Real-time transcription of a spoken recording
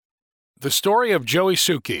The story of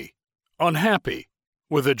JoeySuki, Unhappy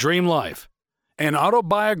with a Dream Life, an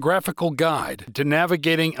autobiographical guide to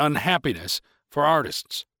navigating unhappiness for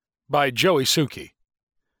artists by JoeySuki.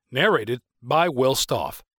 Narrated by Will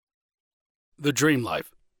Stoff. The Dream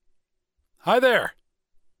Life. Hi there.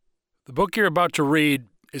 The book you're about to read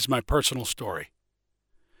is my personal story.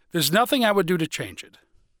 There's nothing I would do to change it.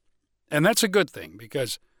 And that's a good thing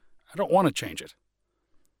because I don't want to change it.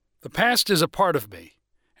 The past is a part of me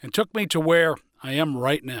and took me to where I am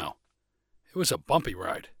right now. It was a bumpy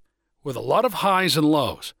ride with a lot of highs and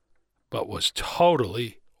lows, but was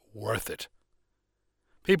totally worth it.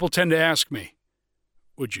 People tend to ask me,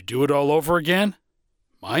 would you do it all over again?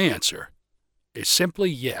 My answer is simply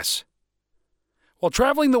yes. While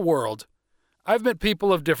traveling the world, I've met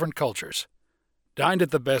people of different cultures, dined at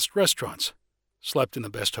the best restaurants, slept in the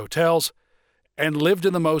best hotels, and lived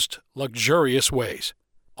in the most luxurious ways.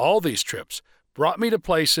 All these trips brought me to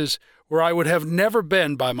places where I would have never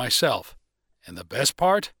been by myself. And the best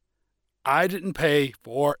part? I didn't pay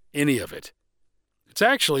for any of it. It's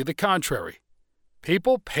actually the contrary.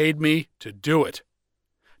 People paid me to do it.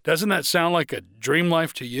 Doesn't that sound like a dream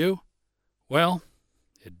life to you? Well,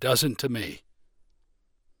 it doesn't to me.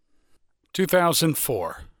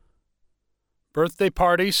 2004. Birthday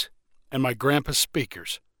parties and my grandpa's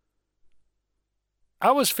speakers.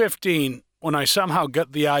 I was 15 when I somehow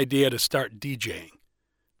got the idea to start DJing.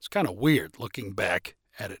 It's kind of weird looking back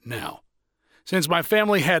at it now, since my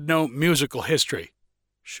family had no musical history.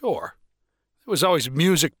 Sure, there was always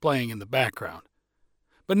music playing in the background,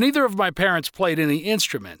 but neither of my parents played any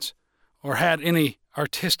instruments or had any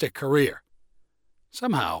artistic career.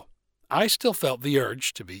 Somehow, I still felt the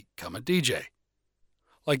urge to become a DJ.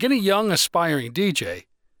 Like any young aspiring DJ,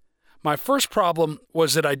 my first problem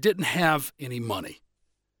was that I didn't have any money.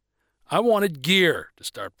 I wanted gear to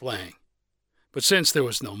start playing, but since there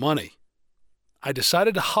was no money, I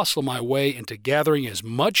decided to hustle my way into gathering as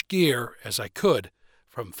much gear as I could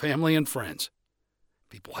from family and friends.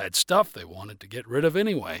 People had stuff they wanted to get rid of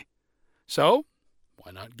anyway, so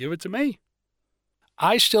why not give it to me?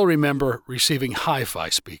 I still remember receiving hi-fi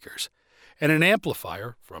speakers and an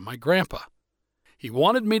amplifier from my grandpa. He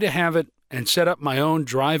wanted me to have it and set up my own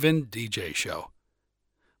drive-in DJ show.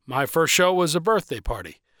 My first show was a birthday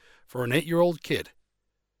party for an 8-year-old kid.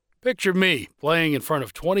 Picture me playing in front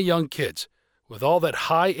of 20 young kids with all that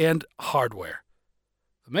high-end hardware.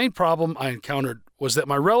 The main problem I encountered was that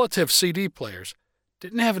my relative CD players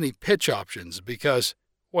didn't have any pitch options because,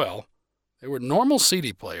 well, they were normal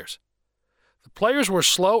CD players. The players were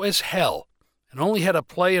slow as hell and only had a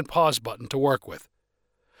play and pause button to work with.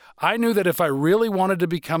 I knew that if I really wanted to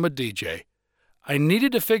become a DJ, I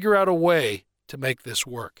needed to figure out a way to make this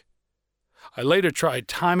work. I later tried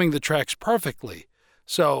timing the tracks perfectly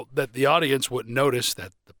so that the audience wouldn't notice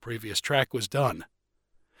that the previous track was done.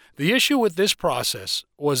 The issue with this process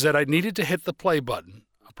was that I needed to hit the play button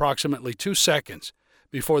approximately 2 seconds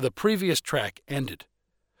before the previous track ended.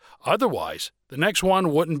 Otherwise, the next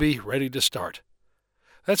one wouldn't be ready to start.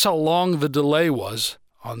 That's how long the delay was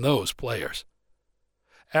on those players.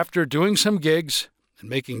 After doing some gigs and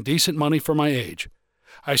making decent money for my age,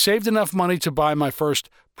 I saved enough money to buy my first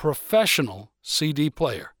professional CD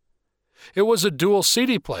player. It was a dual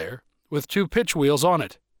CD player with 2 pitch wheels on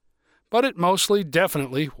it, but it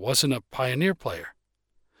definitely wasn't a Pioneer player.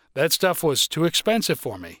 That stuff was too expensive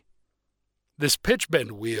for me. This pitch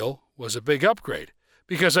bend wheel was a big upgrade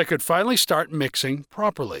because I could finally start mixing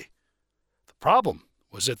properly. The problem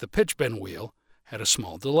was that the pitch bend wheel had a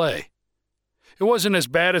small delay. It wasn't as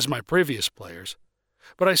bad as my previous players,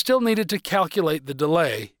 but I still needed to calculate the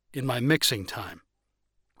delay in my mixing time.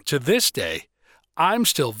 To this day, I'm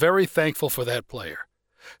still very thankful for that player,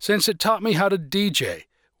 since it taught me how to DJ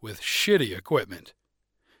with shitty equipment.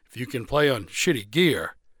 If you can play on shitty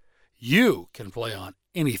gear, you can play on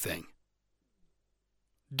anything.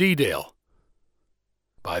 D-Dale.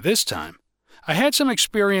 By this time, I had some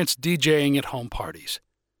experience DJing at home parties.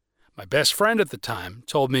 My best friend at the time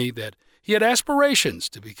told me that he had aspirations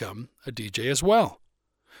to become a DJ as well.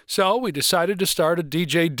 So we decided to start a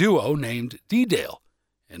DJ duo named D-Dale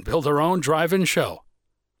and build our own drive-in show.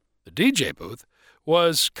 The DJ booth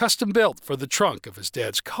was custom built for the trunk of his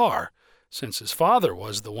dad's car, since his father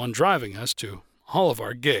was the one driving us to all of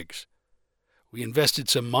our gigs. We invested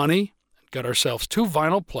some money and got ourselves 2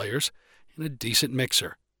 vinyl players and a decent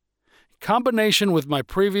mixer. In combination with my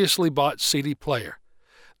previously bought CD player,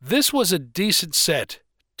 this was a decent set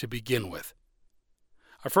to begin with.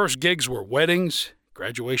 Our first gigs were weddings,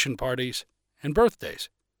 graduation parties, and birthdays.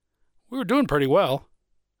 We were doing pretty well.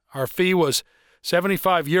 Our fee was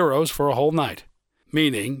 €75 for a whole night,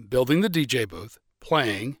 meaning building the DJ booth,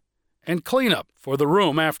 playing, and cleanup for the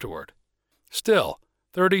room afterward. Still,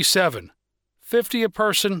 37, $50 a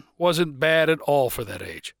person wasn't bad at all for that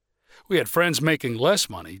age. We had friends making less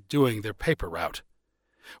money doing their paper route.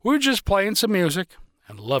 We were just playing some music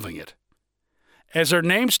and loving it. As our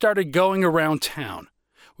name started going around town,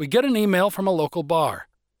 we got an email from a local bar.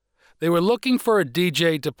 They were looking for a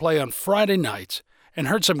DJ to play on Friday nights and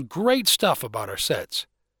heard some great stuff about our sets.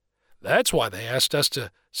 That's why they asked us to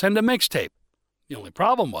send a mixtape. The only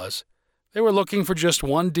problem was they were looking for just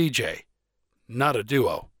one DJ, not a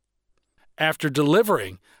duo. After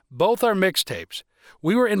delivering both our mixtapes,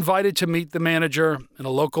 we were invited to meet the manager in a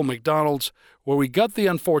local McDonald's where we got the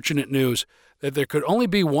unfortunate news that there could only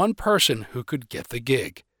be one person who could get the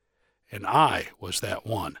gig, and I was that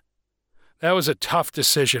one. That was a tough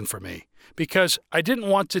decision for me because I didn't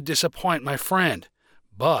want to disappoint my friend,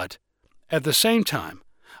 but at the same time,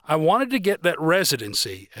 I wanted to get that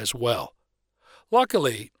residency as well.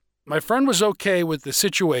 Luckily, my friend was okay with the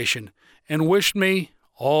situation and wished me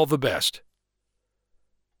all the best.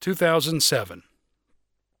 2007.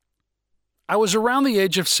 I was around the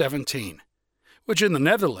age of 17, which in the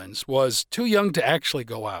Netherlands was too young to actually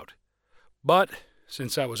go out. But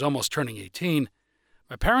since I was almost turning 18,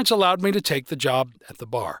 my parents allowed me to take the job at the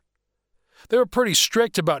bar. They were pretty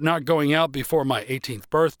strict about not going out before my 18th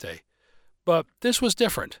birthday, but this was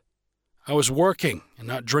different. I was working and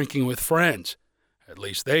not drinking with friends. At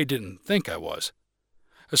least they didn't think I was.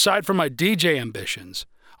 Aside from my DJ ambitions,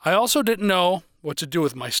 I also didn't know what to do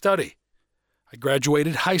with my study. I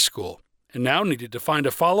graduated high school and now needed to find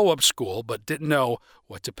a follow-up school but didn't know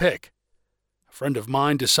what to pick. A friend of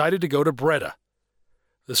mine decided to go to Breda.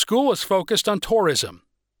 The school was focused on tourism,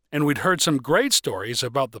 and we'd heard some great stories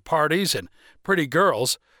about the parties and pretty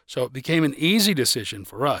girls, so it became an easy decision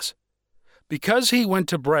for us. Because he went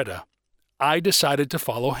to Breda, I decided to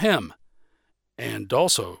follow him, and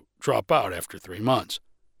also drop out after 3 months.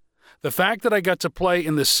 The fact that I got to play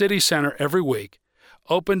in the city center every week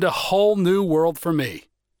opened a whole new world for me.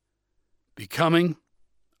 Becoming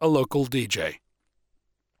a local DJ.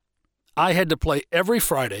 I had to play every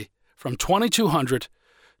Friday from 2200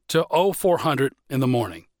 to 0400 in the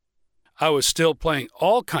morning. I was still playing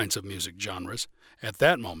all kinds of music genres at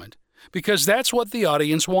that moment because that's what the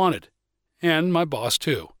audience wanted, and my boss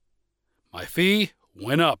too. My fee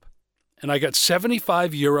went up, and I got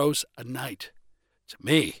 75 euros a night. To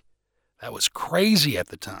me, that was crazy at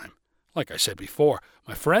the time. Like I said before,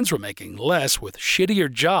 my friends were making less with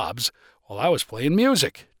shittier jobs while I was playing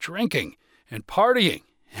music, drinking, and partying,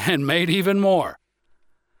 and made even more.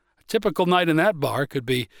 A typical night in that bar could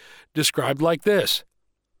be described like this.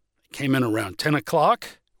 I came in around 10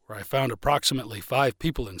 o'clock, where I found approximately 5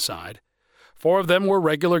 people inside. 4 of them were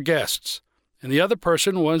regular guests, and the other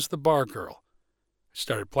person was the bar girl. I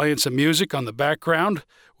started playing some music on the background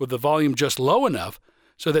with the volume just low enough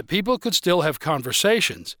so that people could still have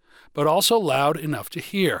conversations, but also loud enough to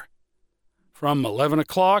hear. From 11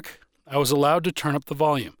 o'clock, I was allowed to turn up the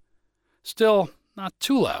volume. Still not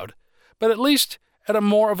too loud, but at least at a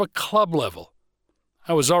more of a club level.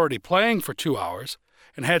 I was already playing for 2 hours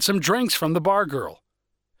and had some drinks from the bar girl.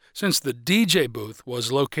 Since the DJ booth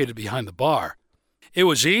was located behind the bar, it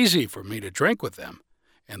was easy for me to drink with them,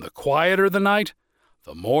 and the quieter the night,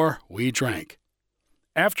 the more we drank.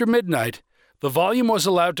 After midnight, the volume was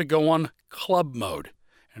allowed to go on club mode,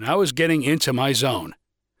 and I was getting into my zone.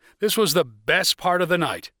 This was the best part of the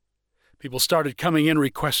night. People started coming in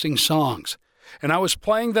requesting songs, and I was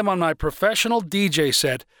playing them on my professional DJ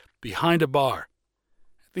set behind a bar.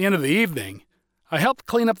 At the end of the evening, I helped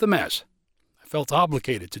clean up the mess. I felt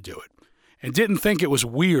obligated to do it, and didn't think it was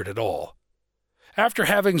weird at all. After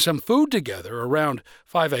having some food together around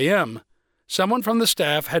 5 a.m., someone from the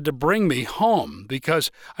staff had to bring me home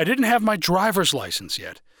because I didn't have my driver's license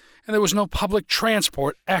yet, and there was no public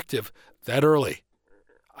transport active that early.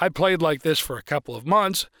 I played like this for a couple of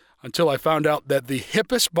months until I found out that the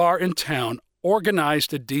hippest bar in town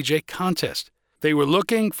organized a DJ contest. They were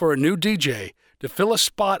looking for a new DJ to fill a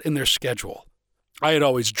spot in their schedule. I had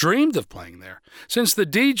always dreamed of playing there, since the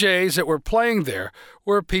DJs that were playing there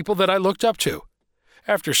were people that I looked up to.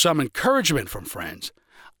 After some encouragement from friends,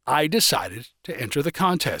 I decided to enter the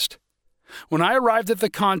contest. When I arrived at the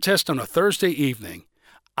contest on a Thursday evening,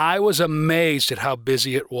 I was amazed at how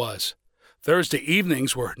busy it was. Thursday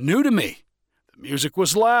evenings were new to me. The music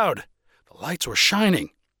was loud, the lights were shining,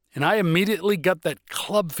 and I immediately got that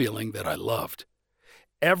club feeling that I loved.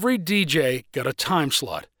 Every DJ got a time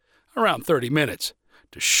slot, around 30 minutes,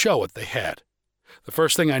 to show what they had. The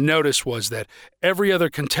first thing I noticed was that every other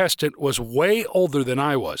contestant was way older than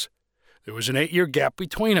I was. There was an 8-year gap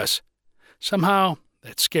between us. Somehow,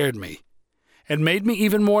 that scared me. and made me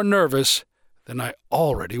even more nervous than I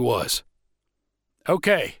already was.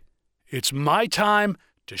 Okay, it's my time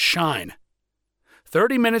to shine.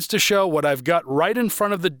 30 minutes to show what I've got right in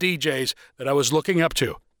front of the DJs that I was looking up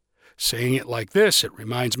to. Saying it like this, it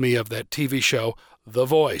reminds me of that TV show, The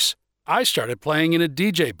Voice. I started playing in a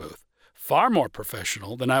DJ booth, far more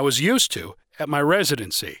professional than I was used to at my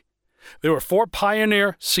residency. There were 4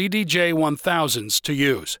 Pioneer CDJ 1000s to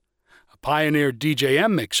use, a Pioneer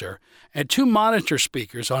DJM mixer, and 2 monitor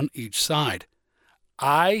speakers on each side.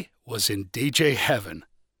 I was in DJ heaven.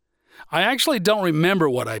 I actually don't remember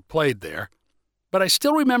what I played there, but I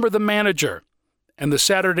still remember the manager and the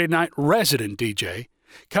Saturday night resident DJ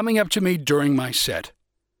coming up to me during my set.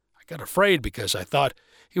 I got afraid because I thought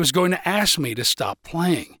he was going to ask me to stop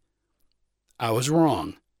playing. I was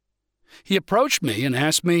wrong. He approached me and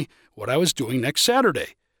asked me what I was doing next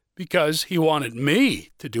Saturday because he wanted me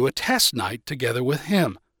to do a test night together with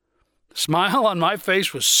him. The smile on my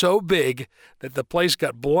face was so big that the place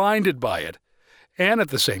got blinded by it, and at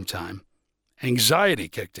the same time, anxiety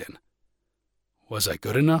kicked in. Was I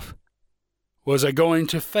good enough? Was I going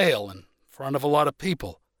to fail in front of a lot of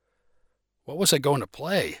people? What was I going to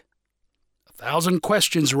play? 1,000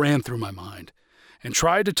 questions ran through my mind and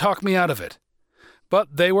tried to talk me out of it,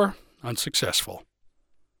 but they were unsuccessful.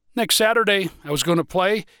 Next Saturday, I was going to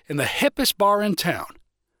play in the hippest bar in town.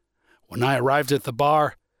 When I arrived at the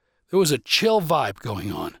bar, there was a chill vibe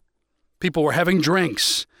going on. People were having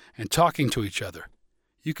drinks and talking to each other.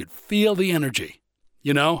 You could feel the energy.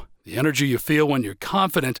 You know, the energy you feel when you're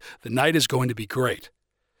confident the night is going to be great.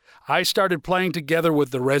 I started playing together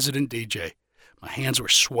with the resident DJ. My hands were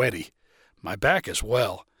sweaty, my back as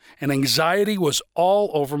well, and anxiety was all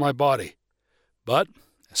over my body. But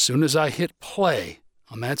as soon as I hit play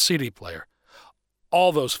on that CD player,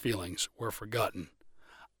 all those feelings were forgotten.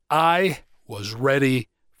 I was ready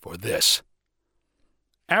for this.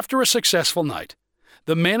 After a successful night,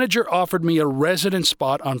 the manager offered me a resident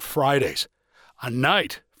spot on Fridays, a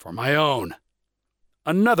night for my own.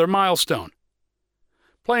 Another milestone.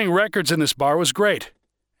 Playing records in this bar was great,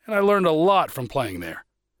 and I learned a lot from playing there.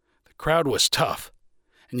 The crowd was tough,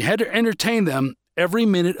 and you had to entertain them every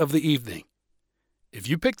minute of the evening. If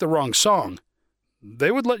you picked the wrong song, they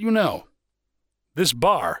would let you know. This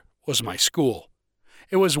bar was my school.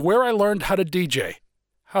 It was where I learned how to DJ,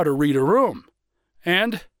 how to read a room,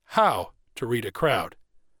 and how to read a crowd.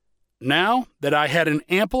 Now that I had an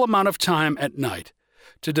ample amount of time at night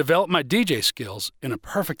to develop my DJ skills in a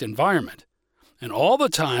perfect environment, and all the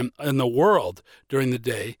time in the world during the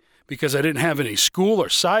day because I didn't have any school or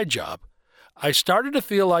side job, I started to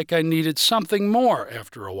feel like I needed something more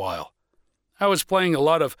after a while. I was playing a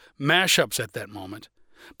lot of mashups at that moment,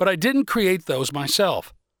 but I didn't create those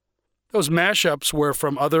myself. Those mashups were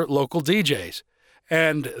from other local DJs,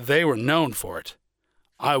 and they were known for it.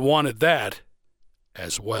 I wanted that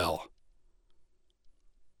as well.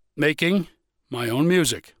 Making my own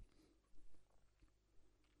music.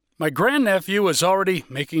 My grandnephew was already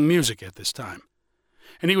making music at this time,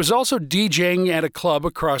 and he was also DJing at a club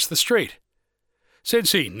across the street.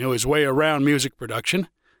 Since he knew his way around music production,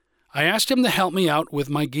 I asked him to help me out with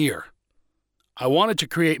my gear. I wanted to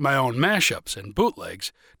create my own mashups and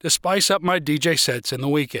bootlegs to spice up my DJ sets in the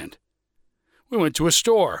weekend. We went to a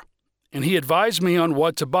store, and he advised me on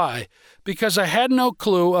what to buy because I had no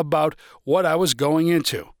clue about what I was going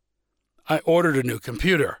into. I ordered a new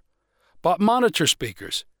computer, bought monitor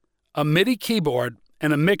speakers, a MIDI keyboard,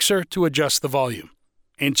 and a mixer to adjust the volume.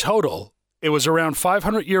 In total, it was around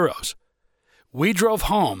 500 euros. We drove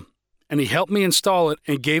home, and he helped me install it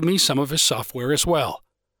and gave me some of his software as well.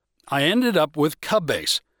 I ended up with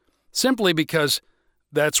Cubase, simply because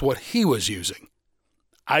that's what he was using.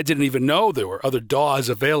 I didn't even know there were other DAWs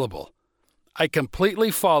available. I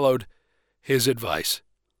completely followed his advice.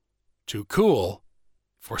 Too cool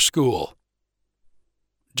for school.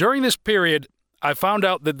 During this period, I found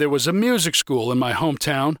out that there was a music school in my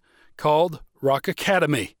hometown called Rock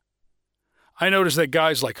Academy. I noticed that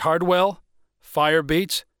guys like Hardwell,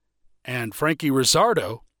 Firebeats, and Frankie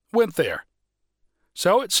Rizzardo went there.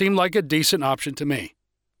 So it seemed like a decent option to me.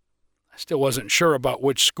 I still wasn't sure about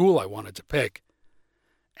which school I wanted to pick.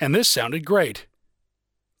 And this sounded great,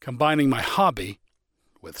 combining my hobby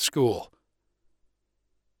with school.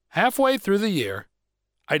 Halfway through the year,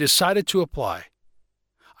 I decided to apply.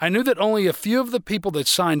 I knew that only a few of the people that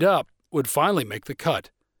signed up would finally make the cut.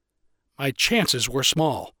 My chances were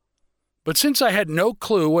small. But since I had no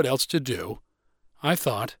clue what else to do, I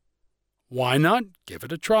thought, why not give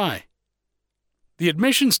it a try? The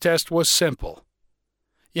admissions test was simple.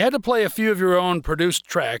 You had to play a few of your own produced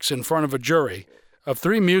tracks in front of a jury of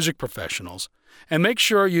 3 music professionals and make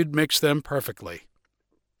sure you'd mix them perfectly.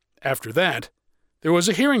 After that, there was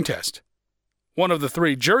a hearing test. One of the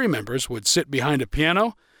 3 jury members would sit behind a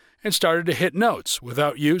piano and started to hit notes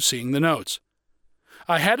without you seeing the notes.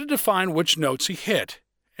 I had to define which notes he hit,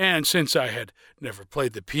 and since I had never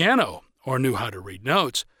played the piano or knew how to read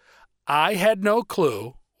notes, I had no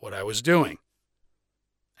clue what I was doing.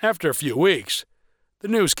 After a few weeks, the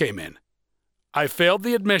news came in. I failed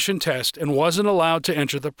the admission test and wasn't allowed to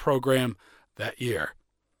enter the program that year.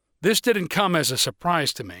 This didn't come as a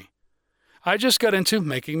surprise to me. I just got into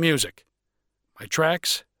making music. My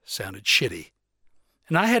tracks sounded shitty,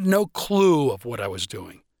 and I had no clue of what I was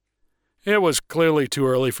doing. It was clearly too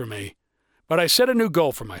early for me, but I set a new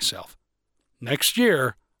goal for myself. Next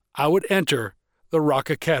year, I would enter the Rock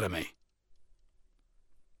Academy.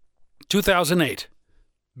 2008.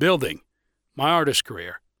 Building my artist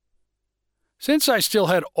career. Since I still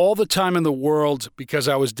had all the time in the world because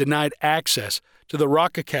I was denied access to the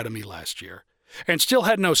Rock Academy last year, and still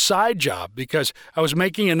had no side job because I was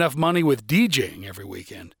making enough money with DJing every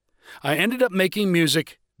weekend, I ended up making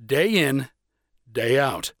music day in, day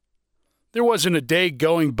out. There wasn't a day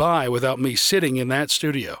going by without me sitting in that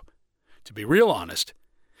studio. To be real honest,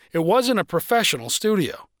 it wasn't a professional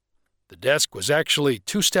studio. The desk was actually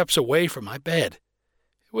 2 steps away from my bed.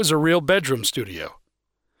 It was a real bedroom studio.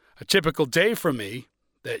 A typical day for me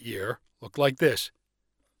that year looked like this.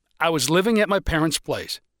 I was living at my parents'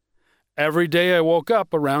 place. Every day I woke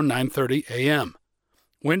up around 9:30 a.m.,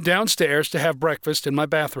 went downstairs to have breakfast in my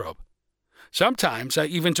bathrobe. Sometimes I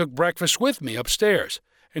even took breakfast with me upstairs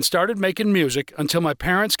and started making music until my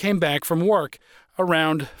parents came back from work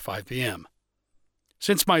around 5 p.m.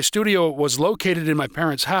 Since my studio was located in my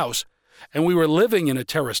parents' house and we were living in a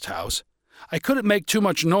terraced house, I couldn't make too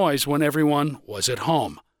much noise when everyone was at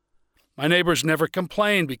home. My neighbors never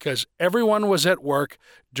complained because everyone was at work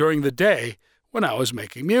during the day when I was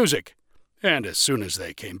making music, and as soon as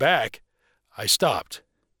they came back, I stopped.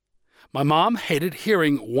 My mom hated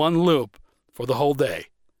hearing one loop for the whole day.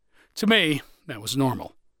 To me, that was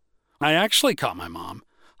normal. I actually caught my mom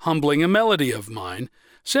humbling a melody of mine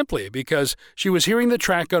simply because she was hearing the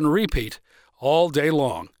track on repeat all day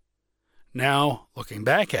long. Now, looking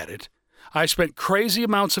back at it, I spent crazy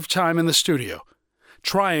amounts of time in the studio,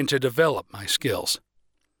 trying to develop my skills.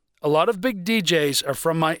 A lot of big DJs are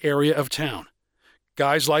from my area of town.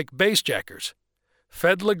 Guys like Bassjackers,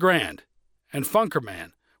 Fed LeGrand, and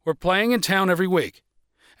Funkerman were playing in town every week,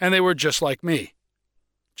 and they were just like me,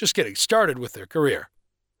 just getting started with their career.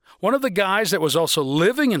 One of the guys that was also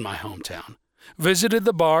living in my hometown visited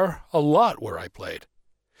the bar a lot where I played.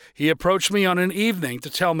 He approached me on an evening to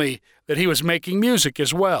tell me that he was making music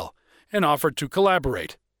as well and offered to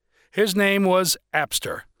collaborate. His name was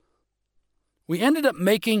Apster. We ended up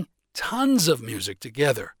making tons of music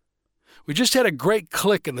together. We just had a great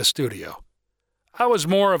click in the studio. I was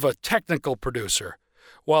more of a technical producer,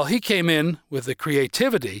 while he came in with the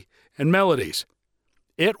creativity and melodies.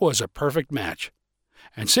 It was a perfect match.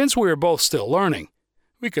 And since we were both still learning,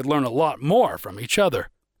 we could learn a lot more from each other.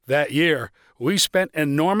 That year, we spent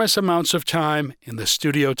enormous amounts of time in the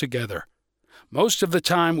studio together. Most of the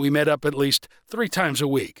time, we met up at least 3 times a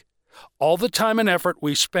week. All the time and effort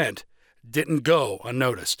we spent didn't go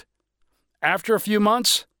unnoticed. After a few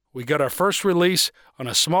months, we got our first release on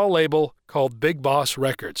a small label called Big Boss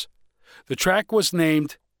Records. The track was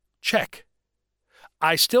named Check.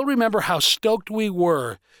 I still remember how stoked we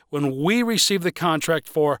were when we received the contract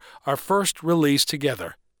for our first release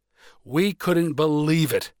together. We couldn't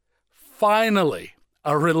believe it. Finally,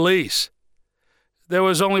 a release. There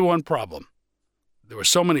was only one problem. There were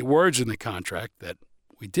so many words in the contract that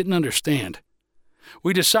we didn't understand.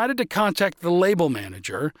 We decided to contact the label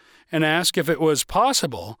manager and ask if it was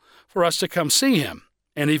possible for us to come see him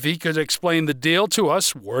and if he could explain the deal to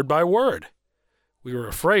us word by word. We were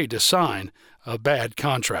afraid to sign a bad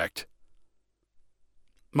contract.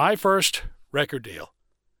 My first record deal.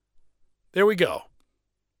 There we go.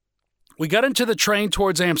 We got into the train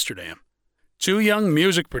towards Amsterdam. 2 young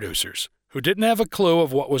music producers who didn't have a clue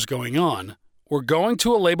of what was going on were going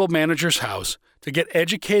to a label manager's house to get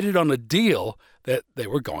educated on a deal that they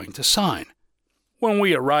were going to sign. When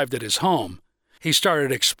we arrived at his home, he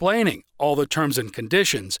started explaining all the terms and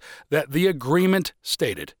conditions that the agreement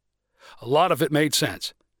stated. A lot of it made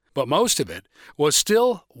sense, but most of it was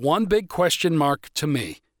still one big question mark to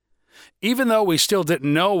me. Even though we still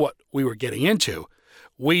didn't know what we were getting into,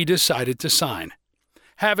 we decided to sign.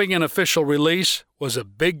 Having an official release was a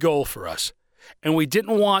big goal for us, and we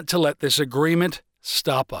didn't want to let this agreement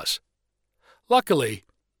stop us. Luckily,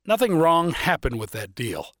 nothing wrong happened with that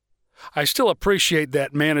deal. I still appreciate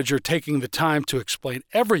that manager taking the time to explain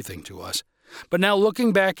everything to us, But now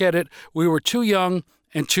looking back at it, we were too young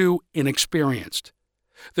and too inexperienced.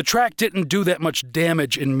 The track didn't do that much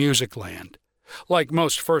damage in music land, like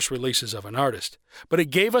most first releases of an artist, but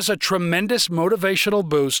it gave us a tremendous motivational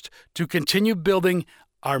boost to continue building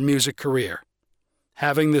our music career.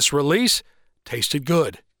 Having this release tasted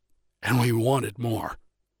good, and we wanted more.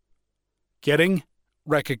 Getting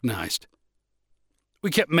recognized.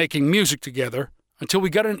 We kept making music together until we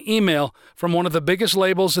got an email from one of the biggest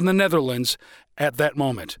labels in the Netherlands at that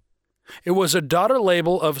moment. It was a daughter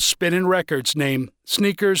label of Spinnin' Records named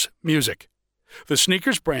Sneakers Music. The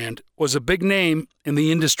Sneakers brand was a big name in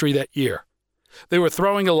the industry that year. They were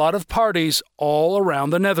throwing a lot of parties all around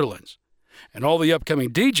the Netherlands, and all the upcoming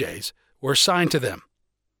DJs were signed to them.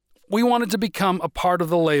 We wanted to become a part of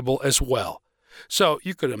the label as well, so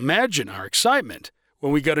you could imagine our excitement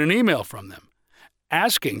when we got an email from them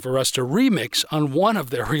asking for us to remix on one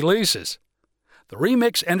of their releases. The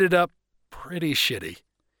remix ended up pretty shitty.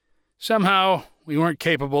 Somehow, we weren't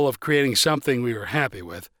capable of creating something we were happy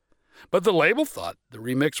with, but the label thought the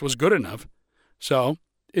remix was good enough, so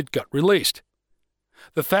it got released.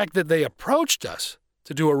 The fact that they approached us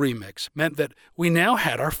to do a remix meant that we now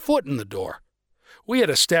had our foot in the door. We had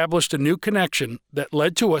established a new connection that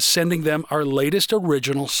led to us sending them our latest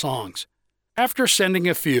original songs. After sending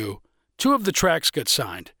a few, 2 of the tracks got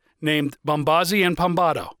signed, named Bombazi and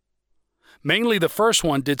Pambado. Mainly the first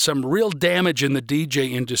one did some real damage in the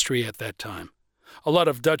DJ industry at that time. A lot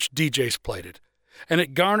of Dutch DJs played it, and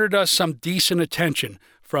it garnered us some decent attention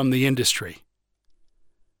from the industry.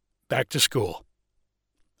 Back to school.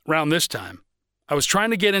 Around this time, I was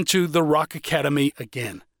trying to get into the Rock Academy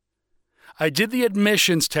again. I did the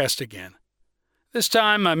admissions test again. This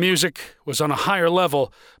time my music was on a higher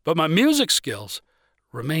level, but my music skills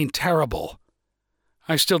remained terrible.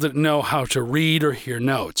 I still didn't know how to read or hear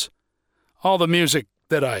notes. All the music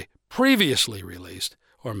that I previously released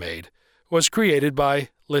or made was created by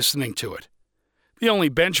listening to it. The only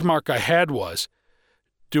benchmark I had was,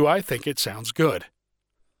 do I think it sounds good?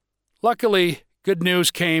 Luckily, good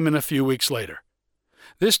news came in a few weeks later.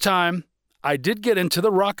 This time, I did get into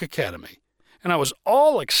the Rock Academy, and I was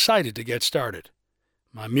all excited to get started.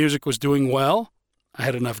 My music was doing well, I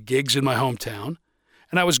had enough gigs in my hometown,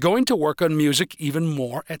 and I was going to work on music even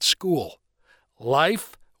more at school.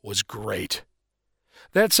 Life was great.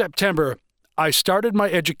 That September, I started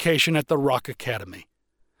my education at the Rock Academy.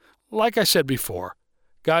 Like I said before,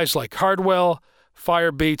 guys like Hardwell,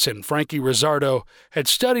 Firebeats, and Frankie Rizzardo had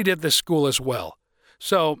studied at this school as well,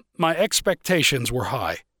 so my expectations were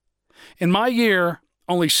high. In my year,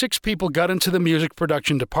 only 6 people got into the music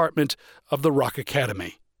production department of the Rock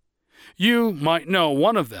Academy. You might know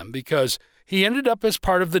one of them because he ended up as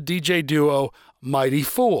part of the DJ duo Mighty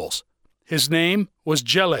Fools. His name was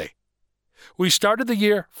Jelle. We started the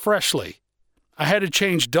year freshly. I had to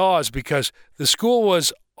change DAWs because the school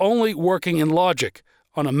was only working in Logic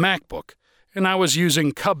on a MacBook, and I was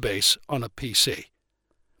using Cubase on a PC.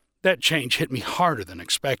 That change hit me harder than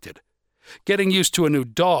expected. Getting used to a new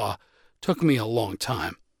DAW took me a long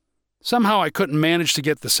time. Somehow I couldn't manage to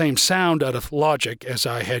get the same sound out of Logic as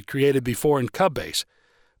I had created before in Cubase,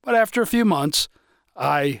 but after a few months,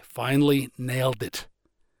 I finally nailed it.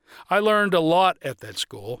 I learned a lot at that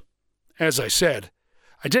school. As I said,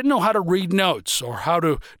 I didn't know how to read notes or how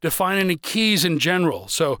to define any keys in general,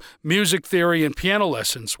 so music theory and piano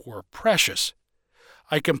lessons were precious.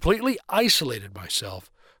 I completely isolated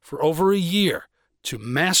myself for over a year to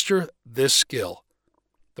master this skill.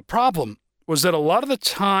 The problem was that a lot of the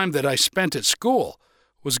time that I spent at school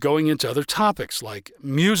was going into other topics like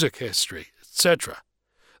music history, etc.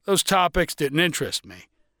 Those topics didn't interest me,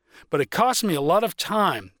 but it cost me a lot of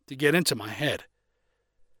time to get into my head.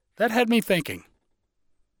 That had me thinking.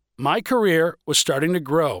 My career was starting to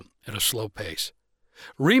grow at a slow pace.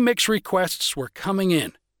 Remix requests were coming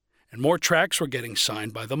in, and more tracks were getting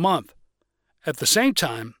signed by the month. At the same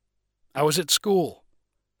time, I was at school,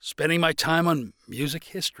 spending my time on music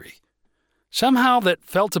history. Somehow that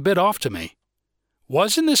felt a bit off to me.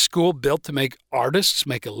 Wasn't this school built to make artists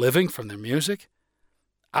make a living from their music?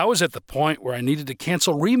 I was at the point where I needed to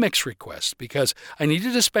cancel remix requests because I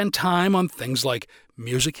needed to spend time on things like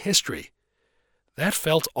music history. That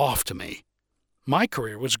felt off to me. My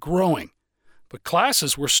career was growing, but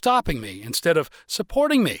classes were stopping me instead of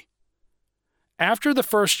supporting me. After the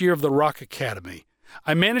first year of the Rock Academy,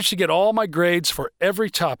 I managed to get all my grades for every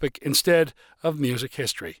topic instead of music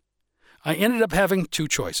history. I ended up having 2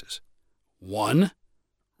 choices. 1,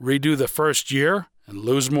 redo the first year and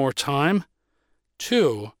lose more time.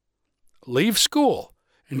 2, leave school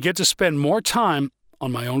and get to spend more time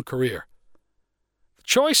on my own career. The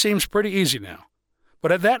choice seems pretty easy now,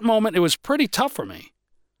 But at that moment, it was pretty tough for me.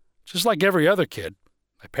 Just like every other kid,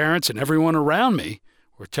 my parents and everyone around me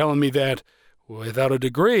were telling me that without a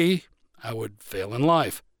degree, I would fail in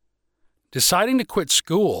life. Deciding to quit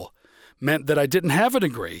school meant that I didn't have a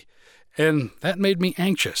degree, and that made me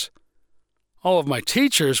anxious. All of my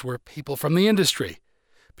teachers were people from the industry,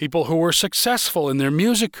 people who were successful in their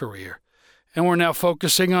music career, and were now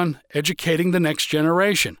focusing on educating the next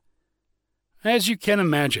generation. As you can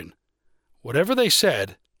imagine, whatever they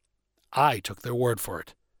said, I took their word for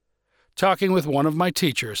it. Talking with one of my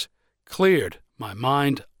teachers cleared my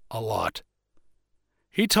mind a lot.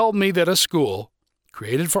 He told me that a school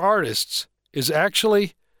created for artists is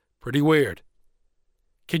actually pretty weird.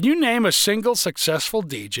 Can you name a single successful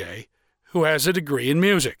DJ who has a degree in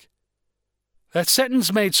music? That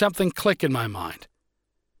sentence made something click in my mind.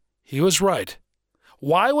 He was right.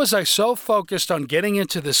 Why was I so focused on getting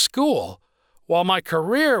into this school while my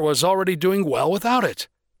career was already doing well without it?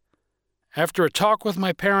 After a talk with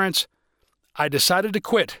my parents, I decided to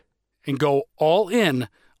quit and go all in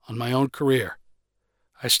on my own career.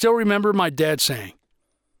 I still remember my dad saying,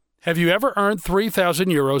 "Have you ever earned 3,000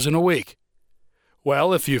 euros in a week?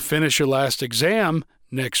 Well, if you finish your last exam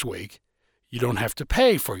next week, you don't have to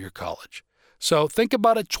pay for your college. So think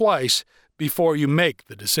about it twice before you make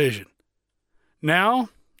the decision." Now,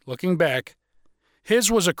 looking back,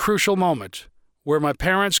 his was a crucial moment where my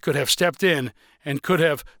parents could have stepped in and could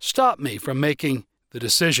have stopped me from making the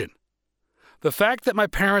decision. The fact that my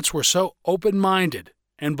parents were so open-minded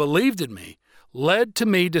and believed in me led to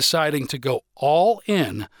me deciding to go all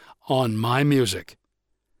in on my music.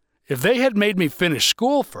 If they had made me finish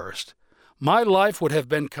school first, my life would have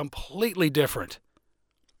been completely different.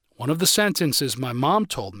 One of the sentences my mom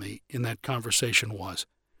told me in that conversation was,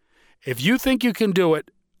 "If you think you can do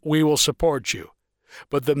it, we will support you.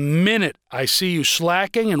 But the minute I see you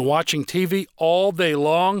slacking and watching TV all day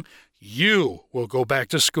long, you will go back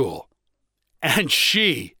to school." And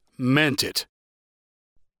she meant it.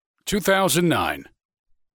 2009.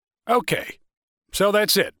 Okay, so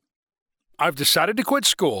that's it. I've decided to quit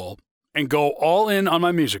school and go all in on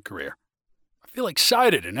my music career. I feel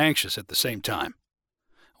excited and anxious at the same time.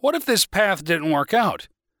 What if this path didn't work out?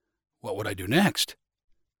 What would I do next?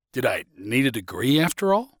 Did I need a degree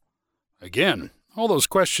after all? Again, all those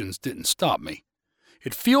questions didn't stop me.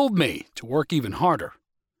 It fueled me to work even harder.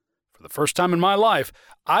 For the first time in my life,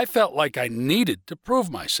 I felt like I needed to prove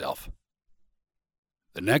myself.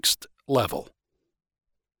 The next level.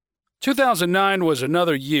 2009 was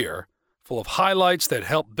another year full of highlights that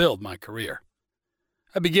helped build my career.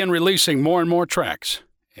 I began releasing more and more tracks,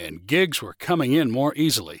 and gigs were coming in more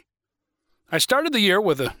easily. I started the year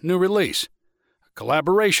with a new release, a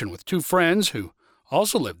collaboration with two friends who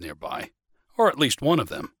also lived nearby, or at least one of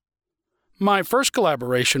them. My first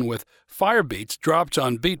collaboration with Firebeats dropped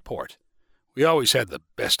on Beatport. We always had the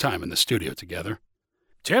best time in the studio together.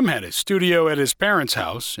 Tim had his studio at his parents'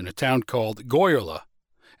 house in a town called Goyrla,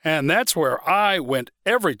 and that's where I went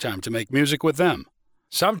every time to make music with them.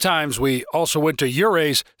 Sometimes we also went to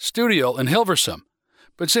Ure's studio in Hilversum,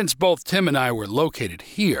 but since both Tim and I were located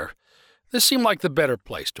here, this seemed like the better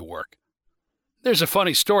place to work. There's a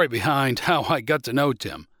funny story behind how I got to know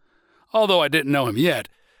Tim. Although I didn't know him yet,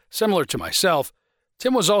 similar to myself,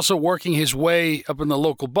 Tim was also working his way up in the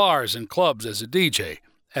local bars and clubs as a DJ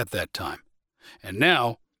at that time. And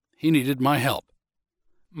now, he needed my help.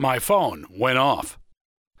 My phone went off.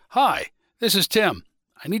 "Hi, this is Tim.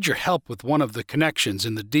 I need your help with one of the connections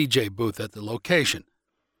in the DJ booth at the location."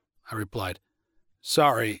 I replied,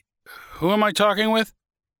 "Sorry, who am I talking with?"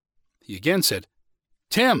 He again said,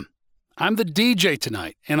 "Tim, I'm the DJ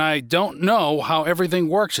tonight, and I don't know how everything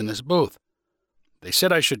works in this booth. They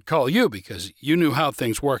said I should call you because you knew how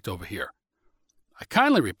things worked over here." I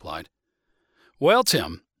kindly replied, "Well,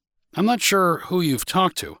 Tim, I'm not sure who you've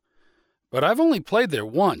talked to, but I've only played there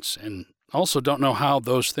once and also don't know how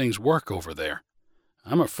those things work over there.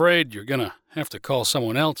 I'm afraid you're going to have to call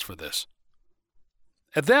someone else for this."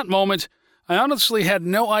 At that moment, I honestly had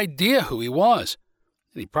no idea who he was.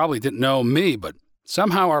 And he probably didn't know me, but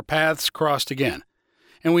somehow our paths crossed again,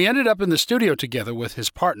 and we ended up in the studio together with his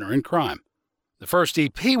partner in crime. The first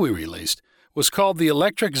EP we released was called the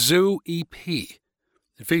Electric Zoo EP.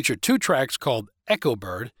 It featured 2 tracks called Echo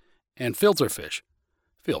Bird and Filterfish.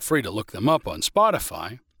 Feel free to look them up on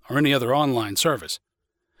Spotify or any other online service.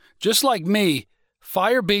 Just like me,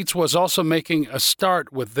 Firebeats was also making a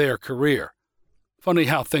start with their career. Funny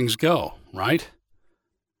how things go, right?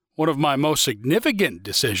 One of my most significant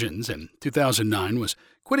decisions in 2009 was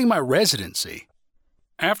quitting my residency.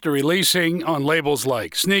 After releasing on labels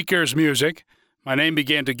like Sneakers Music, my name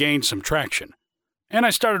began to gain some traction, and I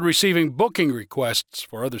started receiving booking requests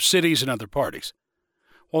for other cities and other parties.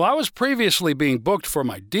 While I was previously being booked for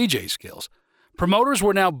my DJ skills, promoters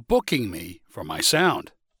were now booking me for my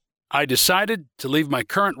sound. I decided to leave my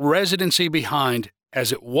current residency behind,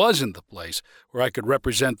 as it wasn't the place where I could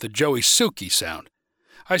represent the JoeySuki sound.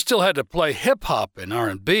 I still had to play hip-hop and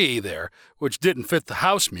R&B there, which didn't fit the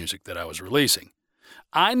house music that I was releasing.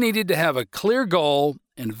 I needed to have a clear goal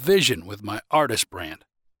and vision with my artist brand.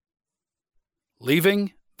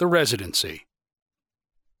 Leaving the residency.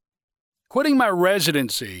 Quitting my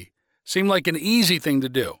residency seemed like an easy thing to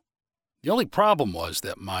do. The only problem was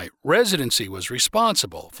that my residency was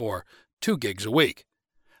responsible for 2 gigs a week.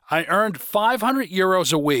 I earned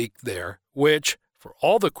 €500 a week there, which, for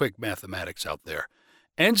all the quick mathematics out there,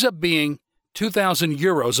 ends up being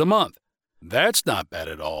 €2,000 a month. That's not bad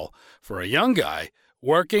at all for a young guy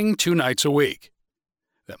working 2 nights a week.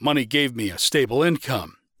 That money gave me a stable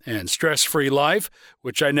income and stress-free life,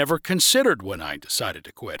 which I never considered when I decided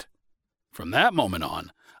to quit. From that moment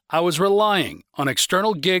on, I was relying on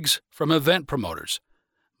external gigs from event promoters.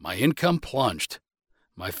 My income plunged.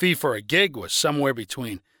 My fee for a gig was somewhere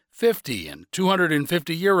between 50 and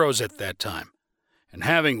 €250 at that time, and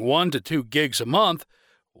having 1 to 2 gigs a month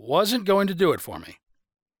wasn't going to do it for me.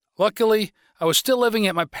 Luckily, I was still living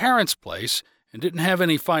at my parents' place and didn't have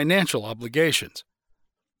any financial obligations.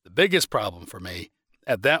 The biggest problem for me,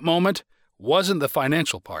 at that moment, wasn't the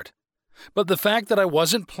financial part, but the fact that I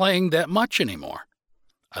wasn't playing that much anymore.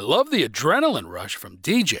 I loved the adrenaline rush from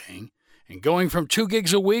DJing, and going from 2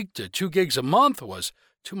 gigs a week to 2 gigs a month was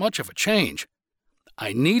too much of a change.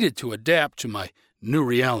 I needed to adapt to my new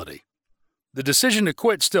reality. The decision to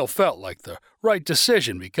quit still felt like the right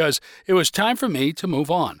decision because it was time for me to move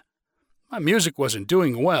on. My music wasn't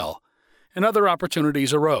doing well, and other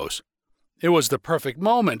opportunities arose. It was the perfect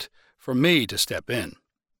moment for me to step in.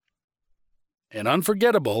 An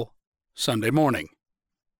unforgettable Sunday morning.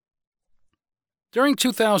 During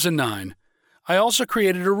 2009, I also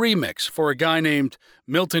created a remix for a guy named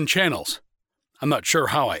Milton Channels. I'm not sure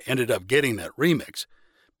how I ended up getting that remix,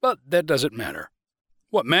 but that doesn't matter.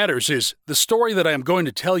 What matters is the story that I am going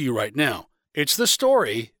to tell you right now. It's the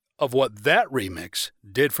story of what that remix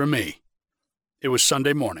did for me. It was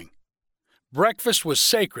Sunday morning. Breakfast was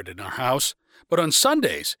sacred in our house, but on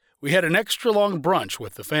Sundays, we had an extra long brunch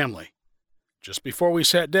with the family. Just before we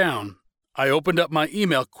sat down, I opened up my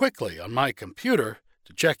email quickly on my computer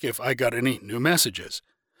to check if I got any new messages.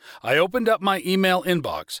 I opened up my email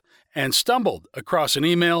inbox and stumbled across an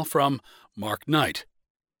email from Mark Knight.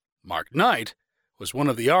 Mark Knight was one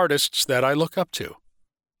of the artists that I look up to.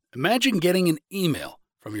 Imagine getting an email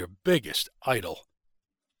from your biggest idol.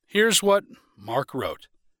 Here's what Mark wrote.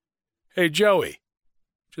 Hey Joey,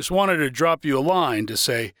 just wanted to drop you a line to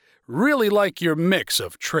say, really like your mix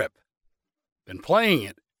of Trip. Been playing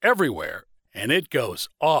it everywhere, and it goes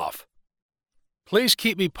off. Please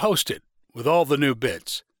keep me posted with all the new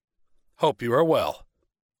bits. Hope you are well.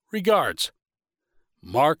 Regards,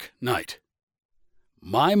 Mark Knight.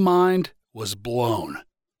 My mind was blown.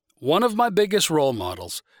 One of my biggest role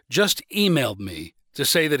models just emailed me to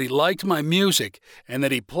say that he liked my music and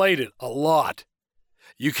that he played it a lot.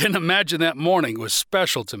 You can imagine that morning was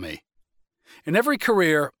special to me. In every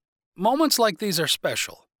career, moments like these are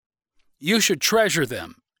special. You should treasure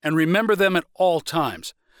them and remember them at all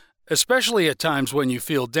times, especially at times when you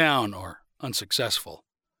feel down or unsuccessful.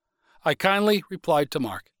 I kindly replied to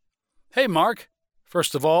Mark. Hey Mark,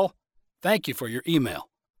 first of all, thank you for your email.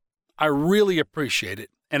 I really appreciate it,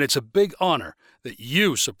 and it's a big honor that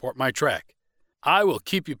you support my track. I will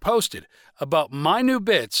keep you posted about my new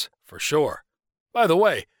bits for sure. By the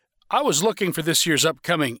way, I was looking for this year's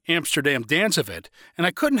upcoming Amsterdam dance event, and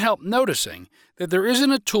I couldn't help noticing that there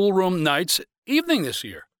isn't a Tool Room Nights evening this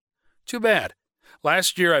year. Too bad.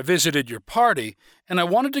 Last year I visited your party, and I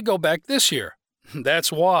wanted to go back this year.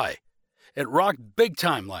 That's why. It rocked big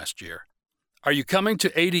time last year. Are you coming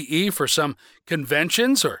to ADE for some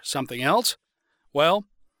conventions or something else? Well,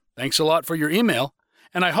 thanks a lot for your email,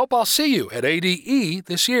 and I hope I'll see you at ADE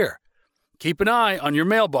this year. Keep an eye on your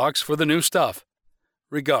mailbox for the new stuff.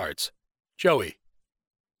 Regards, Joey.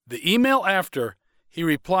 The email after, he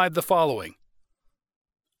replied the following.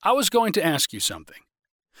 I was going to ask you something.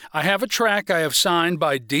 I have a track I have signed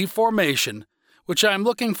by D-Formation, which I am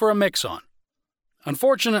looking for a mix on.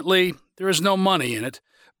 Unfortunately, there is no money in it,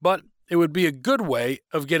 but it would be a good way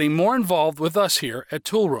of getting more involved with us here at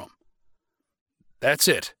Tool Room. That's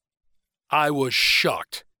it. I was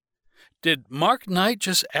shocked. Did Mark Knight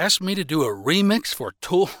just ask me to do a remix for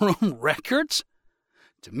Tool Room Records?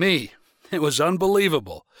 To me, it was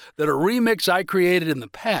unbelievable that a remix I created in the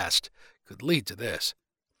past could lead to this.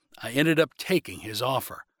 I ended up taking his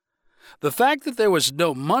offer. The fact that there was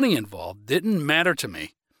no money involved didn't matter to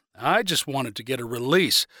me. I just wanted to get a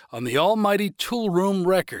release on the almighty Tool Room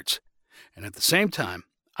Records. And at the same time,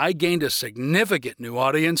 I gained a significant new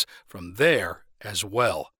audience from there as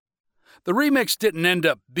well. The remix didn't end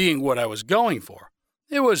up being what I was going for.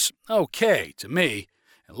 It was okay to me,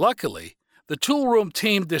 and luckily, the Tool Room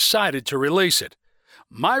team decided to release it.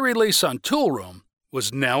 My release on Tool Room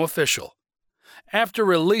was now official. After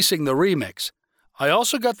releasing the remix, I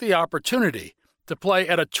also got the opportunity to play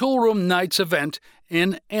at a Tool Room Nights event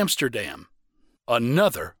in Amsterdam.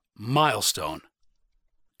 Another milestone.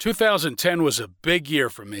 2010 was a big year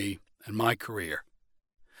for me and my career.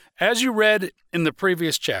 As you read in the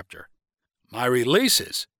previous chapter, my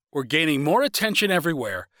releases were gaining more attention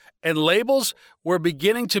everywhere, and labels were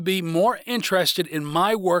beginning to be more interested in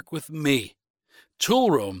my work with me.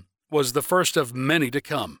 Tool Room was the first of many to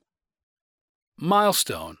come.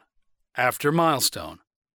 Milestone after milestone.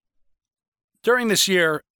 During this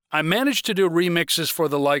year, I managed to do remixes for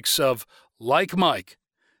the likes of Like Mike,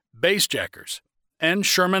 Bassjackers, and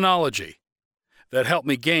Shermanology that helped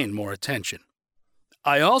me gain more attention.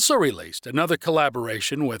 I also released another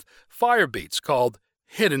collaboration with Firebeats called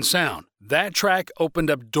Hidden Sound. That track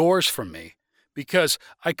opened up doors for me because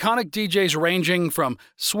iconic DJs ranging from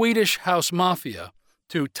Swedish House Mafia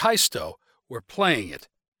to Tiesto were playing it.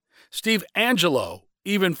 Steve Angelo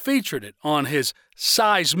even featured it on his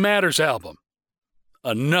Size Matters album.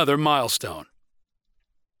 Another milestone.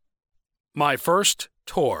 My first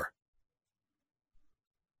tour.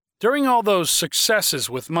 During all those successes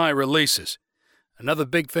with my releases, another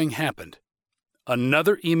big thing happened.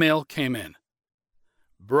 Another email came in.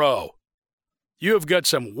 Bro, you have got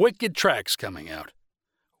some wicked tracks coming out.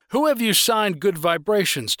 Who have you signed Good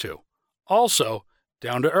Vibrations to? Also,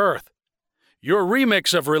 Down to Earth. Your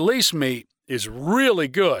remix of Release Me is really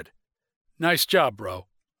good. Nice job, bro.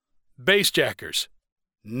 Bassjackers.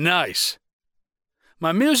 Nice.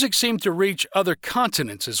 My music seemed to reach other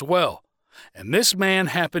continents as well, and this man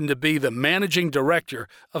happened to be the managing director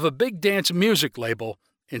of a big dance music label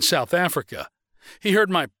in South Africa. He heard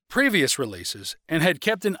my previous releases and had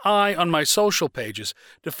kept an eye on my social pages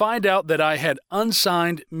to find out that I had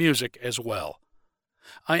unsigned music as well.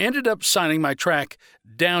 I ended up signing my track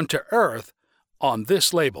Down to Earth on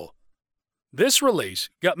this label. This release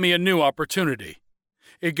got me a new opportunity.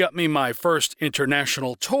 It got me my first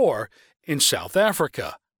international tour in South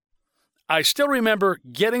Africa. I still remember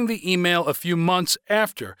getting the email a few months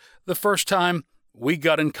after the first time we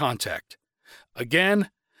got in contact. Again,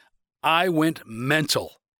 I went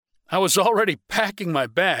mental. I was already packing my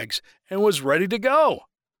bags and was ready to go.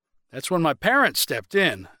 That's when my parents stepped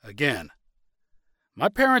in again. My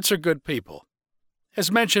parents are good people.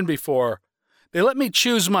 As mentioned before, they let me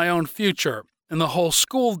choose my own future and the whole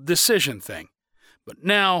school decision thing. But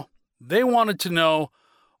now they wanted to know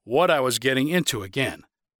what I was getting into again.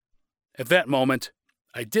 At that moment,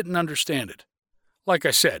 I didn't understand it. Like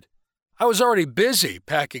I said, I was already busy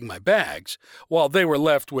packing my bags while they were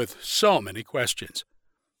left with so many questions.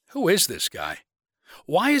 Who is this guy?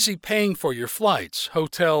 Why is he paying for your flights,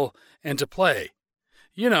 hotel, and to play?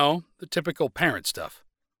 You know, the typical parent stuff.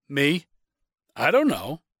 Me? I don't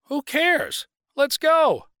know. Who cares? Let's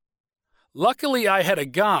go. Luckily, I had a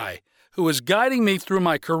guy who was guiding me through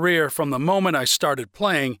my career from the moment I started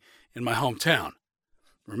playing in my hometown.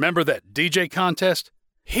 Remember that DJ contest?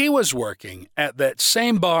 He was working at that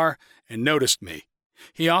same bar and noticed me.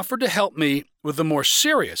 He offered to help me with the more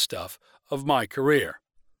serious stuff of my career.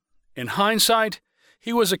 In hindsight,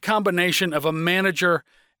 he was a combination of a manager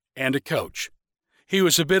and a coach. He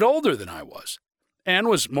was a bit older than I was, and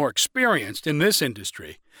was more experienced in this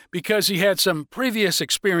industry because he had some previous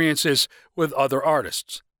experiences with other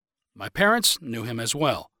artists. My parents knew him as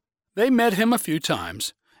well. They met him a few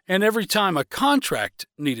times, and every time a contract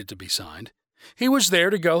needed to be signed, he was there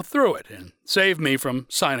to go through it and save me from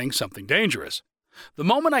signing something dangerous. The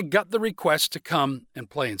moment I got the request to come and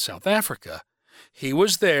play in South Africa, he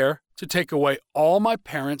was there to take away all my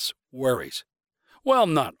parents' worries. Well,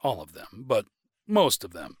 not all of them, but most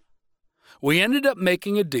of them. We ended up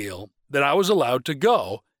making a deal that I was allowed to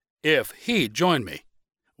go if he joined me.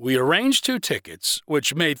 We arranged 2 tickets,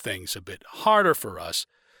 which made things a bit harder for us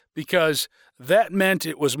because that meant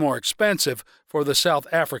it was more expensive for the South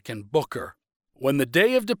African booker. When the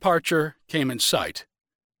day of departure came in sight,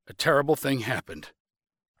 a terrible thing happened.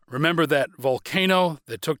 Remember that volcano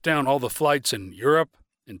that took down all the flights in Europe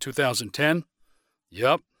in 2010?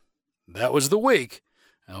 Yup, that was the week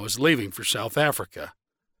I was leaving for South Africa.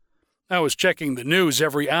 I was checking the news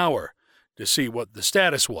every hour to see what the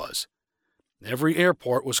status was. Every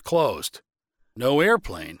airport was closed. No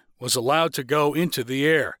airplane was allowed to go into the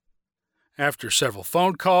air. After several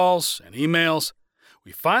phone calls and emails,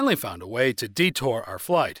 we finally found a way to detour our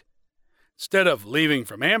flight. Instead of leaving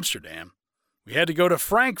from Amsterdam, we had to go to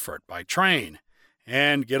Frankfurt by train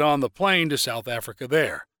and get on the plane to South Africa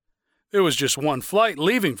there. There was just one flight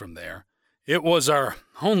leaving from there. It was our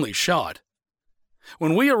only shot.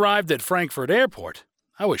 When we arrived at Frankfurt Airport,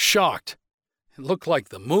 I was shocked. It looked like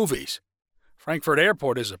the movies. Frankfurt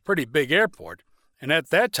Airport is a pretty big airport, and at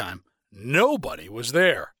that time, nobody was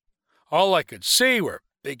there. All I could see were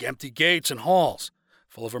big empty gates and halls,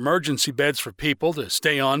 full of emergency beds for people to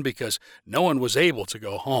stay on because no one was able to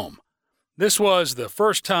go home. This was the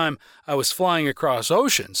first time I was flying across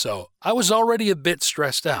ocean, so I was already a bit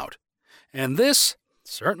stressed out. And this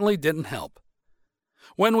certainly didn't help.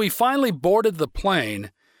 When we finally boarded the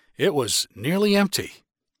plane, it was nearly empty.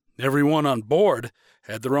 Everyone on board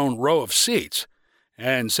had their own row of seats,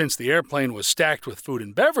 and since the airplane was stacked with food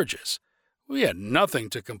and beverages, we had nothing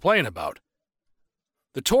to complain about.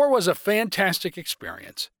 The tour was a fantastic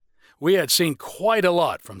experience. We had seen quite a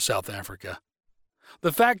lot from South Africa.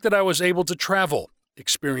 The fact that I was able to travel,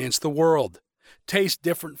 experience the world, taste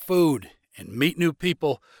different food, and meet new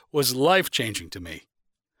people was life-changing to me.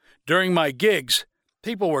 During my gigs,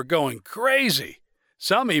 people were going crazy.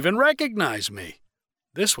 Some even recognized me.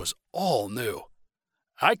 This was all new.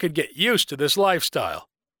 I could get used to this lifestyle.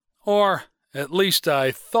 Or at least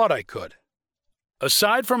I thought I could.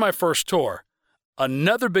 Aside from my first tour,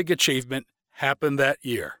 another big achievement happened that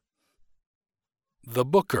year. The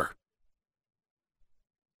Booker.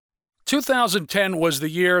 2010 was the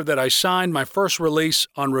year that I signed my first release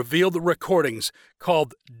on Revealed Recordings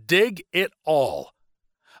called Dig It All.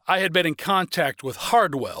 I had been in contact with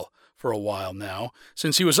Hardwell for a while now,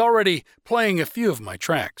 since he was already playing a few of my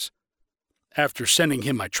tracks. After sending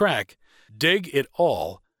him my track, Dig It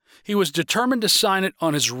All, he was determined to sign it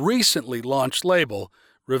on his recently launched label,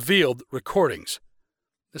 Revealed Recordings.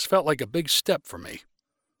 This felt like a big step for me.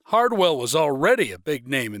 Hardwell was already a big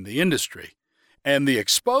name in the industry, and the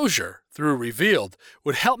exposure through Revealed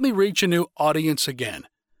would help me reach a new audience again.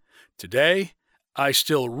 Today, I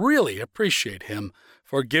still really appreciate him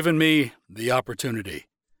for giving me the opportunity.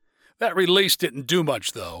 That release didn't do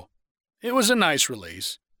much, though. It was a nice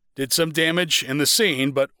release, did some damage in the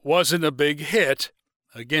scene, but wasn't a big hit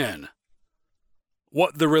again.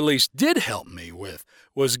 What the release did help me with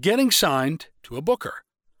was getting signed to a booker.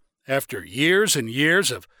 After years and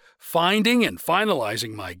years of finding and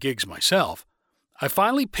finalizing my gigs myself, I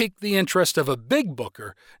finally piqued the interest of a big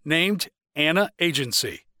booker named Anna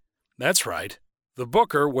Agency. That's right, the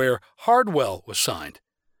booker where Hardwell was signed.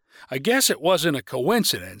 I guess it wasn't a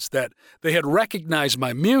coincidence that they had recognized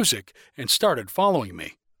my music and started following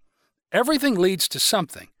me. Everything leads to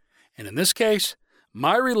something, and in this case,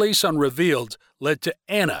 my release on Revealed led to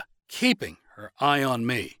Anna keeping her eye on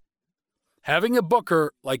me. Having a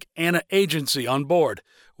booker like Anna Agency on board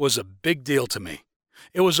was a big deal to me.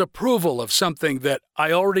 It was approval of something that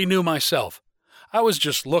I already knew myself. I was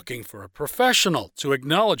just looking for a professional to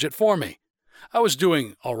acknowledge it for me. I was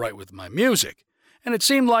doing all right with my music, and it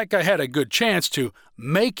seemed like I had a good chance to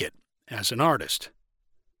make it as an artist.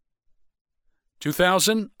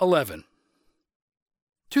 2011.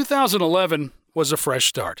 2011 was a fresh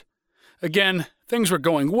start. Again, things were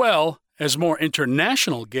going well as more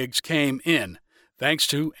international gigs came in, thanks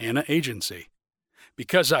to Anna Agency.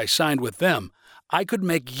 Because I signed with them, I could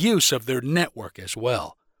make use of their network as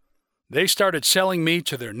well. They started selling me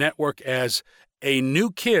to their network as a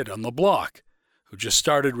new kid on the block who just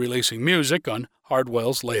started releasing music on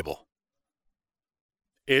Hardwell's label.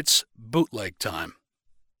 It's bootleg time.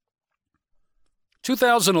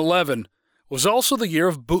 2011 was also the year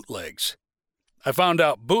of bootlegs. I found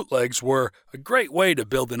out bootlegs were a great way to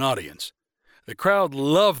build an audience. The crowd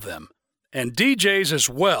loved them, and DJs as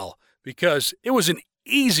well, because it was an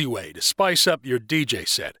easy way to spice up your DJ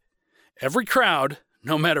set. Every crowd,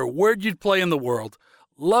 no matter where you'd play in the world,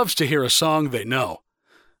 loves to hear a song they know,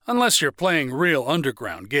 unless you're playing real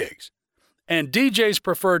underground gigs. And DJs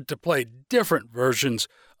preferred to play different versions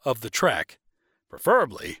of the track,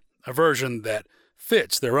 preferably a version that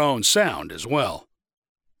fits their own sound as well.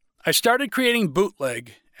 I started creating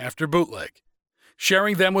bootleg after bootleg,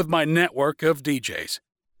 sharing them with my network of DJs.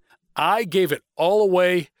 I gave it all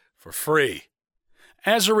away for free.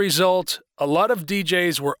 As a result, a lot of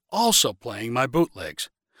DJs were also playing my bootlegs.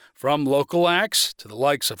 From local acts to the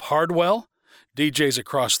likes of Hardwell, DJs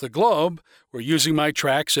across the globe were using my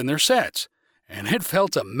tracks in their sets, and it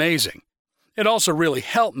felt amazing. It also really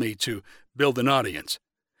helped me to build an audience.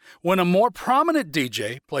 When a more prominent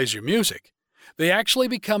DJ plays your music, they actually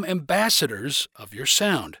become ambassadors of your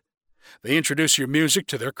sound. They introduce your music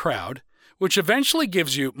to their crowd, which eventually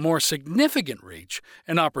gives you more significant reach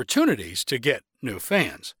and opportunities to get new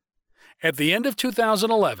fans. At the end of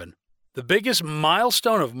 2011, the biggest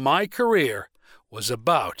milestone of my career was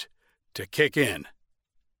about to kick in.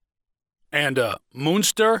 And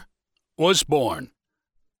Moonster was born.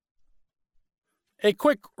 A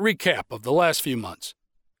quick recap of the last few months.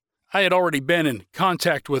 I had already been in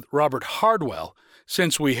contact with Robert Hardwell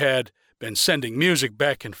since we had been sending music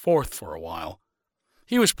back and forth for a while.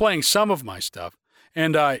 He was playing some of my stuff,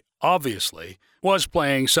 and I, obviously, was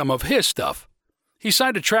playing some of his stuff. He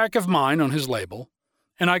signed a track of mine on his label,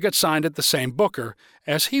 and I got signed at the same booker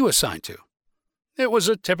as he was signed to. It was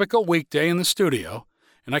a typical weekday in the studio,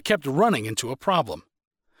 and I kept running into a problem.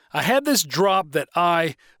 I had this drop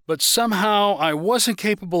but somehow I wasn't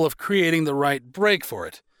capable of creating the right break for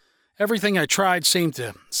it. Everything I tried seemed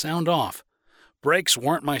to sound off. Breaks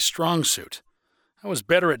weren't my strong suit. I was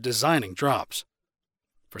better at designing drops.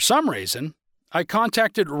 For some reason, I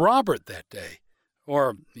contacted Robert that day,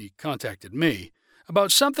 or he contacted me,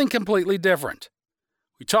 about something completely different.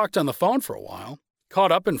 We talked on the phone for a while,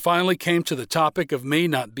 caught up, and finally came to the topic of me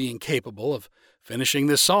not being capable of finishing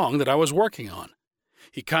this song that I was working on.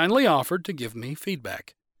 He kindly offered to give me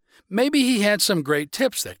feedback. Maybe he had some great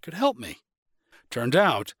tips that could help me. Turned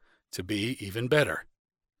out to be even better.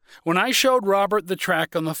 When I showed Robert the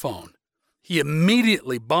track on the phone, he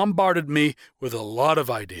immediately bombarded me with a lot of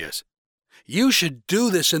ideas. "You should do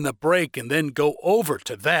this in the break and then go over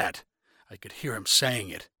to that." I could hear him saying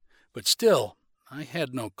it, but still, I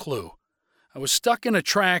had no clue. I was stuck in a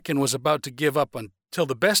track and was about to give up until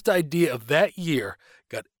the best idea of that year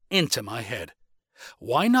got into my head.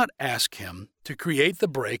 Why not ask him to create the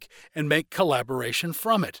break and make collaboration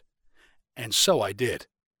from it? And so I did.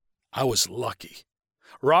 I was lucky.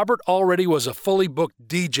 Robert already was a fully booked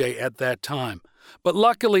DJ at that time, but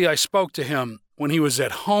luckily I spoke to him when he was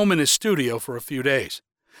at home in his studio for a few days.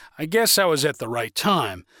 I guess I was at the right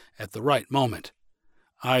time, at the right moment.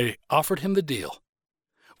 I offered him the deal.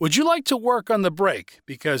 "Would you like to work on the break?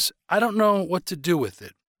 Because I don't know what to do with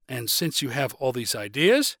it, and since you have all these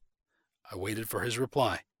ideas..." I waited for his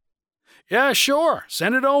reply. "Yeah, sure,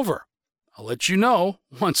 send it over. I'll let you know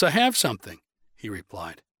once I have something," he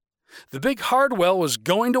replied. The big Hardwell was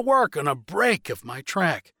going to work on a break of my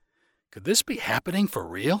track. Could this be happening for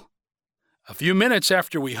real? A few minutes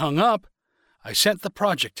after we hung up, I sent the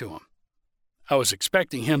project to him. I was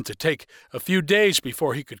expecting him to take a few days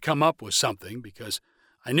before he could come up with something because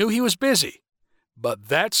I knew he was busy, but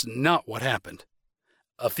that's not what happened.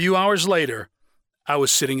 A few hours later, I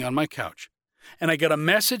was sitting on my couch, and I got a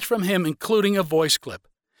message from him including a voice clip.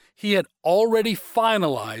 He had already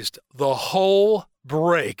finalized the whole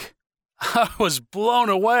break. I was blown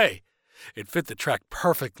away. It fit the track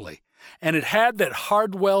perfectly, and it had that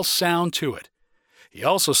Hardwell sound to it. He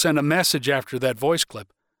also sent a message after that voice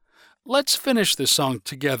clip. "Let's finish this song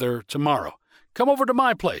together tomorrow. Come over to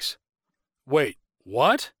my place." Wait,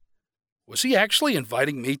 what? Was he actually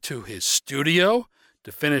inviting me to his studio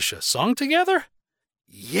to finish a song together?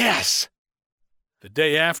 Yes! The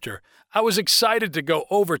day after, I was excited to go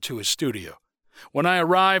over to his studio. When I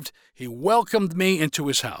arrived, he welcomed me into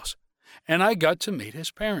his house, and I got to meet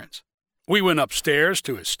his parents. We went upstairs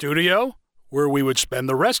to his studio, where we would spend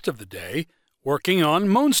the rest of the day working on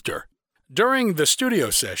Moonster. During the studio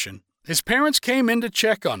session, his parents came in to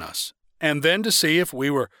check on us, and then to see if we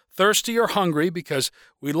were thirsty or hungry because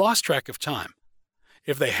we lost track of time.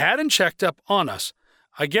 If they hadn't checked up on us,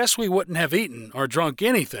 I guess we wouldn't have eaten or drunk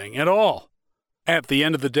anything at all. At the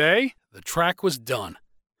end of the day, the track was done.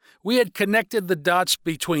 We had connected the dots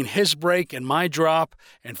between his break and my drop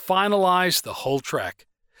and finalized the whole track.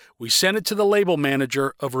 We sent it to the label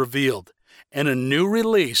manager of Revealed, and a new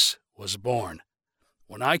release was born.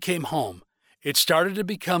 When I came home, it started to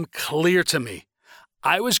become clear to me.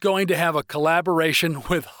 I was going to have a collaboration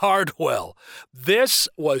with Hardwell. This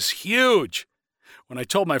was huge. When I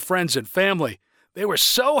told my friends and family, they were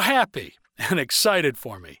so happy and excited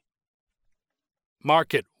for me.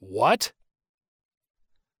 Market what?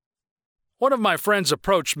 One of my friends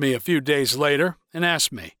approached me a few days later and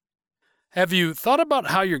asked me, "Have you thought about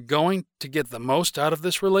how you're going to get the most out of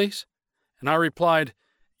this release?" And I replied,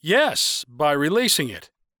 "Yes, by releasing it."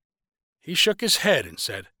 He shook his head and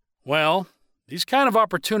said, "Well, these kind of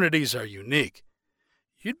opportunities are unique.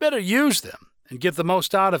 You'd better use them and get the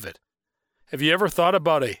most out of it. Have you ever thought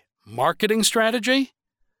about a marketing strategy?"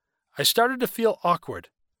 I started to feel awkward.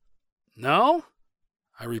 "No?"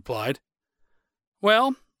 I replied.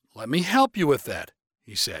 "Well, let me help you with that,"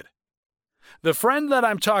 he said. The friend that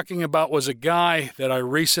I'm talking about was a guy that I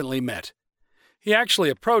recently met. He actually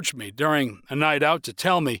approached me during a night out to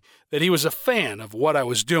tell me that he was a fan of what I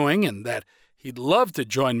was doing and that he'd love to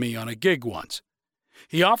join me on a gig once.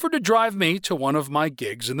 He offered to drive me to one of my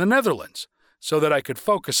gigs in the Netherlands so that I could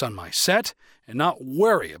focus on my set and not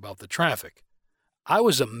worry about the traffic. I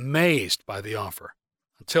was amazed by the offer.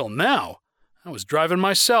 Until now, I was driving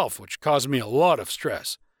myself, which caused me a lot of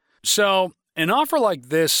stress. So, an offer like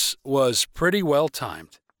this was pretty well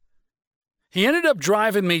timed. He ended up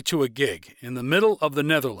driving me to a gig in the middle of the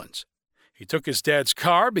Netherlands. He took his dad's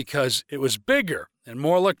car because it was bigger and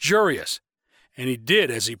more luxurious, and he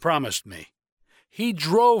did as he promised me. He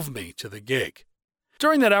drove me to the gig.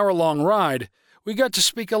 During that hour-long ride, we got to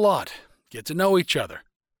speak a lot, get to know each other.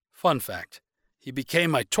 Fun fact, he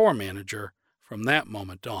became my tour manager from that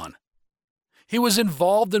moment on. He was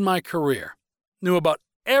involved in my career, knew about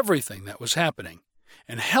everything that was happening,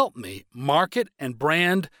 and helped me market and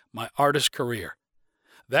brand my artist career.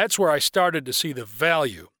 That's where I started to see the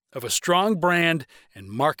value of a strong brand and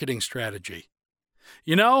marketing strategy.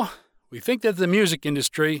 You know, we think that the music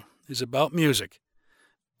industry is about music,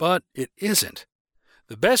 but it isn't.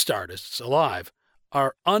 The best artists alive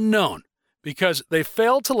are unknown because they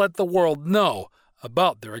fail to let the world know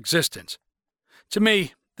about their existence. To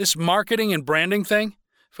me, this marketing and branding thing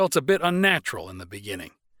felt a bit unnatural in the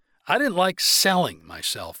beginning. I didn't like selling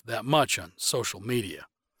myself that much on social media,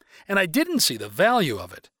 and I didn't see the value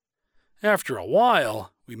of it. After a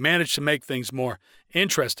while, we managed to make things more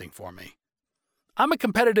interesting for me. I'm a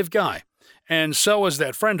competitive guy, and so is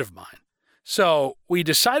that friend of mine. So we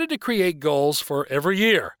decided to create goals for every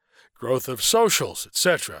year, growth of socials,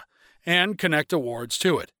 etc., and connect awards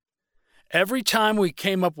to it. Every time we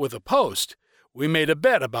came up with a post, we made a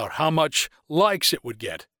bet about how much likes it would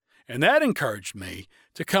get, and that encouraged me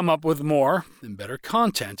to come up with more and better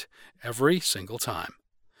content every single time.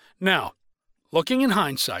 Now, looking in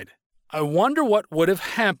hindsight, I wonder what would have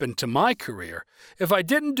happened to my career if I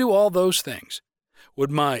didn't do all those things.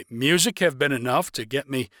 Would my music have been enough to get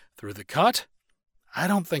me through the cut? I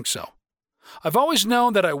don't think so. I've always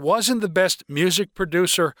known that I wasn't the best music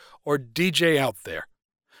producer or DJ out there.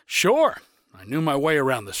 Sure, I knew my way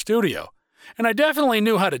around the studio, and I definitely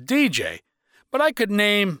knew how to DJ, but I could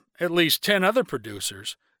name at least 10 other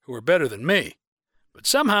producers who were better than me. But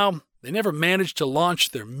somehow, they never managed to launch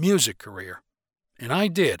their music career. And I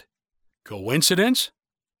did. Coincidence?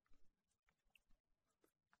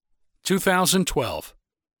 2012.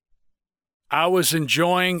 I was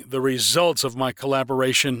enjoying the results of my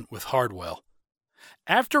collaboration with Hardwell.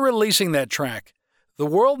 After releasing that track, the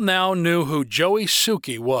world now knew who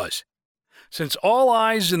JoeySuki was. Since all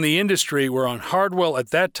eyes in the industry were on Hardwell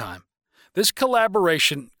at that time, this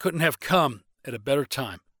collaboration couldn't have come at a better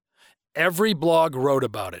time. Every blog wrote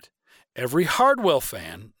about it. Every Hardwell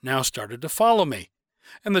fan now started to follow me,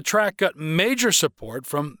 and the track got major support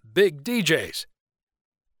from big DJs.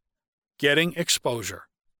 Getting exposure.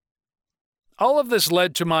 All of this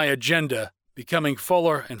led to my agenda becoming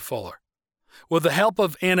fuller and fuller. With the help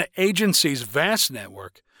of Anna Agency's vast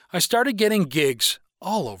network, I started getting gigs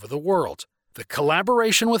all over the world. The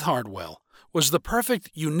collaboration with Hardwell was the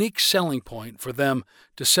perfect, unique selling point for them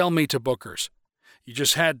to sell me to bookers. You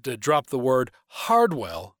just had to drop the word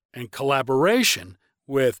Hardwell and collaboration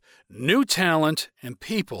with new talent, and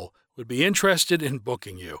people would be interested in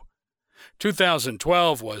booking you.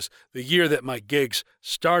 2012 was the year that my gigs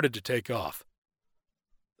started to take off.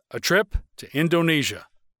 A trip to Indonesia.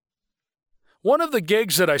 One of the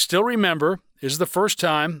gigs that I still remember is the first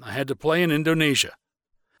time I had to play in Indonesia.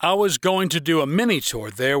 I was going to do a mini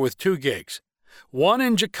tour there with 2 gigs, one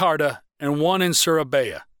in Jakarta and one in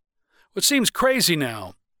Surabaya. What seems crazy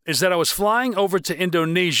now is that I was flying over to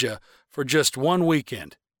Indonesia for just one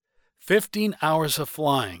weekend. 15 hours of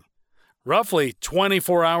flying, roughly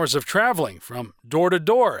 24 hours of traveling from door to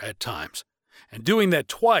door at times, and doing that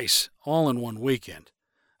twice all in one weekend.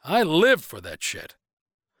 I lived for that shit.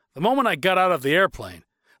 The moment I got out of the airplane,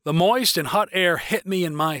 the moist and hot air hit me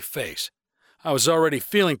in my face. I was already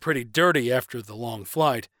feeling pretty dirty after the long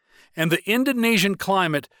flight, and the Indonesian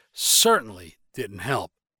climate certainly didn't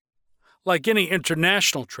help. Like any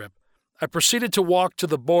international trip, I proceeded to walk to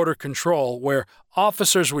the border control where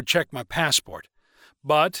officers would check my passport.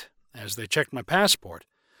 But, as they checked my passport,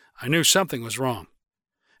 I knew something was wrong.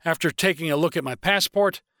 After taking a look at my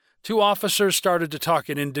passport, 2 officers started to talk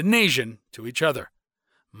in Indonesian to each other.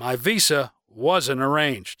 My visa wasn't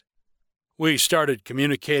arranged. We started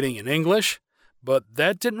communicating in English, but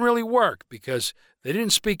that didn't really work because they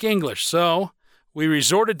didn't speak English, so we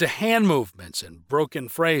resorted to hand movements and broken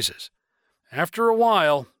phrases. After a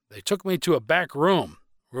while, they took me to a back room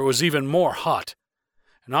where it was even more hot.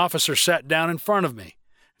 An officer sat down in front of me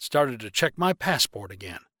started to check my passport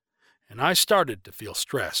again, and I started to feel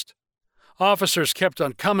stressed. Officers kept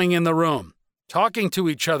on coming in the room, talking to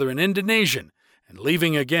each other in Indonesian, and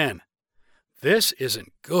leaving again. This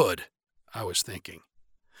isn't good, I was thinking.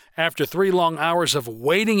 After 3 long hours of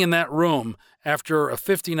waiting in that room after a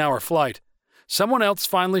 15-hour flight, someone else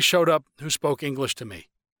finally showed up who spoke English to me.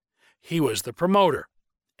 He was the promoter,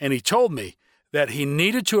 and he told me that he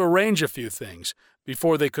needed to arrange a few things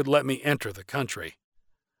before they could let me enter the country.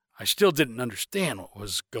 I still didn't understand what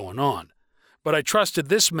was going on, but I trusted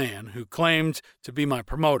this man who claimed to be my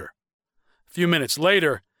promoter. A few minutes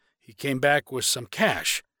later, he came back with some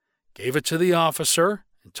cash, gave it to the officer,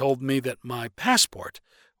 and told me that my passport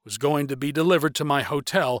was going to be delivered to my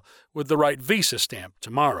hotel with the right visa stamp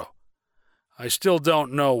tomorrow. I still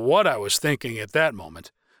don't know what I was thinking at that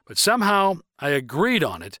moment, but somehow I agreed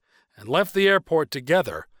on it and left the airport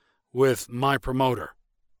together with my promoter.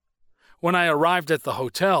 When I arrived at the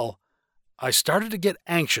hotel, I started to get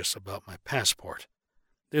anxious about my passport.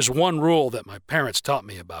 There's one rule that my parents taught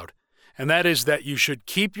me about, and that is that you should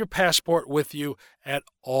keep your passport with you at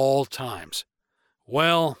all times.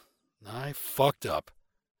 Well, I fucked up.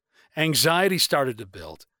 Anxiety started to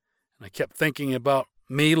build, and I kept thinking about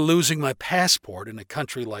me losing my passport in a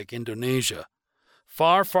country like Indonesia,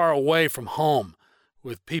 far, far away from home,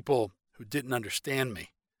 with people who didn't understand me.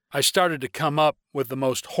 I started to come up with the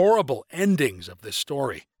most horrible endings of this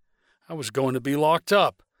story. I was going to be locked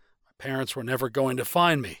up. My parents were never going to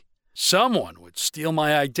find me. Someone would steal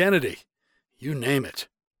my identity. You name it.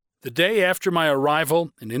 The day after my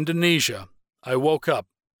arrival in Indonesia, I woke up,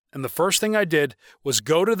 and the first thing I did was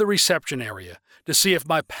go to the reception area to see if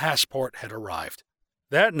my passport had arrived.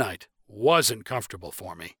 That night wasn't comfortable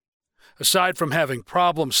for me. Aside from having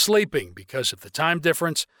problems sleeping because of the time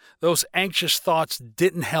difference, those anxious thoughts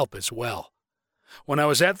didn't help as well. When I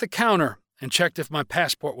was at the counter and checked if my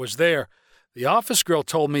passport was there, the office girl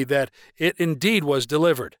told me that it indeed was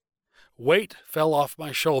delivered. Weight fell off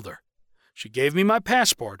my shoulder. She gave me my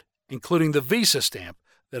passport, including the visa stamp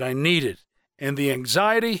that I needed, and the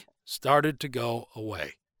anxiety started to go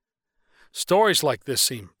away. Stories like this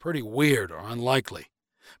seem pretty weird or unlikely,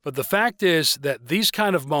 but the fact is that these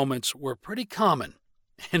kind of moments were pretty common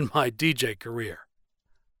in my DJ career.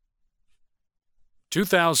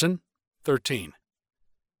 2013.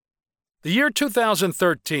 The year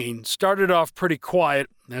 2013 started off pretty quiet,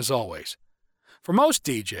 as always. For most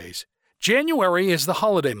DJs, January is the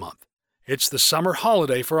holiday month. It's the summer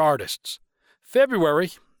holiday for artists.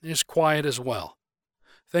 February is quiet as well.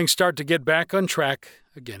 Things start to get back on track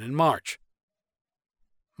again in March.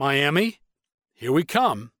 Miami, here we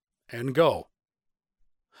come and go.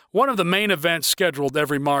 One of the main events scheduled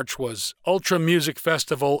every March was Ultra Music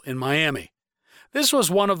Festival in Miami. This was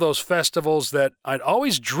one of those festivals that I'd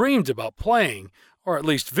always dreamed about playing, or at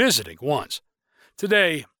least visiting once.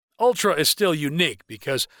 Today, Ultra is still unique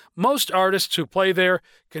because most artists who play there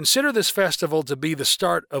consider this festival to be the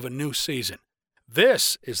start of a new season.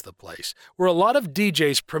 This is the place where a lot of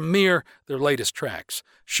DJs premiere their latest tracks,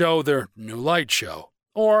 show their new light show,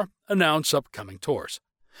 or announce upcoming tours.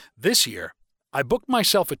 This year, I booked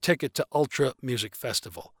myself a ticket to Ultra Music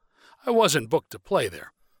Festival. I wasn't booked to play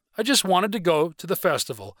there. I just wanted to go to the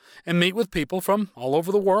festival and meet with people from all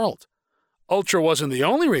over the world. Ultra wasn't the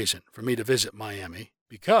only reason for me to visit Miami,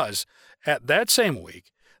 because at that same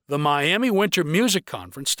week, the Miami Winter Music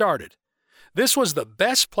Conference started. This was the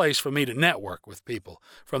best place for me to network with people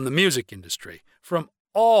from the music industry, from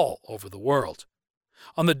all over the world.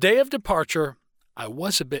 On the day of departure, I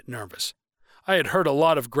was a bit nervous. I had heard a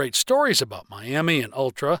lot of great stories about Miami and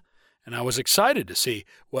Ultra, and I was excited to see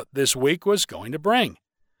what this week was going to bring.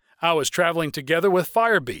 I was traveling together with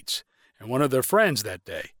Firebeats and one of their friends that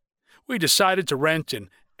day. We decided to rent an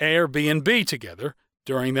Airbnb together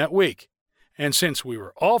during that week, and since we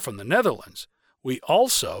were all from the Netherlands, we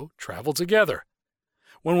also traveled together.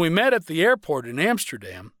 When we met at the airport in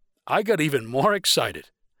Amsterdam, I got even more excited.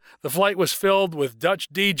 The flight was filled with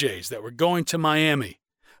Dutch DJs that were going to Miami.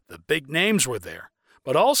 The big names were there,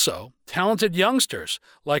 but also talented youngsters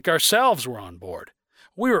like ourselves were on board.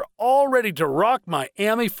 We were all ready to rock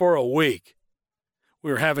Miami for a week.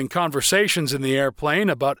 We were having conversations in the airplane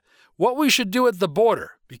about what we should do at the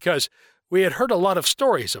border because we had heard a lot of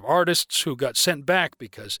stories of artists who got sent back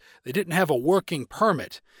because they didn't have a working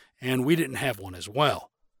permit, and we didn't have one as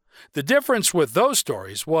well. The difference with those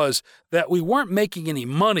stories was that we weren't making any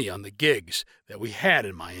money on the gigs that we had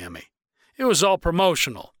in Miami. It was all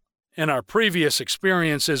promotional, and our previous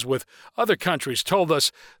experiences with other countries told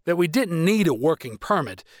us that we didn't need a working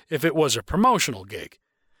permit if it was a promotional gig.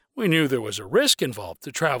 We knew there was a risk involved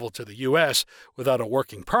to travel to the U.S. without a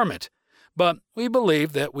working permit, but we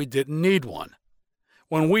believed that we didn't need one.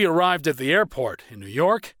 When we arrived at the airport in New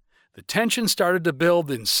York, the tension started to build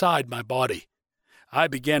inside my body. I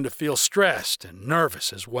began to feel stressed and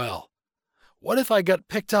nervous as well. What if I got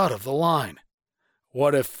picked out of the line?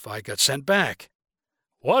 What if I got sent back?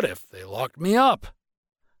 What if they locked me up?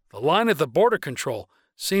 The line at the border control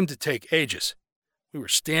seemed to take ages. We were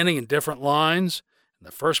standing in different lines, and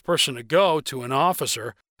the first person to go to an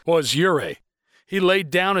officer was Yuri. He laid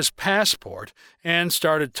down his passport and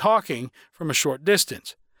started talking from a short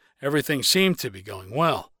distance. Everything seemed to be going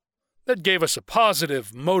well. That gave us a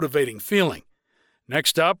positive, motivating feeling.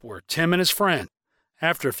 Next up were Tim and his friend.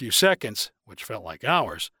 After a few seconds, which felt like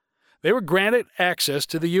hours, they were granted access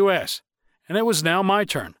to the U.S., and it was now my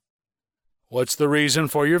turn. "What's the reason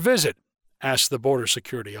for your visit?" asked the border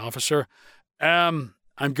security officer. I'm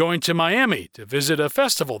going to Miami to visit a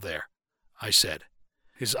festival there," I said.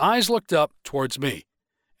 His eyes looked up towards me,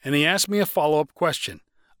 and he asked me a follow-up question.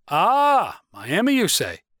 "Ah, Miami, you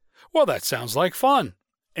say? Well, that sounds like fun.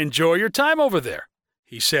 Enjoy your time over there,"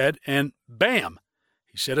 he said, and bam,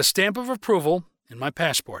 he set a stamp of approval in my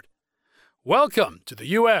passport. "Welcome to the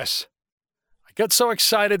U.S." I got so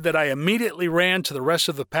excited that I immediately ran to the rest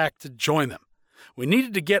of the pack to join them. We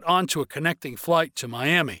needed to get onto a connecting flight to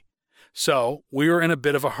Miami, so we were in a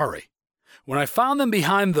bit of a hurry. When I found them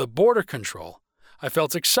behind the border control, I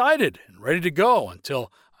felt excited and ready to go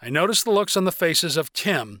until I noticed the looks on the faces of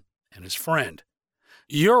Tim and his friend.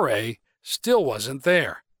 Yuri still wasn't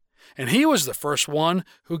there, and he was the first one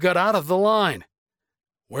who got out of the line.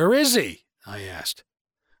 "Where is he?" I asked.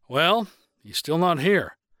 "Well, he's still not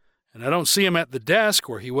here, and I don't see him at the desk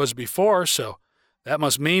where he was before, so that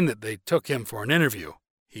must mean that they took him for an interview,"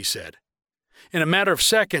 he said. In a matter of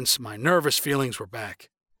seconds, my nervous feelings were back.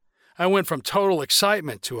 I went from total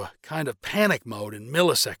excitement to a kind of panic mode in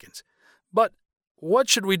milliseconds. "But what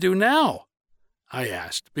should we do now?" I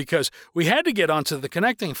asked, because we had to get onto the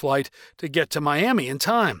connecting flight to get to Miami in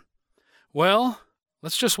time. "Well,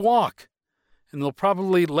 let's just walk, and they'll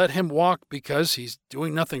probably let him walk because he's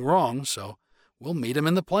doing nothing wrong, so we'll meet him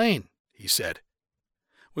in the plane," he said.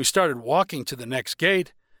 We started walking to the next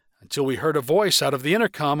gate until we heard a voice out of the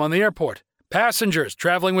intercom on the airport. "Passengers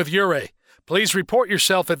traveling with Yuri, please report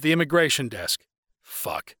yourself at the immigration desk."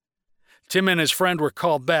 Fuck. Tim and his friend were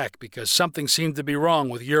called back because something seemed to be wrong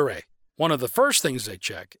with Yuri. One of the first things they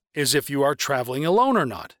check is if you are traveling alone or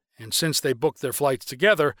not, and since they booked their flights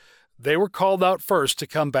together, they were called out first to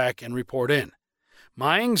come back and report in.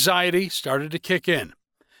 My anxiety started to kick in,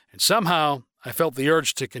 and somehow I felt the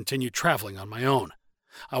urge to continue traveling on my own.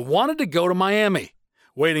 I wanted to go to Miami.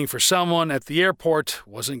 Waiting for someone at the airport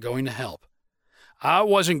wasn't going to help. I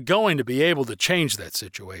wasn't going to be able to change that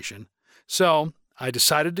situation, so I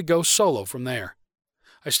decided to go solo from there.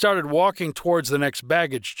 I started walking towards the next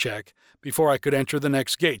baggage check before I could enter the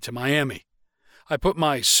next gate to Miami. I put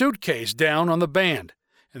my suitcase down on the band,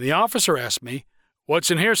 and the officer asked me,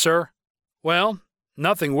 "What's in here, sir?" "Well,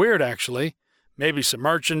 nothing weird, actually. Maybe some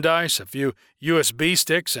merchandise, a few USB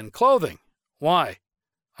sticks, and clothing." "Why?"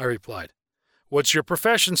 I replied. "What's your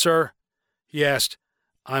profession, sir?" He asked.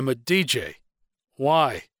 "I'm a DJ."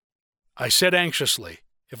 "Why?" I said anxiously,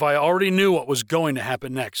 if I already knew what was going to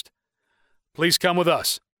happen next. "Please come with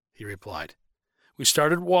us," he replied. We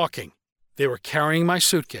started walking. They were carrying my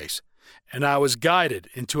suitcase, and I was guided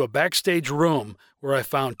into a backstage room where I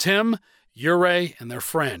found Tim, Yuri, and their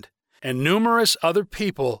friend, and numerous other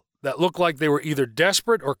people that looked like they were either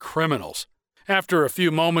desperate or criminals. After a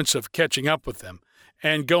few moments of catching up with them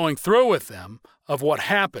and going through with them of what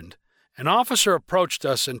happened, an officer approached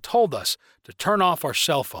us and told us to turn off our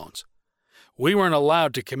cell phones. We weren't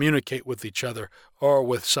allowed to communicate with each other or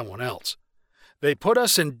with someone else. They put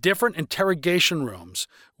us in different interrogation rooms,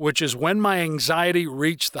 which is when my anxiety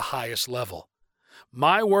reached the highest level.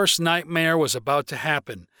 My worst nightmare was about to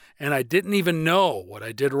happen, and I didn't even know what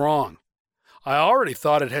I did wrong. I already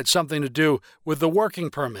thought it had something to do with the working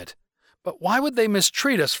permit, but why would they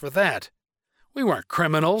mistreat us for that? We weren't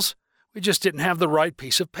criminals. We just didn't have the right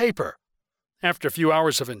piece of paper. After a few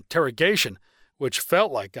hours of interrogation, which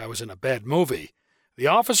felt like I was in a bad movie, the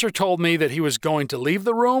officer told me that he was going to leave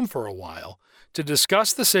the room for a while to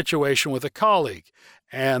discuss the situation with a colleague,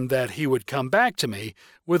 and that he would come back to me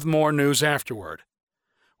with more news afterward.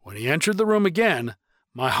 When he entered the room again,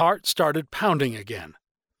 my heart started pounding again.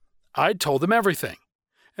 I'd told him everything,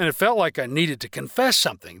 and it felt like I needed to confess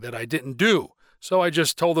something that I didn't do, so I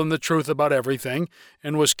just told him the truth about everything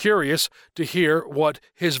and was curious to hear what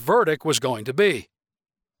his verdict was going to be.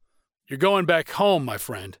 "You're going back home, my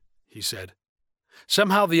friend," he said.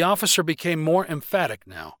 Somehow the officer became more emphatic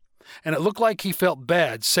now, and it looked like he felt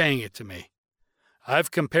bad saying it to me.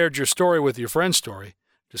 I've compared your story with your friend's story,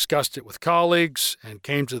 discussed it with colleagues, and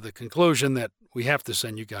came to the conclusion that we have to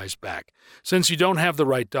send you guys back, since you don't have the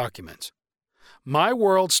right documents. My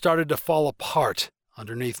world started to fall apart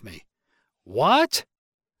underneath me. What?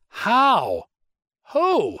 How?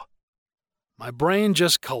 Who? My brain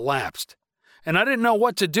just collapsed, and I didn't know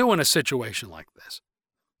what to do in a situation like this.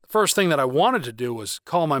 The first thing that I wanted to do was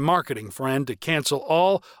call my marketing friend to cancel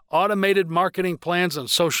all automated marketing plans on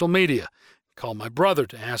social media, call my brother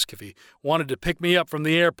to ask if he wanted to pick me up from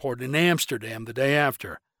the airport in Amsterdam the day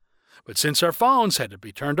after. But since our phones had to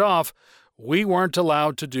be turned off, we weren't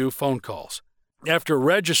allowed to do phone calls. After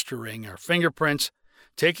registering our fingerprints,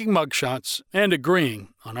 taking mugshots, and agreeing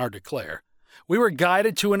on our declare, we were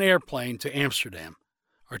guided to an airplane to Amsterdam.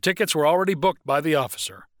 Our tickets were already booked by the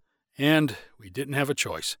officer, and we didn't have a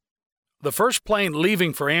choice. The first plane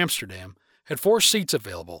leaving for Amsterdam had 4 seats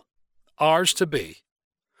available, ours to be.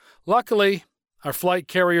 Luckily, our flight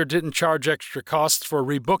carrier didn't charge extra costs for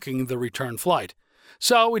rebooking the return flight,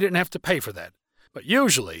 so we didn't have to pay for that. But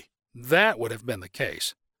usually, that would have been the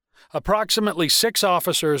case. Approximately 6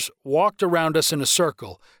 officers walked around us in a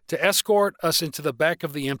circle to escort us into the back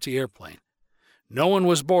of the empty airplane. No one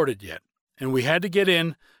was boarded yet, and we had to get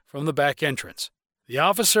in from the back entrance. The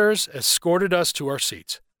officers escorted us to our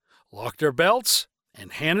seats, locked our belts,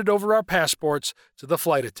 and handed over our passports to the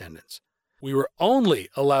flight attendants. We were only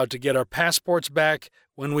allowed to get our passports back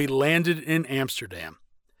when we landed in Amsterdam.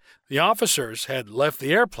 The officers had left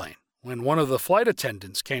the airplane when one of the flight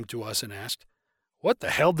attendants came to us and asked, "What the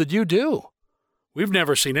hell did you do? We've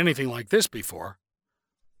never seen anything like this before."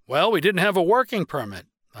 "Well, we didn't have a working permit,"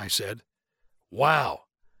 I said. "Wow,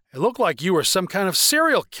 it looked like you were some kind of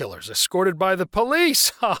serial killers escorted by the police,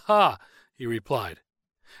 ha ha," he replied.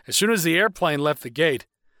 As soon as the airplane left the gate,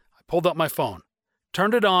 I pulled up my phone,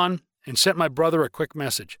 turned it on, and sent my brother a quick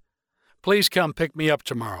message. "Please come pick me up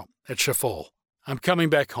tomorrow at Schiphol. I'm coming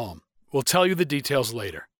back home. We'll tell you the details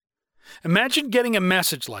later." Imagine getting a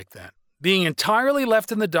message like that, being entirely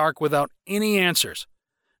left in the dark without any answers.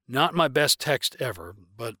 Not my best text ever,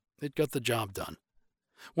 but it got the job done.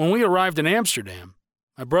 When we arrived in Amsterdam,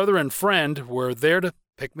 my brother and friend were there to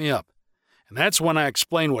pick me up, and that's when I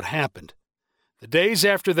explained what happened. The days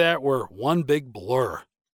after that were one big blur.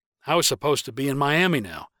 I was supposed to be in Miami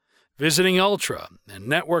now, visiting Ultra and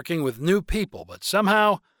networking with new people, but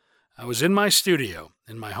somehow I was in my studio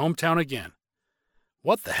in my hometown again.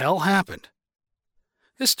 What the hell happened?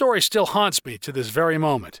 This story still haunts me to this very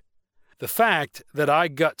moment. The fact that I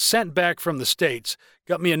got sent back from the States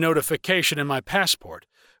got me a notification in my passport,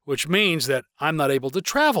 which means that I'm not able to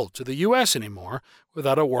travel to the U.S. anymore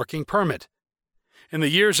without a working permit. In the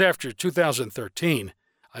years after 2013,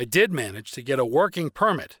 I did manage to get a working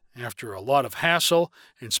permit after a lot of hassle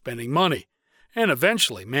and spending money, and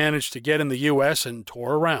eventually managed to get in the U.S. and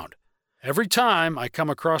tour around. Every time I come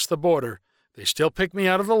across the border, they still pick me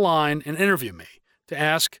out of the line and interview me to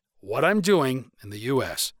ask what I'm doing in the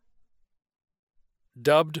U.S.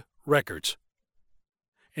 Dubbed records.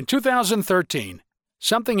 In 2013,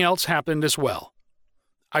 something else happened as well.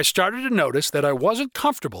 I started to notice that I wasn't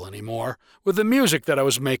comfortable anymore with the music that I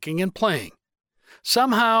was making and playing.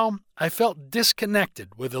 Somehow, I felt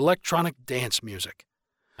disconnected with electronic dance music.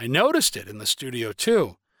 I noticed it in the studio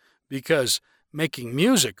too, because making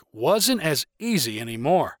music wasn't as easy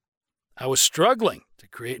anymore. I was struggling to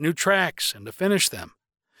create new tracks and to finish them.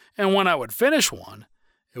 And when I would finish one,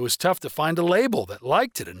 it was tough to find a label that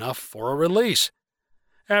liked it enough for a release.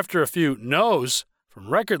 After a few no's from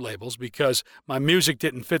record labels because my music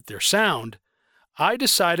didn't fit their sound, I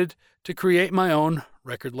decided to create my own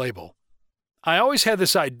record label. I always had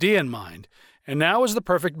this idea in mind, and now was the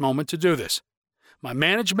perfect moment to do this. My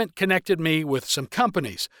management connected me with some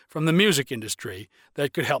companies from the music industry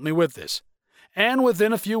that could help me with this. And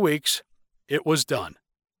within a few weeks, it was done.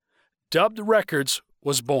 Dubbed Records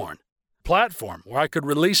was born, a platform where I could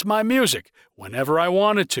release my music whenever I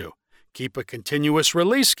wanted to, keep a continuous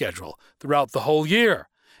release schedule throughout the whole year,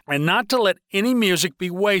 and not to let any music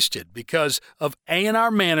be wasted because of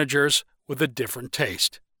A&R managers with a different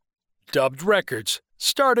taste. Dubbed Records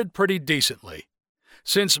started pretty decently.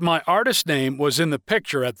 Since my artist name was in the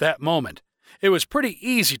picture at that moment, it was pretty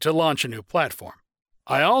easy to launch a new platform.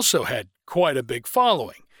 I also had quite a big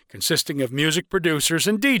following, consisting of music producers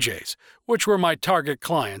and DJs, which were my target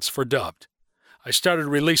clients for Dubbed. I started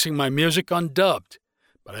releasing my music on Dubbed,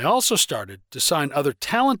 but I also started to sign other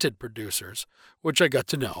talented producers, which I got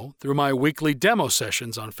to know through my weekly demo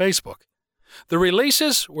sessions on Facebook. The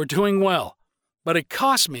releases were doing well, but it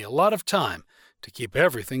cost me a lot of time to keep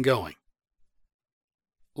everything going.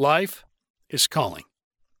 Life is calling.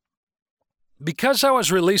 Because I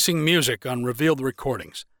was releasing music on Revealed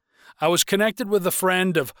Recordings, I was connected with a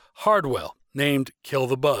friend of Hardwell named Kill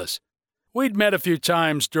the Buzz. We'd met a few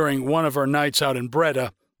times during one of our nights out in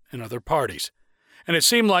Breda and other parties, and it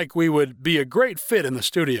seemed like we would be a great fit in the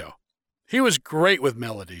studio. He was great with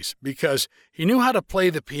melodies because he knew how to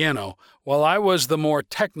play the piano while I was the more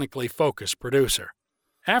technically focused producer.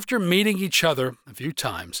 After meeting each other a few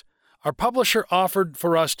times, our publisher offered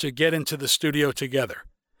for us to get into the studio together.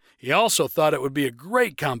 He also thought it would be a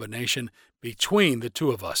great combination between the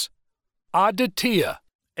two of us. Aditya,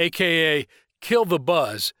 a.k.a. Kill the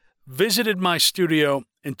Buzz, visited my studio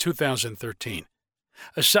in 2013.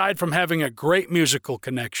 Aside from having a great musical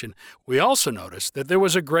connection, we also noticed that there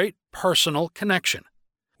was a great personal connection.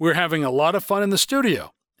 We were having a lot of fun in the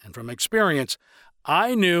studio, and from experience,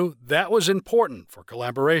 I knew that was important for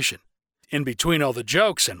collaboration. In between all the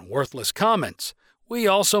jokes and worthless comments, we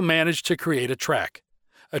also managed to create a track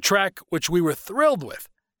which we were thrilled with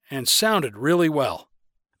and sounded really well.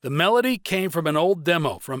 The melody came from an old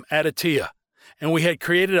demo from Aditya, and we had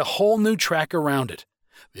created a whole new track around it.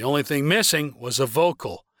 The only thing missing was a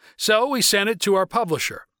vocal, so we sent it to our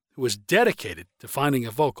publisher, who was dedicated to finding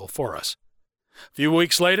a vocal for us. A few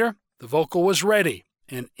weeks later, the vocal was ready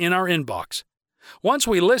and in our inbox. Once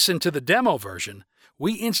we listened to the demo version,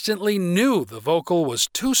 we instantly knew the vocal was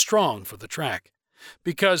too strong for the track,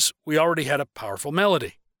 because we already had a powerful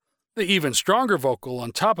melody. The even stronger vocal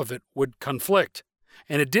on top of it would conflict,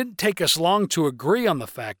 and it didn't take us long to agree on the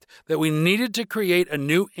fact that we needed to create a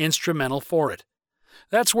new instrumental for it.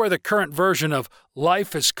 That's where the current version of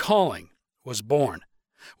Life is Calling was born.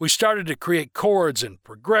 We started to create chords and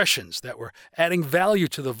progressions that were adding value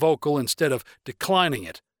to the vocal instead of declining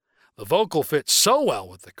it. The vocal fit so well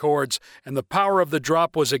with the chords, and the power of the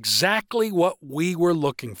drop was exactly what we were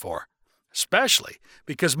looking for, especially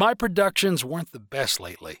because my productions weren't the best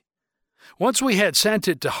lately. Once we had sent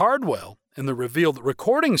it to Hardwell and the Revealed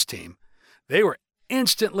Recordings team, they were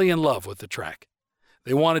instantly in love with the track.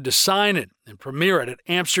 They wanted to sign it and premiere it at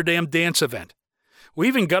Amsterdam Dance Event. We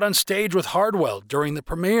even got on stage with Hardwell during the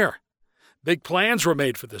premiere. Big plans were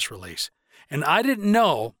made for this release, and I didn't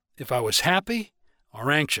know if I was happy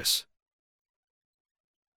or anxious.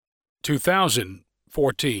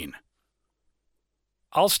 2014.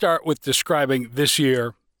 I'll start with describing this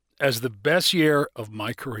year as the best year of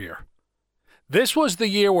my career. This was the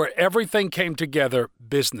year where everything came together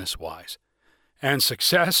business-wise, and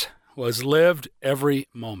success was lived every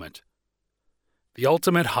moment. The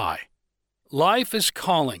ultimate high. Life is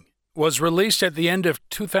Calling was released at the end of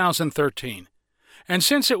 2013, and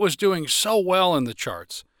since it was doing so well in the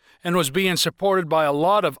charts and was being supported by a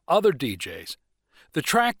lot of other DJs, the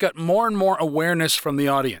track got more and more awareness from the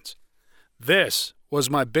audience. This was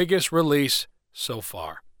my biggest release so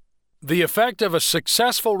far. The effect of a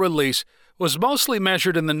successful release was mostly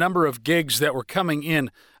measured in the number of gigs that were coming in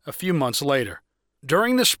a few months later.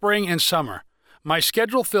 During the spring and summer, my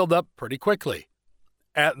schedule filled up pretty quickly.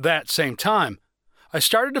 At that same time, I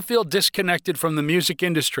started to feel disconnected from the music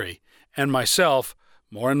industry and myself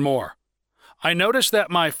more and more. I noticed that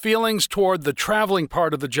my feelings toward the traveling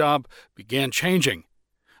part of the job began changing.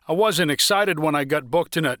 I wasn't excited when I got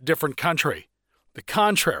booked in a different country. The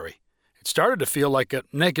contrary, it started to feel like a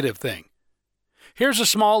negative thing. Here's a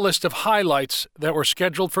small list of highlights that were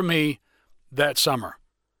scheduled for me that summer.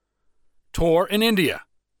 Tour in India.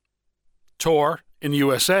 Tour in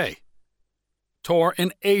USA. Tour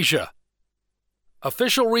in Asia.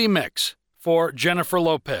 Official remix for Jennifer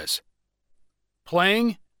Lopez.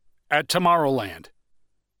 Playing at Tomorrowland.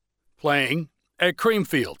 Playing at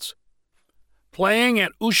Creamfields. Playing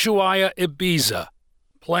at Ushuaia, Ibiza.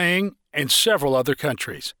 Playing in several other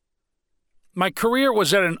countries. My career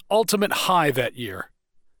was at an ultimate high that year.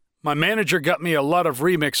 My manager got me a lot of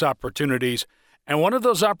remix opportunities, and one of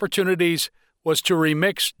those opportunities was to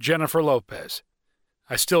remix Jennifer Lopez.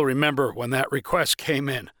 I still remember when that request came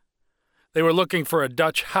in. They were looking for a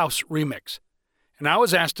Dutch house remix, and I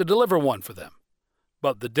was asked to deliver one for them.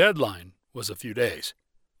 But the deadline was a few days.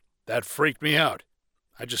 That freaked me out.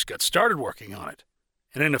 I just got started working on it,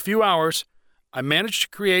 and in a few hours, I managed to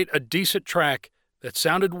create a decent track that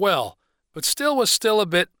sounded well, but was still a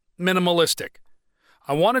bit minimalistic.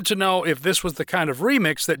 I wanted to know if this was the kind of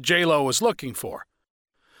remix that J-Lo was looking for.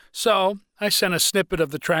 So I sent a snippet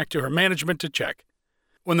of the track to her management to check.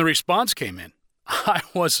 When the response came in, I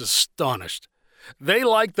was astonished. They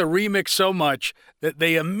liked the remix so much that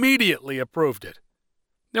they immediately approved it.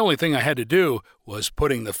 The only thing I had to do was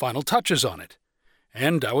putting the final touches on it,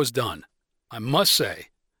 and I was done. I must say,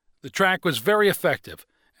 the track was very effective,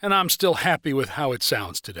 and I'm still happy with how it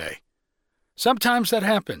sounds today. Sometimes that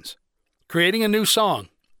happens. Creating a new song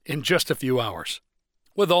in just a few hours.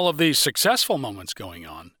 With all of these successful moments going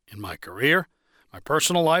on in my career, my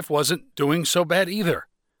personal life wasn't doing so bad either.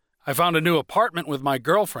 I found a new apartment with my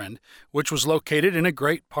girlfriend, which was located in a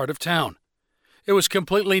great part of town. It was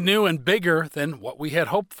completely new and bigger than what we had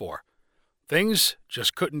hoped for. Things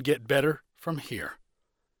just couldn't get better from here.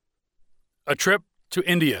 A trip to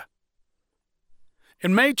India.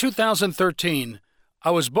 In May 2013,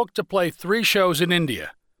 I was booked to play 3 shows in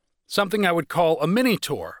India, something I would call a mini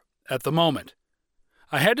tour at the moment.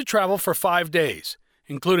 I had to travel for 5 days,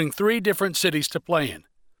 including 3 different cities to play in.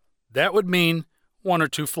 That would mean 1 or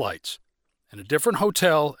 2 flights, and a different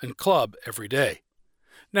hotel and club every day.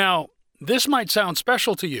 Now, this might sound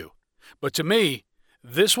special to you, but to me,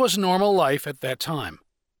 this was normal life at that time.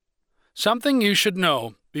 Something you should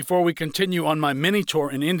know before we continue on my mini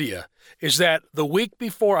tour in India is that the week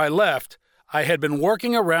before I left, I had been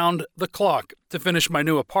working around the clock to finish my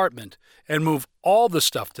new apartment and move all the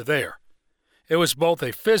stuff to there. It was both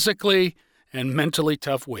a physically and mentally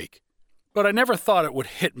tough week, but I never thought it would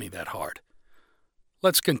hit me that hard.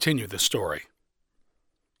 Let's continue the story.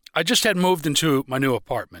 I just had moved into my new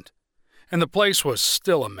apartment, and the place was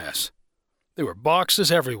still a mess. There were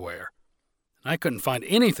boxes everywhere, and I couldn't find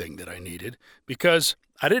anything that I needed because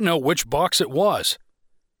I didn't know which box it was.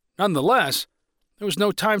 Nonetheless, there was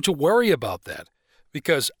no time to worry about that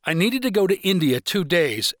because I needed to go to India 2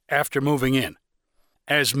 days after moving in.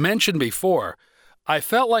 As mentioned before, I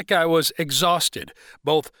felt like I was exhausted,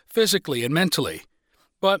 both physically and mentally,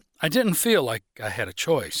 but I didn't feel like I had a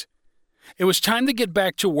choice. It was time to get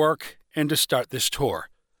back to work and to start this tour.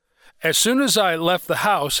 As soon as I left the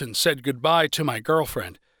house and said goodbye to my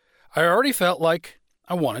girlfriend, I already felt like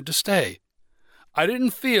I wanted to stay. I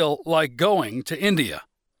didn't feel like going to India.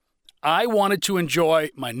 I wanted to enjoy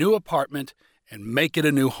my new apartment and make it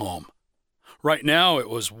a new home. Right now, it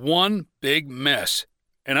was one big mess,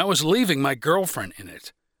 and I was leaving my girlfriend in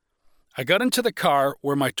it. I got into the car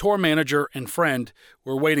where my tour manager and friend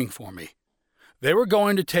were waiting for me. They were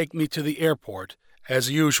going to take me to the airport, as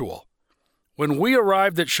usual. When we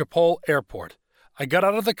arrived at Schiphol Airport, I got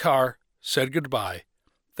out of the car, said goodbye,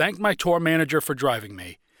 thanked my tour manager for driving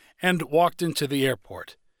me, and walked into the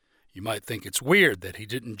airport. You might think it's weird that he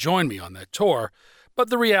didn't join me on that tour, but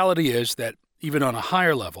the reality is that, even on a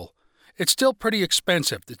higher level, it's still pretty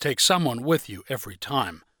expensive to take someone with you every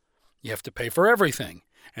time. You have to pay for everything,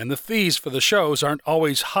 and the fees for the shows aren't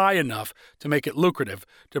always high enough to make it lucrative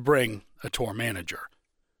to bring a tour manager.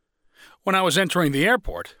 When I was entering the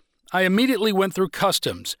airport, I immediately went through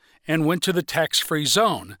customs and went to the tax-free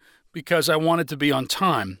zone because I wanted to be on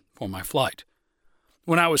time for my flight.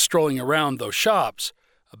 When I was strolling around those shops,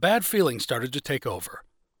 a bad feeling started to take over.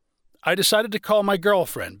 I decided to call my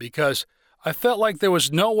girlfriend because I felt like there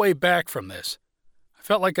was no way back from this. I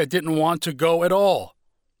felt like I didn't want to go at all,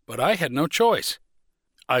 but I had no choice.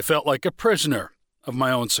 I felt like a prisoner of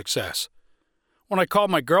my own success. When I called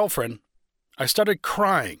my girlfriend, I started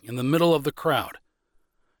crying in the middle of the crowd.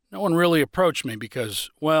 No one really approached me because,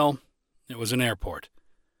 well, it was an airport.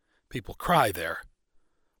 People cry there.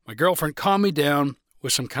 My girlfriend calmed me down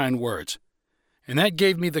with some kind words, and that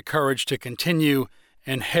gave me the courage to continue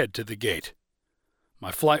and head to the gate.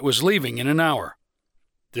 My flight was leaving in an hour.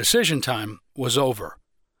 Decision time was over.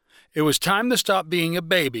 It was time to stop being a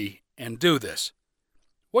baby and do this.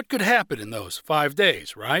 What could happen in those 5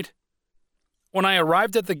 days, right? When I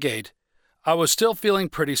arrived at the gate, I was still feeling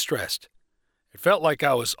pretty stressed. It felt like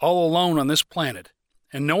I was all alone on this planet,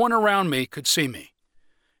 and no one around me could see me.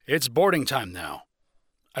 It's boarding time now.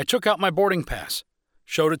 I took out my boarding pass,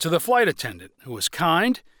 showed it to the flight attendant, who was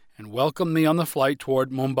kind and welcomed me on the flight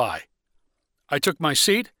toward Mumbai. I took my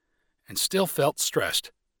seat and still felt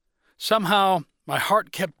stressed. Somehow, my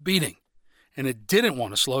heart kept beating, and it didn't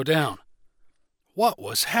want to slow down. What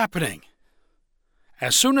was happening?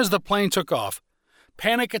 As soon as the plane took off,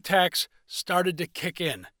 panic attacks started to kick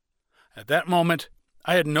in. At that moment,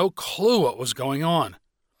 I had no clue what was going on.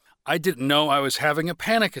 I didn't know I was having a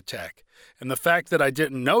panic attack, and the fact that I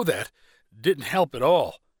didn't know that didn't help at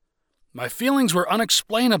all. My feelings were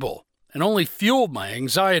unexplainable and only fueled my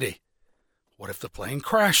anxiety. What if the plane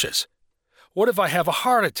crashes? What if I have a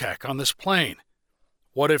heart attack on this plane?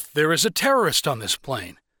 What if there is a terrorist on this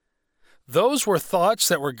plane? Those were thoughts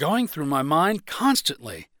that were going through my mind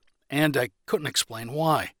constantly, and I couldn't explain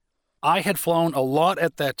why. I had flown a lot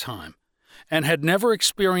at that time and had never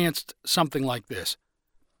experienced something like this.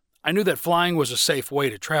 I knew that flying was a safe way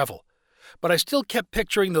to travel, but I still kept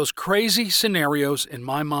picturing those crazy scenarios in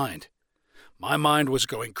my mind. My mind was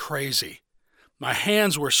going crazy. My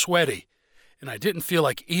hands were sweaty, and I didn't feel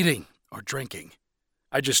like eating or drinking.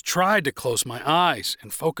 I just tried to close my eyes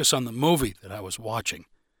and focus on the movie that I was watching.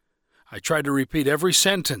 I tried to repeat every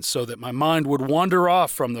sentence so that my mind would wander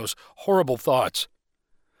off from those horrible thoughts.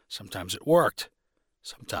 Sometimes it worked.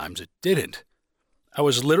 Sometimes it didn't. I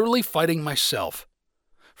was literally fighting myself.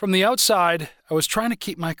 From the outside, I was trying to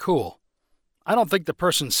keep my cool. I don't think the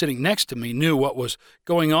person sitting next to me knew what was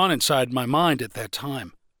going on inside my mind at that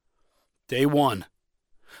time. Day 1.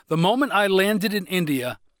 The moment I landed in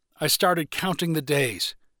India, I started counting the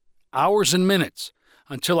days, hours and minutes,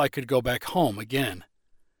 until I could go back home again.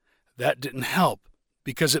 That didn't help,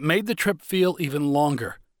 because it made the trip feel even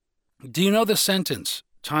longer. Do you know the sentence,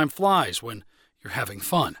 "Time flies when you're having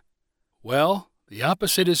fun"? Well, the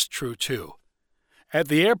opposite is true too. At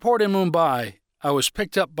the airport in Mumbai, I was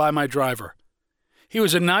picked up by my driver. He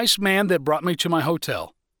was a nice man that brought me to my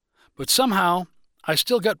hotel, but somehow I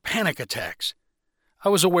still got panic attacks. I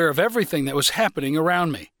was aware of everything that was happening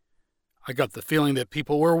around me. I got the feeling that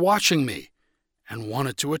people were watching me and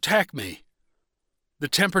wanted to attack me. The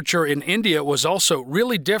temperature in India was also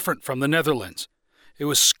really different from the Netherlands. It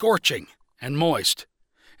was scorching and moist,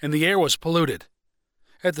 and the air was polluted.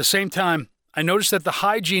 At the same time, I noticed that the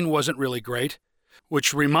hygiene wasn't really great,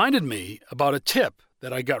 which reminded me about a tip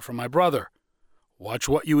that I got from my brother. Watch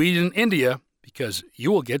what you eat in India, because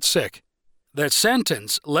you will get sick. That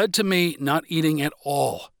sentence led to me not eating at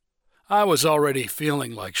all. I was already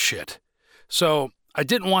feeling like shit, so I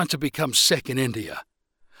didn't want to become sick in India.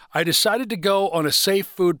 I decided to go on a safe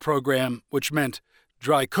food program, which meant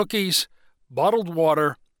dry cookies, bottled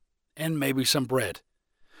water, and maybe some bread.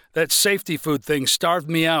 That safety food thing starved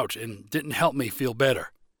me out and didn't help me feel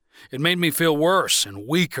better. It made me feel worse and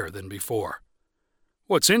weaker than before.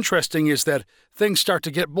 What's interesting is that things start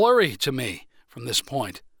to get blurry to me from this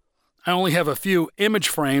point. I only have a few image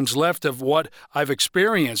frames left of what I've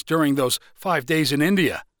experienced during those 5 days in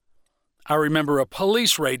India. I remember a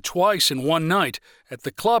police raid twice in one night at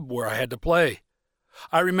the club where I had to play.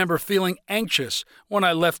 I remember feeling anxious when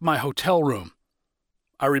I left my hotel room.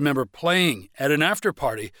 I remember playing at an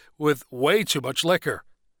after-party with way too much liquor.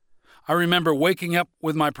 I remember waking up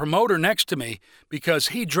with my promoter next to me because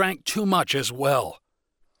he drank too much as well.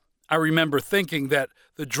 I remember thinking that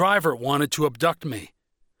the driver wanted to abduct me.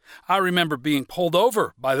 I remember being pulled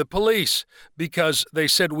over by the police because they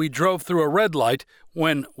said we drove through a red light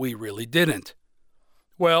when we really didn't.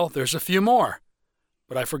 Well, there's a few more,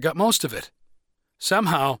 but I forgot most of it.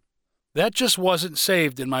 Somehow, that just wasn't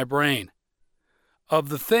saved in my brain. Of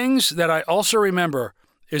the things that I also remember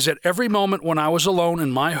is that every moment when I was alone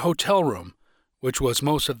in my hotel room, which was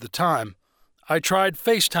most of the time, I tried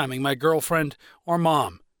FaceTiming my girlfriend or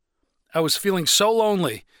mom. I was feeling so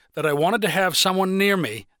lonely that I wanted to have someone near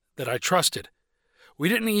me that I trusted. We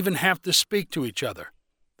didn't even have to speak to each other.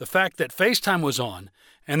 The fact that FaceTime was on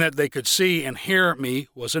and that they could see and hear me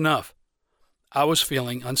was enough. I was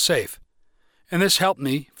feeling unsafe, and this helped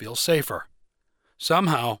me feel safer.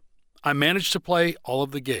 Somehow, I managed to play all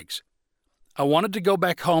of the gigs. I wanted to go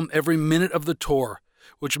back home every minute of the tour,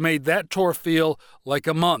 which made that tour feel like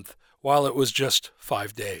a month while it was just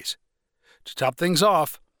 5 days. To top things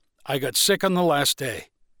off, I got sick on the last day.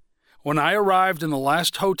 When I arrived in the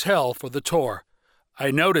last hotel for the tour, I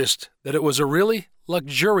noticed that it was a really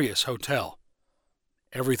luxurious hotel.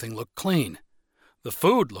 Everything looked clean. The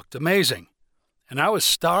food looked amazing. And I was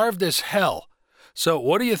starved as hell. So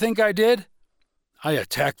what do you think I did? I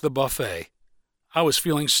attacked the buffet. I was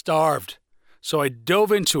feeling starved, so I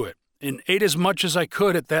dove into it and ate as much as I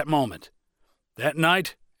could at that moment. That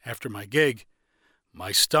night, after my gig,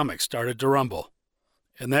 my stomach started to rumble.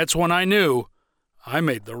 And that's when I knew I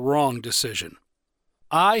made the wrong decision.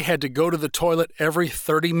 I had to go to the toilet every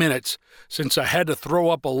 30 minutes since I had to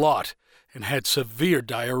throw up a lot and had severe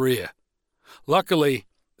diarrhea. Luckily,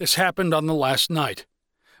 this happened on the last night,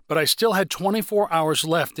 but I still had 24 hours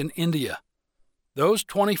left in India. Those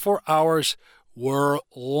 24 hours were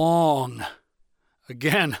long.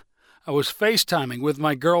 Again, I was FaceTiming with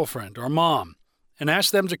my girlfriend or mom and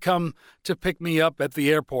asked them to come to pick me up at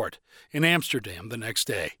the airport in Amsterdam the next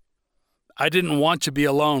day. I didn't want to be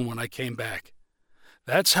alone when I came back.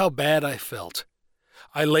 That's how bad I felt.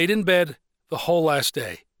 I laid in bed the whole last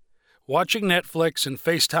day, watching Netflix and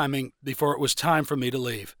FaceTiming before it was time for me to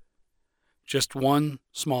leave. Just one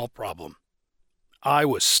small problem. I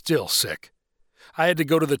was still sick. I had to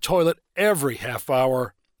go to the toilet every half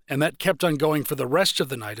hour, and that kept on going for the rest of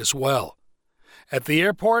the night as well. At the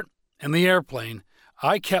airport and the airplane,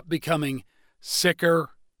 I kept becoming sicker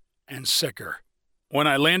and sicker. When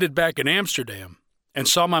I landed back in Amsterdam and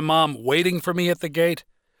saw my mom waiting for me at the gate,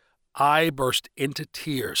 I burst into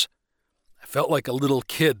tears. I felt like a little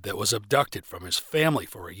kid that was abducted from his family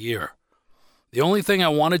for a year. The only thing I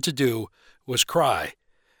wanted to do was cry,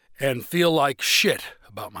 and feel like shit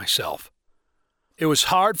about myself. It was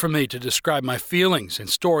hard for me to describe my feelings and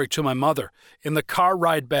story to my mother in the car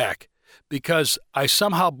ride back because I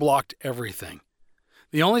somehow blocked everything.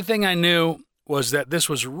 The only thing I knew was that this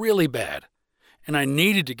was really bad, and I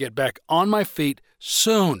needed to get back on my feet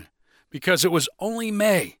soon because it was only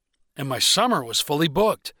May and my summer was fully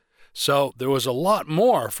booked, so there was a lot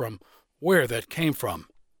more from where that came from.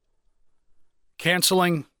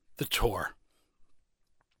 Canceling the tour.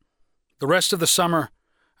 The rest of the summer,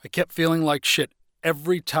 I kept feeling like shit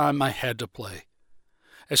every time I had to play.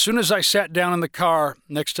 As soon as I sat down in the car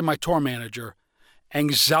next to my tour manager,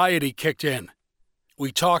 anxiety kicked in.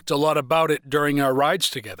 We talked a lot about it during our rides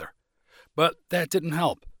together, but that didn't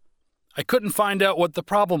help. I couldn't find out what the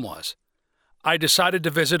problem was. I decided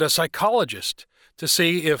to visit a psychologist to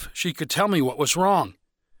see if she could tell me what was wrong.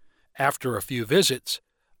 After a few visits,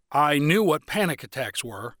 I knew what panic attacks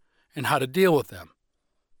were and how to deal with them.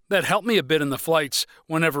 That helped me a bit in the flights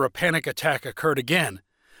whenever a panic attack occurred again,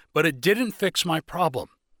 but it didn't fix my problem.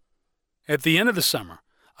 At the end of the summer,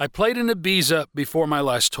 I played in Ibiza before my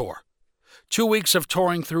last tour. 2 weeks of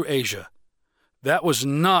touring through Asia. That was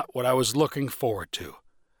not what I was looking forward to.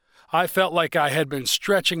 I felt like I had been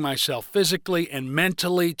stretching myself physically and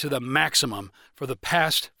mentally to the maximum for the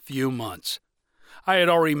past few months. I had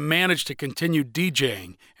already managed to continue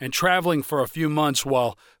DJing and traveling for a few months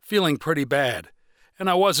while feeling pretty bad, and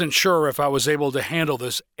I wasn't sure if I was able to handle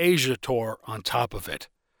this Asia tour on top of it.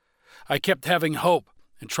 I kept having hope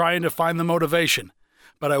and trying to find the motivation,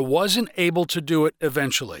 but I wasn't able to do it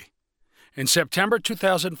eventually. In September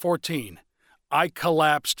 2014, I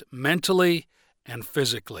collapsed mentally and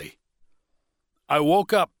physically. I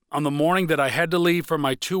woke up on the morning that I had to leave for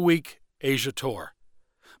my 2-week Asia tour.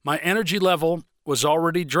 My energy level was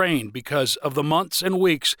already drained because of the months and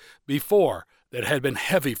weeks before that had been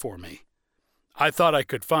heavy for me. I thought I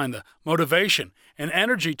could find the motivation and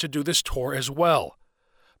energy to do this tour as well.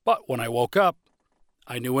 But when I woke up,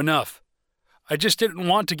 I knew enough. I just didn't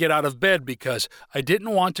want to get out of bed because I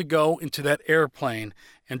didn't want to go into that airplane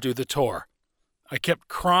and do the tour. I kept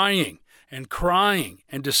crying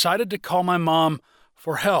and decided to call my mom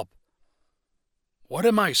for help. "What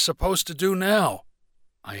am I supposed to do now?"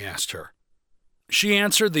 I asked her. She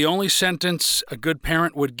answered the only sentence a good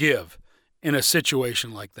parent would give in a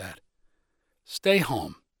situation like that. "Stay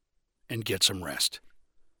home and get some rest."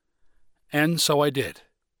 And so I did.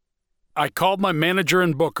 I called my manager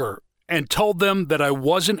and booker and told them that I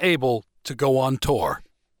wasn't able to go on tour.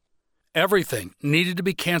 Everything needed to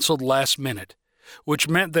be canceled last minute, which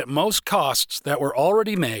meant that most costs that were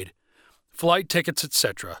already made, flight tickets,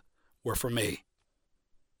 etc., were for me.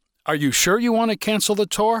 "Are you sure you want to cancel the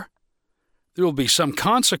tour? There will be some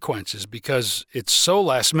consequences because it's so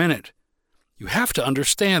last minute. You have to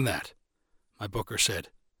understand that," my booker said.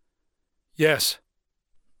 "Yes,"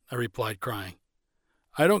 I replied, crying.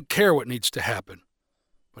 "I don't care what needs to happen,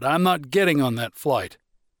 but I'm not getting on that flight."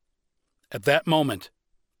 At that moment,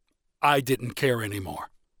 I didn't care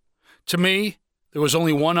anymore. To me, there was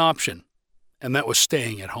only one option, and that was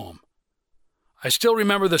staying at home. I still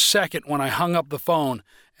remember the second when I hung up the phone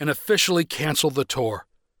and officially canceled the tour.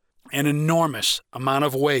 An enormous amount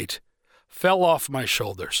of weight fell off my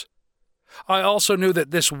shoulders. I also knew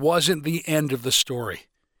that this wasn't the end of the story.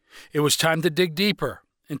 It was time to dig deeper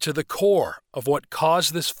into the core of what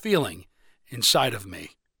caused this feeling inside of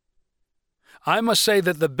me. I must say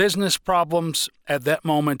that the business problems at that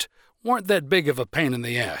moment weren't that big of a pain in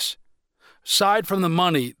the ass. Aside from the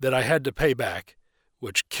money that I had to pay back,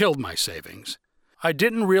 which killed my savings, I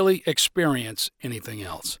didn't really experience anything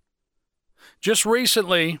else. Just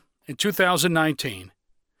recently, in 2019,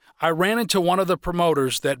 I ran into one of the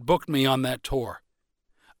promoters that booked me on that tour.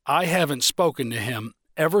 I haven't spoken to him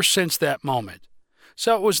ever since that moment,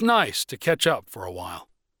 so it was nice to catch up for a while.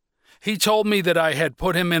 He told me that I had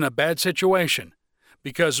put him in a bad situation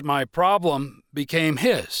because my problem became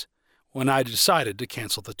his when I decided to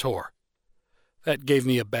cancel the tour. That gave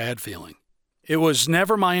me a bad feeling. It was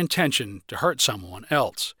never my intention to hurt someone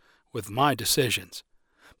else with my decisions,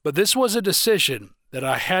 but this was a decision that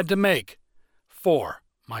I had to make for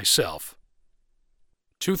myself.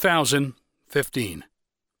 2015.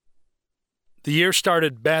 The year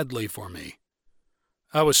started badly for me.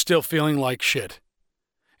 I was still feeling like shit.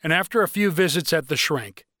 And after a few visits at the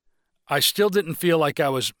shrink, I still didn't feel like I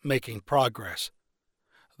was making progress.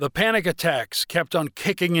 The panic attacks kept on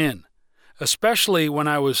kicking in, especially when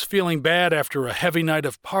I was feeling bad after a heavy night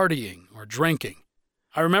of partying or drinking.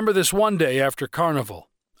 I remember this one day after Carnival,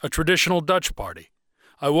 a traditional Dutch party.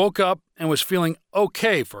 I woke up and was feeling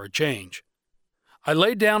okay for a change. I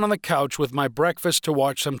laid down on the couch with my breakfast to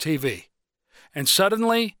watch some TV, and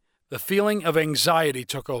suddenly the feeling of anxiety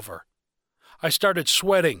took over. I started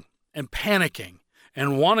sweating and panicking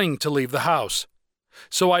and wanting to leave the house.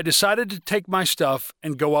 So I decided to take my stuff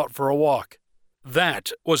and go out for a walk.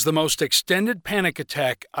 That was the most extended panic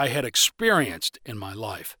attack I had experienced in my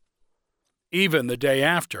life. Even the day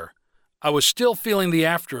after, I was still feeling the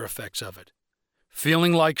after effects of it.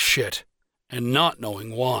 Feeling like shit and not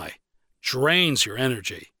knowing why drains your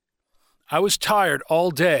energy. I was tired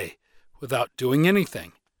all day without doing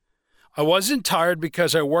anything. I wasn't tired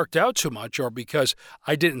because I worked out too much or because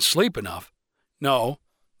I didn't sleep enough. No,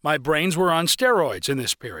 my brains were on steroids in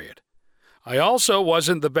this period. I also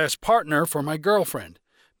wasn't the best partner for my girlfriend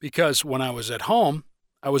because when I was at home,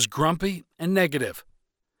 I was grumpy and negative.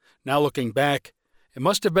 Now looking back, it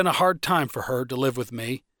must have been a hard time for her to live with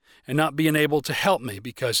me and not being able to help me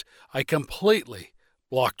because I completely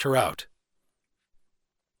blocked her out.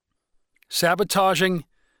 Sabotaging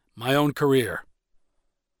my own career.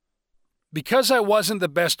 Because I wasn't the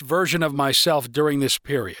best version of myself during this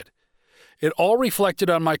period, it all reflected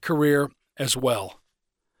on my career as well.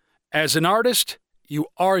 As an artist, you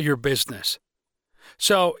are your business.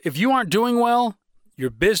 So if you aren't doing well, your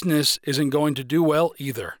business isn't going to do well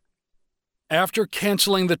either. After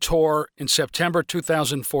canceling the tour in September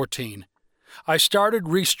 2014, I started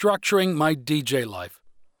restructuring my DJ life.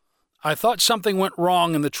 I thought something went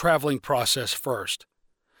wrong in the traveling process first.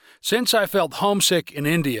 Since I felt homesick in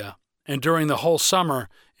India and during the whole summer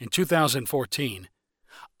in 2014,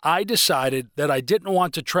 I decided that I didn't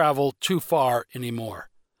want to travel too far anymore.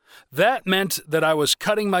 That meant that I was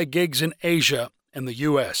cutting my gigs in Asia and the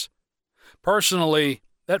US. Personally,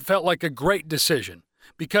 that felt like a great decision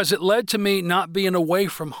because it led to me not being away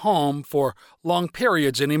from home for long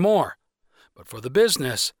periods anymore. But for the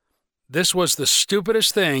business, this was the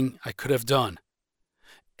stupidest thing I could have done.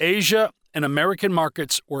 Asia and American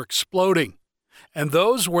markets were exploding, and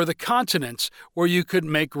those were the continents where you could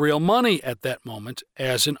make real money at that moment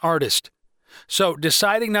as an artist. So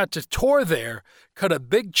deciding not to tour there cut a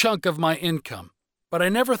big chunk of my income, but I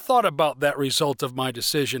never thought about that result of my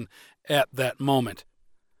decision at that moment.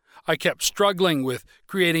 I kept struggling with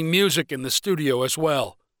creating music in the studio as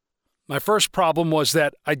well. My first problem was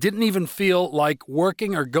that I didn't even feel like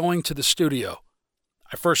working or going to the studio.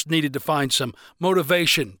 I first needed to find some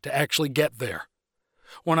motivation to actually get there.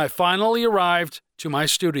 When I finally arrived to my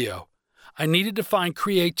studio, I needed to find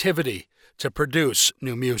creativity to produce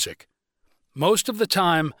new music. Most of the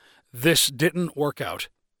time, this didn't work out,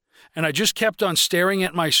 and I just kept on staring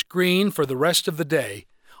at my screen for the rest of the day,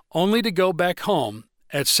 only to go back home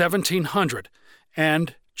at 1700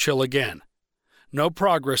 and chill again. No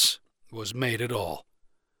progress was made at all.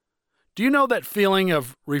 Do you know that feeling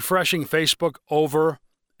of refreshing Facebook over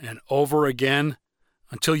and over again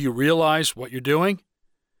until you realize what you're doing?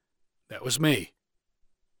 That was me.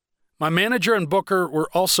 My manager and booker were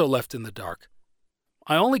also left in the dark.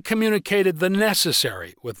 I only communicated the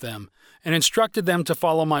necessary with them and instructed them to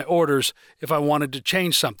follow my orders if I wanted to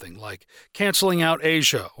change something, like canceling out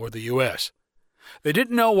Asia or the US. They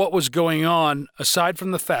didn't know what was going on aside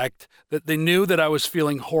from the fact that they knew that I was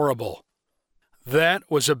feeling horrible. That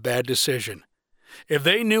was a bad decision. If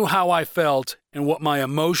they knew how I felt and what my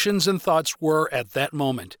emotions and thoughts were at that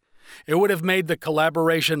moment, it would have made the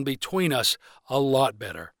collaboration between us a lot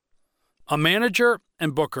better. A manager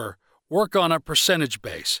and booker work on a percentage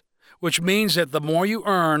base, which means that the more you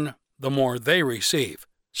earn, the more they receive.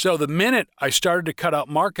 So the minute I started to cut out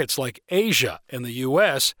markets like Asia and the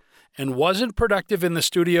US and wasn't productive in the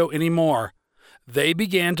studio anymore, they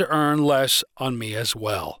began to earn less on me as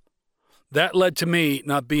well. That led to me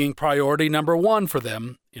not being priority number one for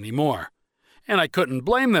them anymore, and I couldn't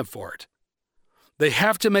blame them for it. They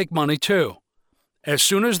have to make money too. As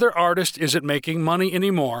soon as their artist isn't making money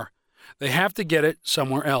anymore, they have to get it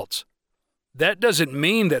somewhere else. That doesn't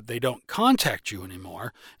mean that they don't contact you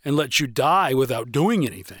anymore and let you die without doing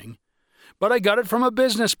anything, but I got it from a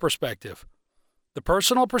business perspective. The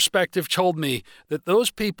personal perspective told me that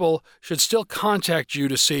those people should still contact you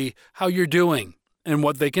to see how you're doing and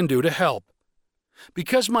what they can do to help.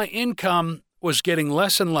 Because my income was getting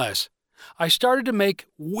less and less, I started to make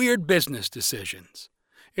weird business decisions.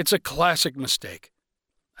 It's a classic mistake.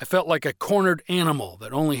 I felt like a cornered animal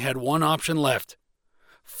that only had one option left: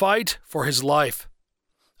 fight for his life.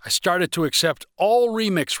 I started to accept all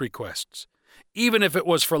remix requests, even if it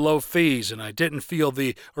was for low fees and I didn't feel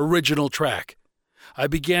the original track. I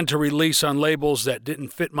began to release on labels that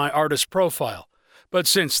didn't fit my artist profile, but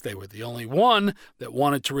since they were the only one that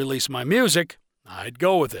wanted to release my music, I'd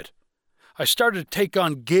go with it. I started to take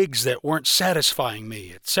on gigs that weren't satisfying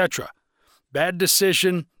me, etc. Bad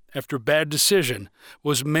decision after bad decision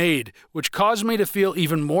was made, which caused me to feel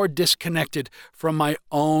even more disconnected from my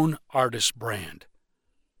own artist brand.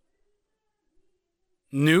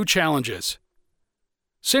 New challenges.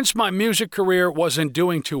 Since my music career wasn't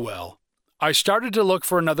doing too well, I started to look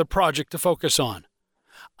for another project to focus on.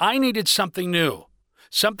 I needed something new,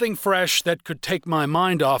 something fresh that could take my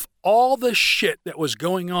mind off all the shit that was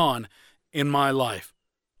going on in my life.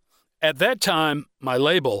 At that time, my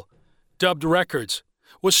label, Dubbed Records,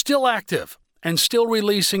 was still active and still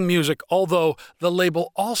releasing music, although the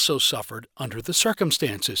label also suffered under the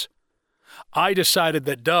circumstances. I decided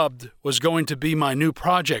that Dubbed was going to be my new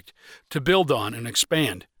project to build on and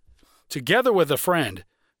expand. Together with a friend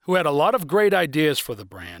who had a lot of great ideas for the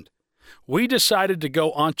brand, we decided to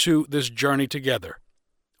go onto this journey together.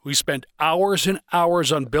 We spent hours and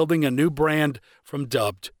hours on building a new brand from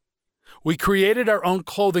Dubbed. We created our own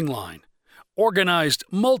clothing line, organized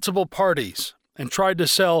multiple parties, and tried to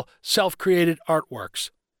sell self-created artworks.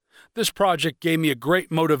 This project gave me a great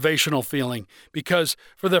motivational feeling because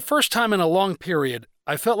for the first time in a long period,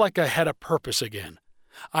 I felt like I had a purpose again.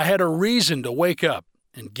 I had a reason to wake up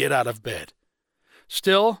and get out of bed.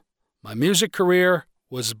 Still, my music career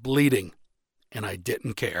was bleeding, and I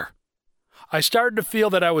didn't care. I started to feel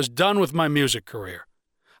that I was done with my music career.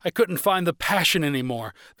 I couldn't find the passion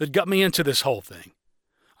anymore that got me into this whole thing.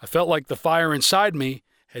 I felt like the fire inside me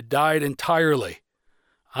had died entirely.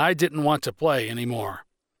 I didn't want to play anymore.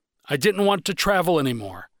 I didn't want to travel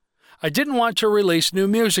anymore. I didn't want to release new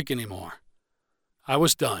music anymore. I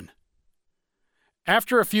was done.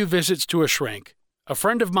 After a few visits to a shrink, a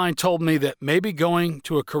friend of mine told me that maybe going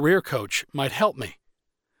to a career coach might help me.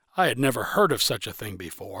 I had never heard of such a thing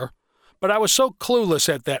before, but I was so clueless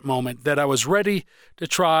at that moment that I was ready to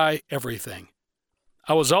try everything.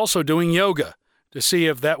 I was also doing yoga to see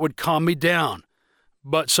if that would calm me down,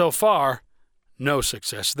 but so far, no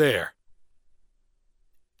success there.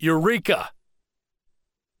 Eureka!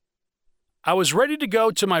 I was ready to go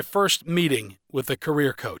to my first meeting with a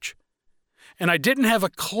career coach, and I didn't have a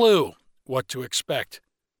clue what to expect.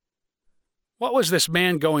 What was this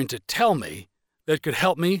man going to tell me that could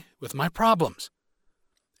help me with my problems?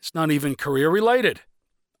 It's not even career-related,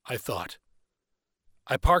 I thought.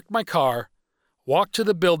 I parked my car, walked to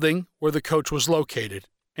the building where the coach was located,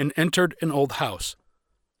 and entered an old house.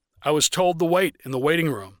 I was told to wait in the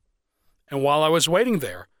waiting room, and while I was waiting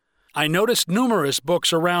there, I noticed numerous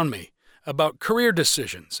books around me about career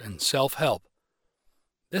decisions and self-help.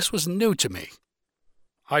 This was new to me.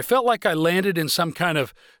 I felt like I landed in some kind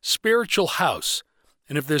of spiritual house,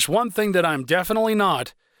 and if there's one thing that I'm definitely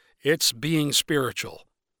not, it's being spiritual.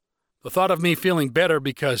 The thought of me feeling better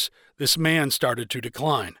because this man started to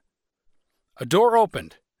decline. A door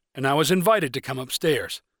opened, and I was invited to come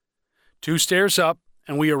upstairs. 2 stairs up,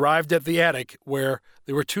 and we arrived at the attic where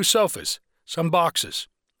there were 2 sofas, some boxes,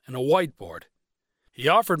 and a whiteboard. He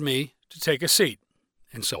offered me to take a seat,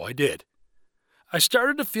 and so I did. I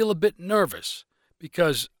started to feel a bit nervous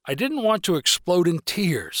because I didn't want to explode in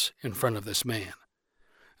tears in front of this man.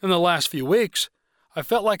 In the last few weeks, I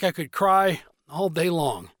felt like I could cry all day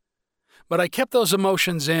long, but I kept those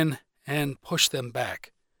emotions in and pushed them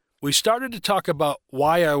back. We started to talk about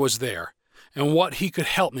why I was there and what he could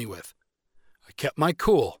help me with. I kept my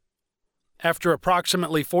cool. After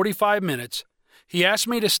approximately 45 minutes, he asked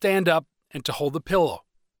me to stand up and to hold the pillow.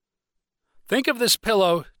 Think of this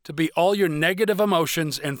pillow to be all your negative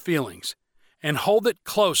emotions and feelings, and hold it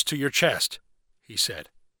close to your chest, he said.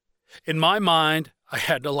 In my mind, I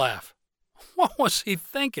had to laugh. What was he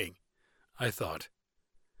thinking? I thought.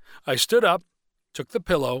 I stood up, took the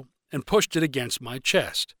pillow, and pushed it against my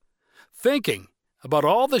chest, thinking about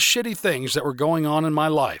all the shitty things that were going on in my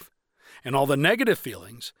life and all the negative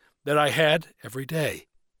feelings that I had every day.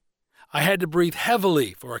 I had to breathe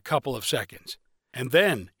heavily for a couple of seconds, and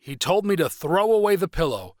then he told me to throw away the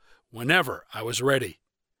pillow whenever I was ready.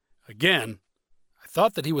 Again, I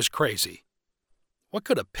thought that he was crazy. What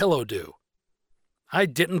could a pillow do? I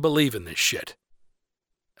didn't believe in this shit.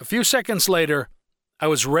 A few seconds later, I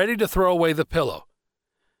was ready to throw away the pillow,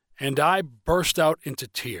 and I burst out into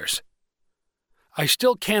tears. I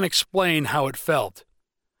still can't explain how it felt,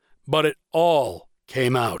 but it all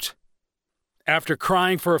came out. After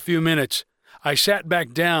crying for a few minutes, I sat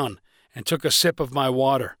back down and took a sip of my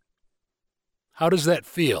water. How does that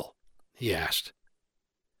feel? He asked.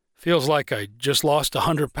 Feels like I just lost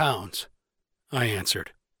 100 pounds, I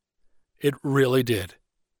answered. It really did.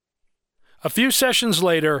 A few sessions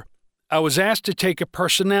later, I was asked to take a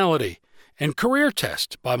personality and career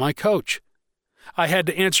test by my coach. I had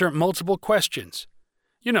to answer multiple questions.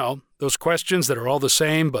 You know, those questions that are all the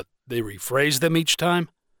same, but they rephrase them each time.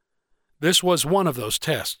 This was one of those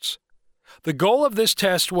tests. The goal of this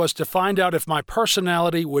test was to find out if my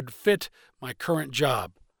personality would fit my current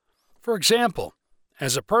job. For example,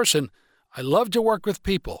 as a person, I love to work with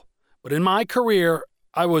people, but in my career,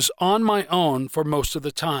 I was on my own for most of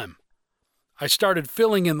the time. I started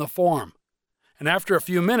filling in the form, and after a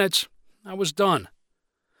few minutes, I was done.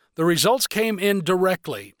 The results came in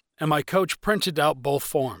directly, and my coach printed out both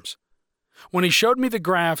forms. When he showed me the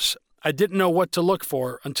graphs, I didn't know what to look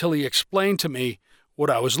for until he explained to me what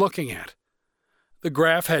I was looking at. The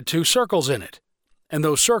graph had 2 circles in it, and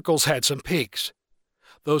those circles had some peaks.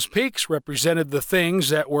 Those peaks represented the things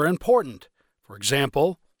that were important, for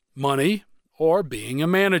example, money or being a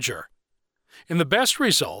manager. In the best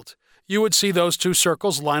result, you would see those 2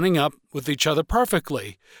 circles lining up with each other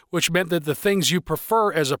perfectly, which meant that the things you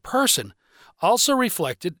prefer as a person also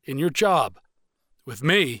reflected in your job. With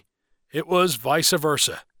me, it was vice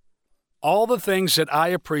versa. All the things that I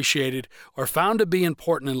appreciated or found to be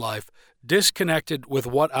important in life disconnected with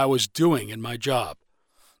what I was doing in my job.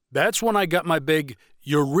 That's when I got my big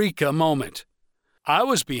eureka moment. I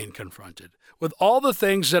was being confronted with all the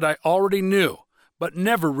things that I already knew, but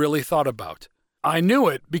never really thought about. I knew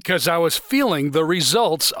it because I was feeling the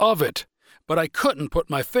results of it, but I couldn't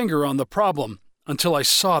put my finger on the problem until I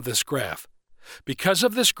saw this graph. Because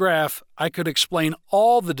of this graph, I could explain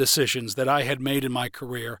all the decisions that I had made in my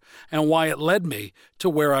career and why it led me to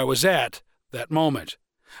where I was at that moment,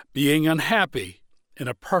 being unhappy in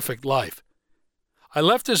a perfect life. I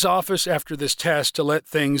left his office after this test to let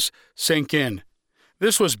things sink in.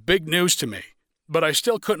 This was big news to me, but I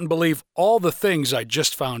still couldn't believe all the things I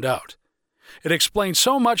just found out. It explained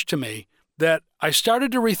so much to me that I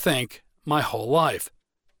started to rethink my whole life.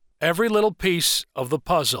 Every little piece of the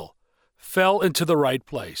puzzle fell into the right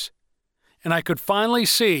place, and I could finally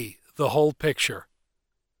see the whole picture.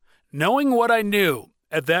 Knowing what I knew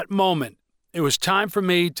at that moment, it was time for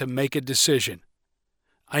me to make a decision.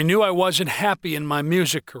 I knew I wasn't happy in my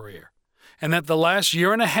music career, and that the last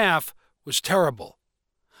year and a half was terrible.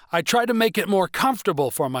 I tried to make it more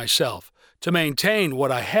comfortable for myself to maintain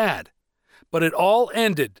what I had, but it all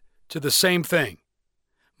ended to the same thing: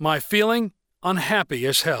 my feeling unhappy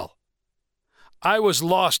as hell. I was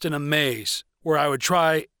lost in a maze where I would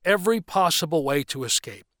try every possible way to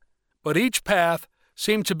escape, but each path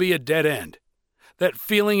seemed to be a dead end. That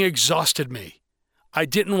feeling exhausted me. I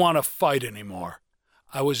didn't want to fight anymore.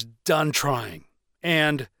 I was done trying,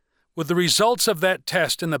 and with the results of that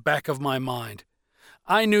test in the back of my mind,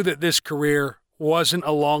 I knew that this career wasn't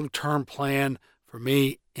a long-term plan for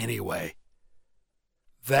me anyway.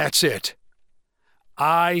 That's it.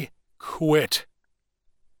 I quit.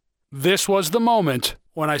 This was the moment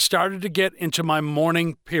when I started to get into my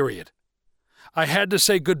mourning period. I had to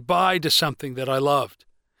say goodbye to something that I loved,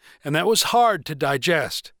 and that was hard to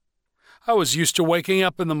digest. I was used to waking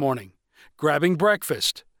up in the morning, grabbing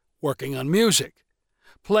breakfast, working on music,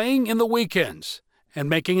 playing in the weekends, and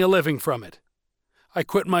making a living from it. I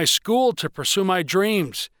quit my school to pursue my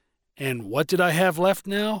dreams, and what did I have left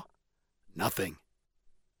now? Nothing.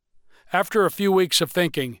 After a few weeks of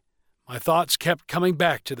thinking, my thoughts kept coming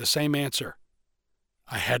back to the same answer.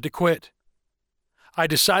 I had to quit. I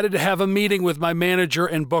decided to have a meeting with my manager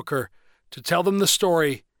and booker to tell them the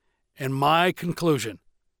story and my conclusion.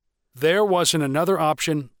 There wasn't another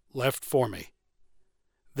option left for me.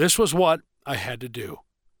 This was what I had to do.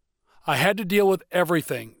 I had to deal with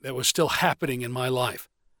everything that was still happening in my life,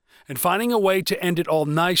 and finding a way to end it all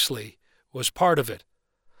nicely was part of it.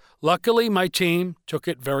 Luckily, my team took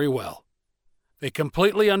it very well. They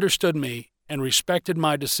completely understood me and respected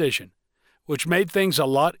my decision, which made things a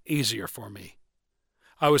lot easier for me.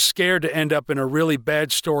 I was scared to end up in a really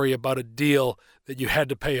bad story about a deal that you had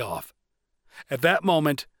to pay off. At that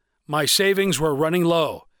moment, my savings were running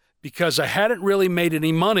low because I hadn't really made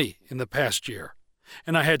any money in the past year,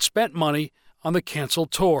 and I had spent money on the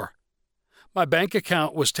canceled tour. My bank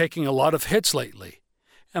account was taking a lot of hits lately,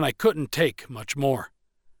 and I couldn't take much more.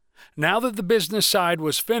 Now that the business side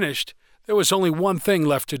was finished, there was only one thing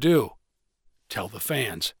left to do: tell the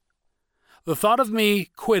fans. The thought of me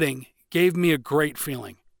quitting gave me a great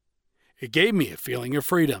feeling. It gave me a feeling of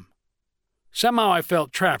freedom. Somehow I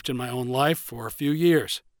felt trapped in my own life for a few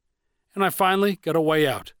years, and I finally got a way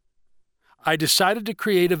out. I decided to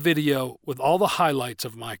create a video with all the highlights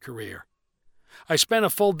of my career. I spent a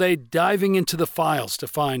full day diving into the files to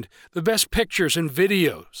find the best pictures and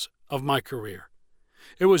videos of my career.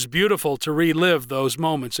 It was beautiful to relive those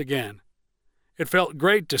moments again. It felt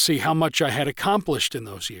great to see how much I had accomplished in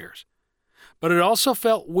those years. But it also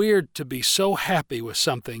felt weird to be so happy with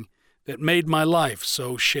something that made my life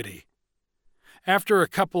so shitty. After a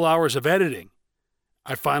couple hours of editing,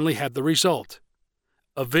 I finally had the result.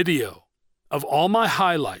 A video of all my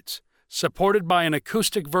highlights, supported by an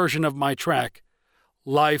acoustic version of my track,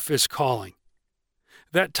 Life is Calling.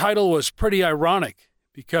 That title was pretty ironic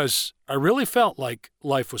because I really felt like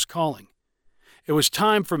life was calling. It was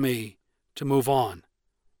time for me to move on.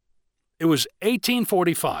 It was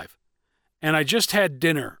 1845, and I just had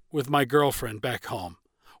dinner with my girlfriend back home,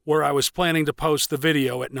 where I was planning to post the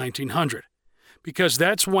video at 1900, because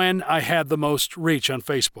that's when I had the most reach on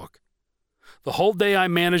Facebook. The whole day I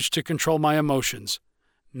managed to control my emotions.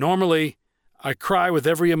 Normally, I cry with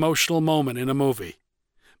every emotional moment in a movie,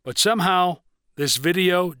 but somehow this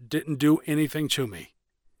video didn't do anything to me.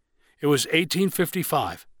 It was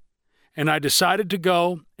 1855, and I decided to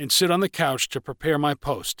go and sit on the couch to prepare my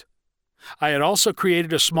post. I had also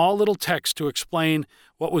created a small little text to explain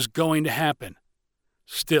what was going to happen.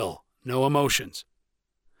 Still, no emotions.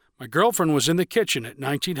 My girlfriend was in the kitchen at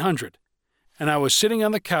 1900, and I was sitting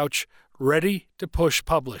on the couch ready to push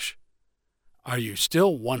publish. "Are you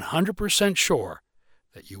still 100% sure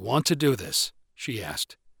that you want to do this?" she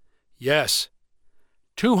asked. "Yes,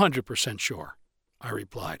 200% sure," I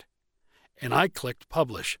replied, and I clicked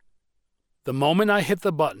publish. The moment I hit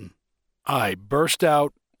the button, I burst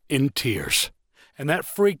out in tears, and that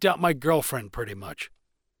freaked out my girlfriend pretty much.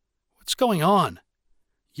 "What's going on?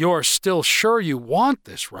 You're still sure you want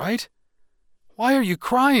this, right? Why are you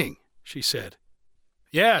crying?" she said.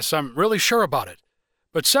 "Yes, I'm really sure about it,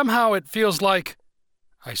 but somehow it feels like,"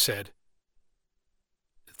 I said.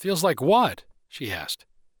 "It feels like what?" she asked.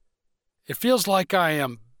 "It feels like I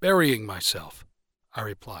am burying myself," I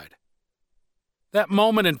replied. That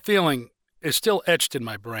moment and feeling is still etched in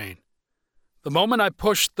my brain. The moment I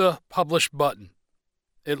pushed the publish button,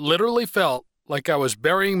 it literally felt like I was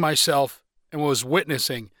burying myself and was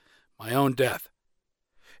witnessing my own death.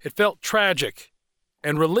 It felt tragic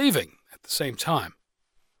and relieving at the same time.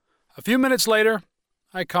 A few minutes later,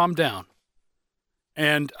 I calmed down,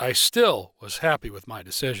 and I still was happy with my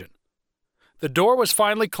decision. The door was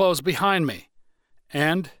finally closed behind me,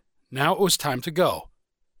 and now it was time to go.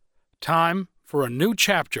 Time for a new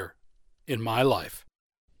chapter in my life.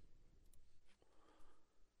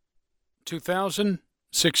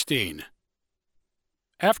 2016.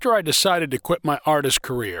 After I decided to quit my artist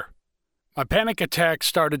career, my panic attacks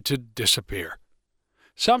started to disappear.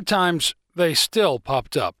 Sometimes they still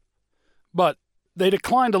popped up, but they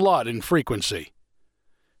declined a lot in frequency.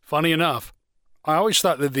 Funny enough, I always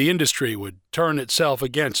thought that the industry would turn itself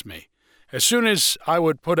against me as soon as I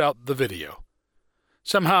would put out the video.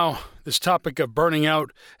 Somehow, this topic of burning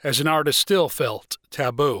out as an artist still felt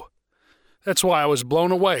taboo. That's why I was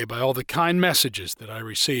blown away by all the kind messages that I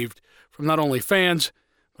received from not only fans,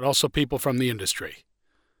 but also people from the industry.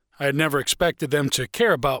 I had never expected them to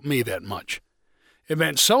care about me that much. It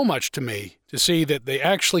meant so much to me to see that they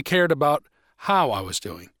actually cared about how I was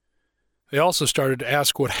doing. They also started to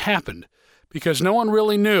ask what happened, because no one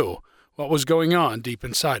really knew what was going on deep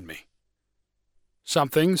inside me.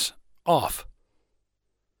 Something's off.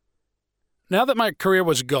 Now that my career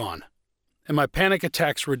was gone, and my panic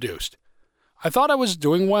attacks reduced, I thought I was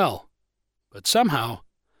doing well, but somehow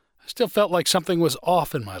I still felt like something was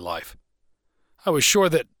off in my life. I was sure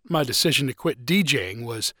that my decision to quit DJing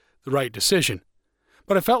was the right decision,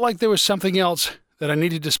 but I felt like there was something else that I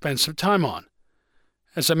needed to spend some time on.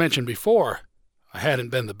 As I mentioned before, I hadn't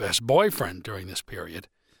been the best boyfriend during this period.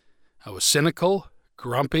 I was cynical,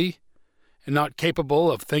 grumpy, and not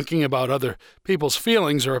capable of thinking about other people's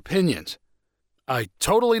feelings or opinions. I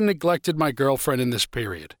totally neglected my girlfriend in this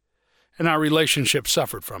period, and our relationship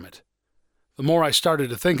suffered from it. The more I started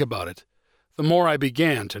to think about it, the more I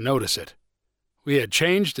began to notice it. We had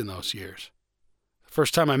changed in those years. The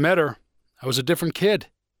first time I met her, I was a different kid.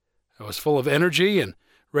 I was full of energy and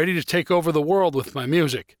ready to take over the world with my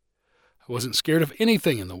music. I wasn't scared of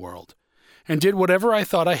anything in the world, and did whatever I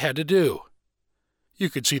thought I had to do. You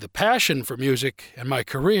could see the passion for music and my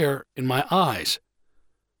career in my eyes.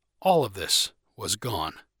 All of this was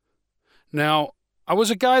gone. Now, I was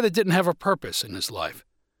a guy that didn't have a purpose in his life.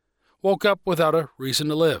 Woke up without a reason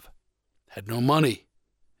to live. Had no money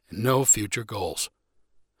and no future goals.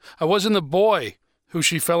 I wasn't the boy who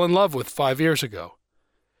she fell in love with 5 years ago.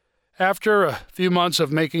 After a few months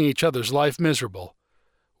of making each other's life miserable,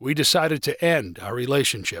 we decided to end our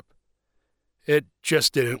relationship. It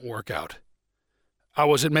just didn't work out. I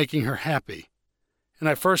wasn't making her happy, and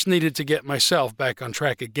I first needed to get myself back on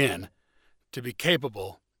track again to be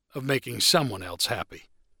capable of making someone else happy.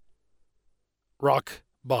 Rock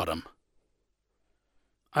bottom.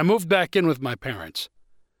 I moved back in with my parents.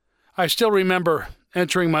 I still remember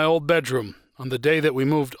entering my old bedroom on the day that we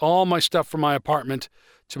moved all my stuff from my apartment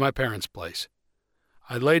to my parents' place.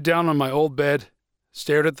 I laid down on my old bed,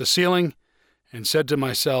 stared at the ceiling, and said to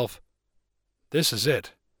myself, "This is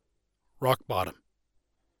it. Rock bottom."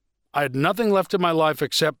 I had nothing left in my life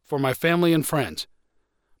except for my family and friends.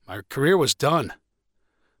 My career was done.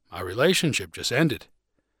 My relationship just ended.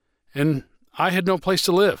 And I had no place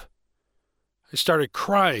to live. I started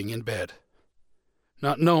crying in bed,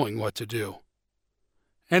 not knowing what to do.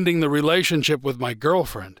 Ending the relationship with my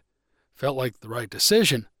girlfriend felt like the right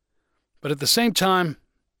decision, but at the same time,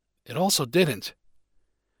 it also didn't.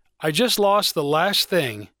 I just lost the last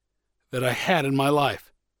thing that I had in my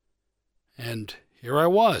life. And here I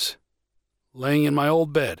was, laying in my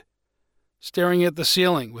old bed, staring at the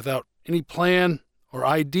ceiling without any plan or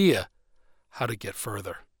idea how to get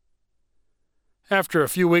further. After a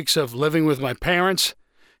few weeks of living with my parents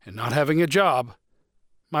and not having a job,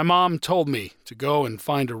 my mom told me to go and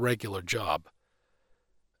find a regular job.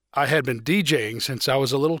 I had been DJing since I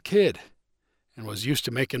was a little kid and was used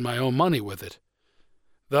to making my own money with it.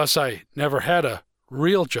 Thus, I never had a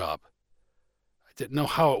real job. I didn't know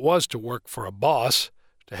how it was to work for a boss,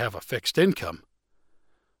 to have a fixed income.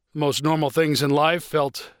 The most normal things in life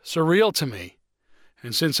felt surreal to me,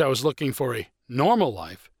 and since I was looking for a normal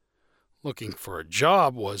life, looking for a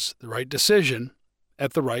job was the right decision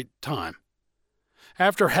at the right time.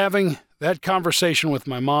 After having that conversation with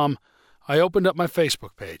my mom, I opened up my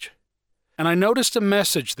Facebook page, and I noticed a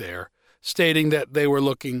message there stating that they were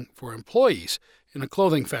looking for employees in a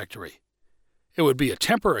clothing factory. It would be a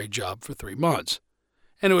temporary job for 3 months,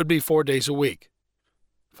 and it would be 4 days a week.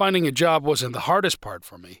 Finding a job wasn't the hardest part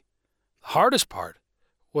for me. The hardest part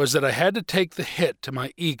was that I had to take the hit to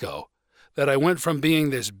my ego, that I went from being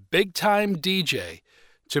this big-time DJ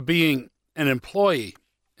to being an employee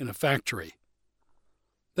in a factory.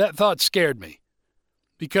 That thought scared me,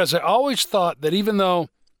 because I always thought that even though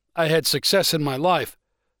I had success in my life,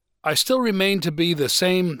 I still remained to be the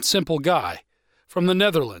same simple guy from the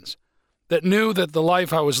Netherlands that knew that the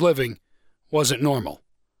life I was living wasn't normal.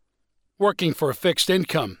 Working for a fixed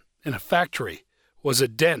income in a factory was a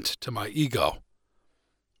dent to my ego.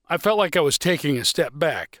 I felt like I was taking a step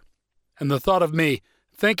back, and the thought of me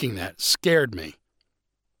thinking that scared me.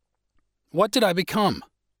 What did I become?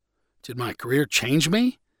 Did my career change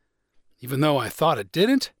me, even though I thought it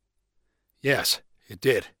didn't? Yes, it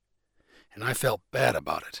did, and I felt bad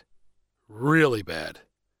about it. Really bad.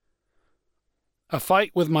 A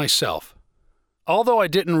fight with myself. Although I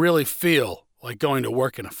didn't really feel like going to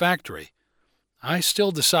work in a factory, I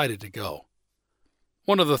still decided to go.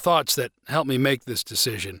 One of the thoughts that helped me make this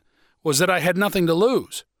decision was that I had nothing to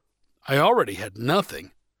lose. I already had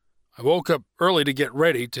nothing. I woke up early to get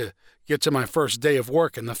ready to get to my first day of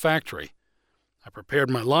work in the factory. I prepared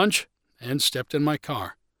my lunch and stepped in my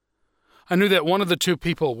car. I knew that one of the 2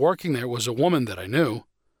 people working there was a woman that I knew.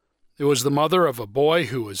 It was the mother of a boy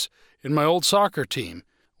who was in my old soccer team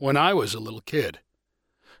when I was a little kid.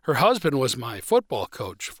 Her husband was my football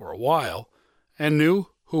coach for a while and knew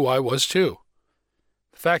who I was too.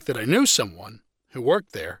 The fact that I knew someone who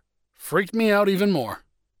worked there freaked me out even more.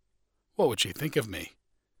 What would she think of me?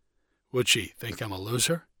 Would she think I'm a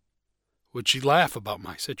loser? Would she laugh about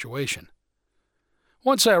my situation?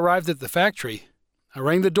 Once I arrived at the factory, I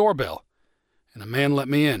rang the doorbell, and a man let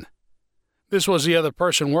me in. This was the other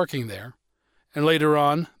person working there, and later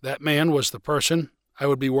on, that man was the person I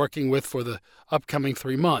would be working with for the upcoming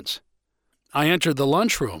 3 months. I entered the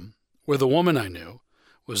lunchroom, where the woman I knew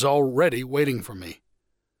was already waiting for me.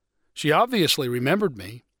 She obviously remembered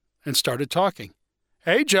me and started talking.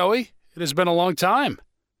 "Hey, Joey, it has been a long time.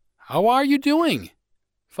 How are you doing?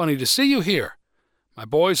 Funny to see you here. My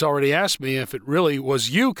boys already asked me if it really was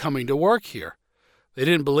you coming to work here. They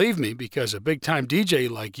didn't believe me because a big-time DJ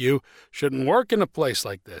like you shouldn't work in a place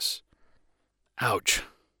like this." Ouch,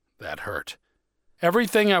 that hurt.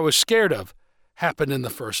 Everything I was scared of happened in the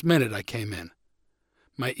first minute I came in.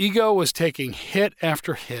 My ego was taking hit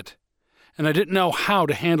after hit, and I didn't know how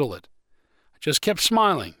to handle it. I just kept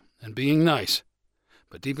smiling and being nice,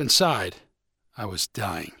 but deep inside, I was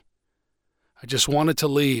dying. I just wanted to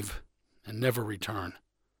leave and never return.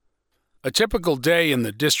 A typical day in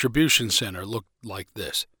the distribution center looked like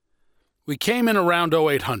this. We came in around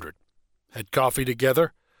 0800, had coffee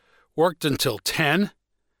together, worked until 10,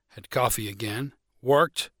 had coffee again,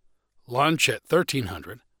 worked, lunch at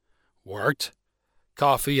 1300, worked,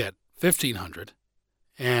 coffee at 1500,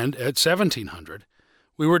 and at 1700,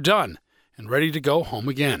 we were done and ready to go home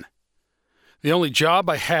again. The only job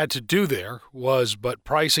I had to do there was but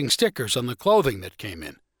pricing stickers on the clothing that came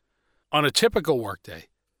in. On a typical workday,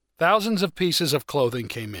 thousands of pieces of clothing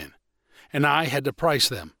came in, and I had to price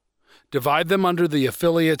them, divide them under the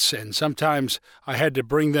affiliates, and sometimes I had to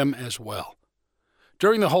bring them as well.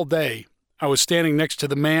 During the whole day, I was standing next to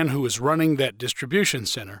the man who was running that distribution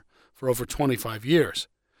center for over 25 years.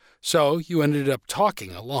 So you ended up talking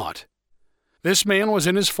a lot. This man was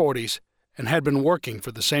in his 40s and had been working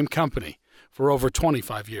for the same company for over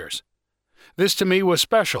 25 years. This to me was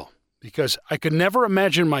special because I could never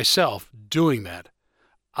imagine myself doing that.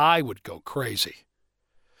 I would go crazy.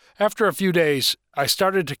 After a few days, I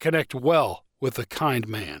started to connect well with the kind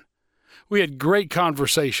man. We had great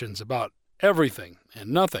conversations about everything and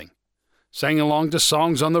nothing, sang along to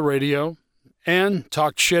songs on the radio, and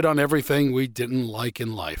talked shit on everything we didn't like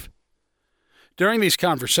in life. During these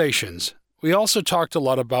conversations, we also talked a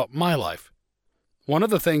lot about my life. One of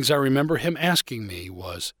the things I remember him asking me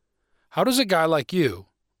was, "How does a guy like you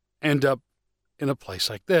end up in a place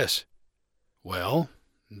like this?" Well,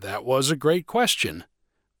 that was a great question,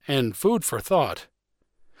 and food for thought.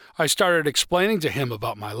 I started explaining to him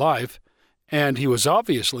about my life, and he was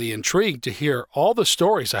obviously intrigued to hear all the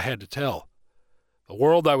stories I had to tell. The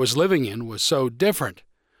world I was living in was so different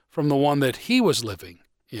from the one that he was living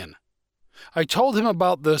in. I told him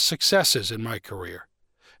about the successes in my career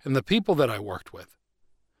and the people that I worked with.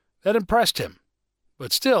 That impressed him,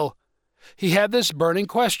 but still, he had this burning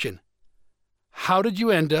question. How did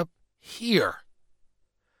you end up here?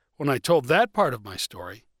 When I told that part of my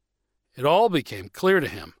story, it all became clear to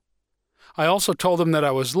him. I also told him that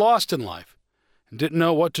I was lost in life and didn't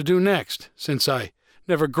know what to do next, since I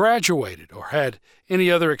never graduated or had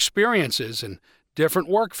any other experiences in different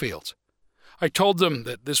work fields. I told him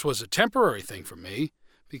that this was a temporary thing for me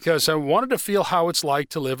because I wanted to feel how it's like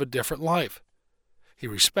to live a different life. He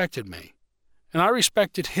respected me, and I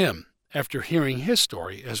respected him after hearing his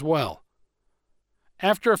story as well.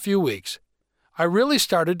 After a few weeks, I really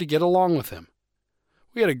started to get along with him.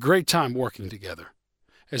 We had a great time working together,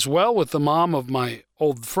 as well with the mom of my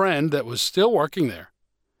old friend that was still working there.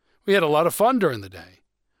 We had a lot of fun during the day,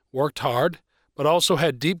 worked hard, but also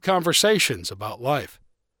had deep conversations about life.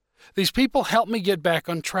 These people helped me get back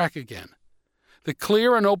on track again. The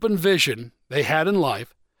clear and open vision they had in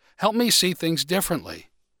life helped me see things differently.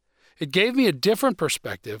 It gave me a different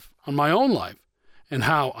perspective on my own life and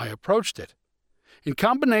how I approached it. In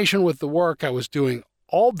combination with the work I was doing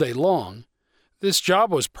all day long, this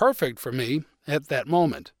job was perfect for me at that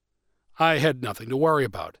moment. I had nothing to worry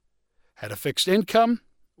about. Had a fixed income,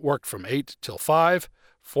 worked from 8 till 5,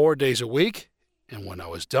 4 days a week, and when I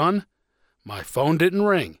was done, my phone didn't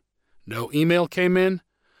ring, no email came in,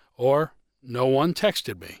 or no one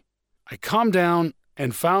texted me. I calmed down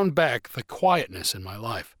and found back the quietness in my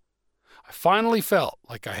life. I finally felt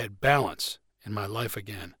like I had balance in my life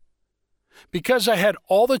again. Because I had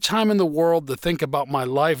all the time in the world to think about my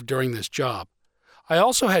life during this job, I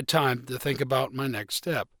also had time to think about my next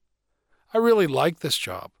step. I really liked this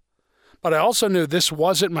job, but I also knew this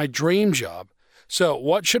wasn't my dream job, so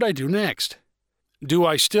what should I do next? Do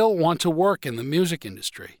I still want to work in the music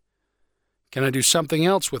industry? Can I do something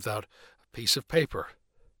else without a piece of paper?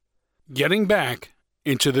 Getting back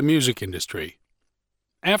into the music industry.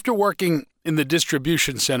 After working in the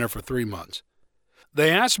distribution center for 3 months, they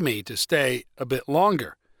asked me to stay a bit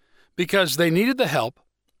longer because they needed the help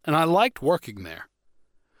and I liked working there.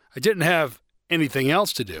 I didn't have anything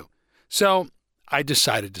else to do, so I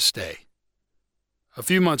decided to stay. A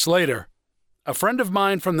few months later, a friend of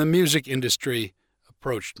mine from the music industry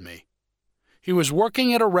approached me. He was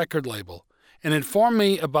working at a record label and informed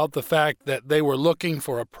me about the fact that they were looking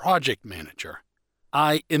for a project manager.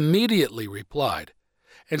 I immediately replied,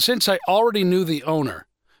 and since I already knew the owner,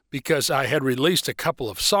 because I had released a couple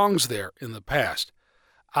of songs there in the past,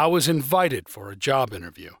 I was invited for a job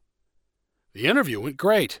interview. The interview went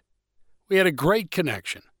great. We had a great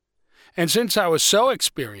connection. And since I was so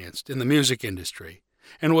experienced in the music industry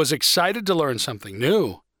and was excited to learn something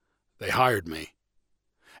new, they hired me.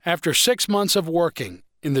 After 6 months of working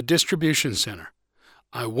in the distribution center,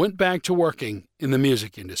 I went back to working in the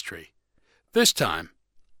music industry, this time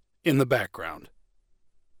in the background.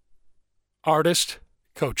 Artist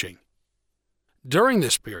coaching. During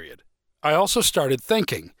this period, I also started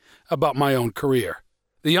thinking about my own career.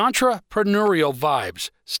 The entrepreneurial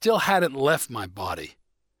vibes still hadn't left my body,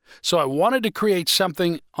 so I wanted to create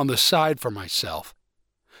something on the side for myself,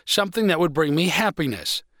 something that would bring me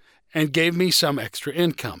happiness and gave me some extra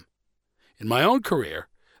income. In my own career,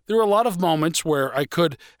 there were a lot of moments where I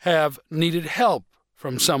could have needed help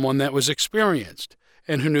from someone that was experienced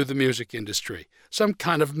and who knew the music industry, some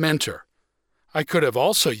kind of mentor. I could have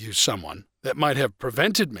also used someone that might have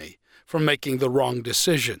prevented me from making the wrong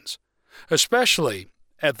decisions, especially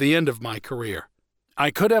at the end of my career.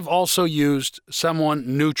 I could have also used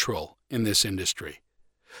someone neutral in this industry.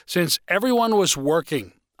 Since everyone was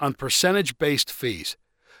working on percentage-based fees.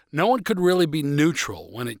 No one could really be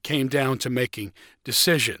neutral when it came down to making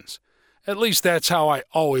decisions. At least that's how I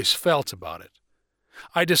always felt about it.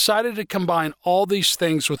 I decided to combine all these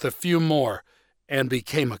things with a few more and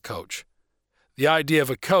became a coach. The idea of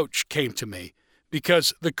a coach came to me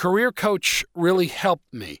because the career coach really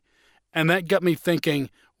helped me, and that got me thinking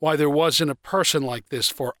why there wasn't a person like this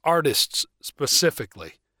for artists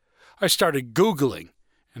specifically. I started Googling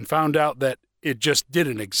and found out that it just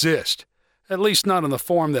didn't exist, at least not in the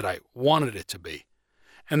form that I wanted it to be.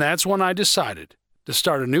 And that's when I decided to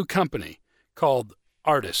start a new company called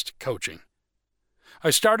Artist Coaching. I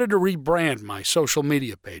started to rebrand my social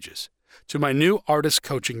media pages to my new Artist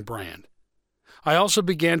Coaching brand. I also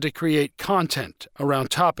began to create content around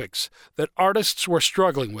topics that artists were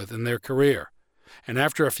struggling with in their career. And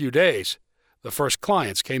after a few days, the first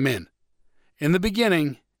clients came in. In the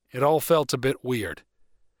beginning, it all felt a bit weird.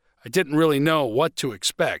 I didn't really know what to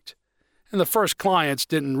expect, and the first clients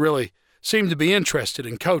didn't really seem to be interested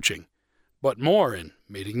in coaching, but more in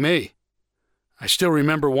meeting me. I still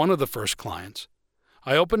remember one of the first clients.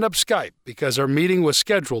 I opened up Skype because our meeting was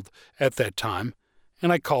scheduled at that time,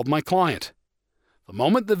 and I called my client. The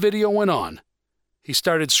moment the video went on, he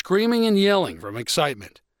started screaming and yelling from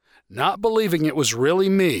excitement, not believing it was really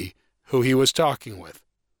me who he was talking with.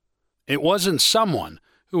 It wasn't someone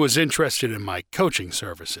who was interested in my coaching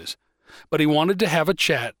services, but he wanted to have a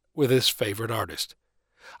chat with his favorite artist.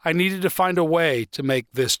 I needed to find a way to make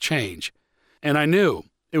this change, and I knew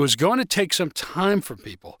it was going to take some time for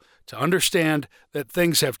people to understand that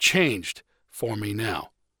things have changed for me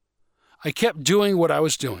now. I kept doing what I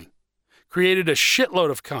was doing, created a shitload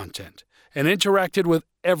of content, and interacted with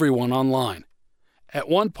everyone online. At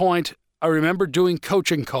one point, I remember doing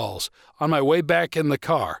coaching calls on my way back in the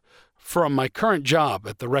car from my current job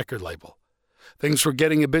at the record label. Things were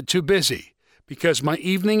getting a bit too busy because my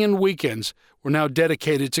evening and weekends were now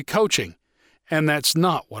dedicated to coaching, and that's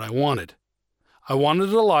not what I wanted. I wanted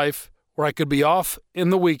a life where I could be off in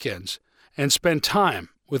the weekends and spend time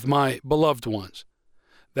with my beloved ones.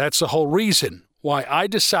 That's the whole reason why I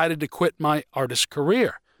decided to quit my artist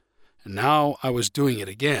career, and now I was doing it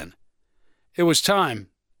again. It was time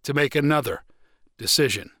to make another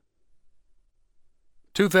decision.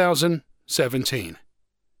 2017.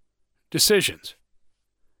 Decisions.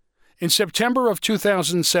 In September of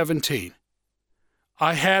 2017,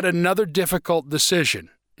 I had another difficult decision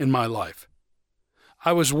in my life.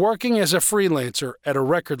 I was working as a freelancer at a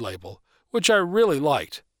record label, which I really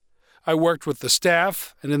liked. I worked with the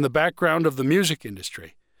staff and in the background of the music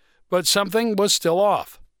industry, but something was still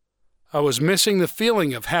off. I was missing the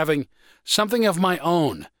feeling of having something of my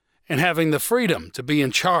own and having the freedom to be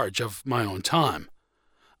in charge of my own time.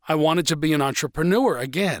 I wanted to be an entrepreneur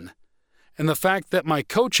again, and the fact that my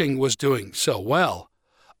coaching was doing so well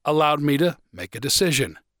allowed me to make a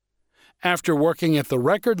decision. After working at the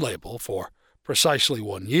record label for precisely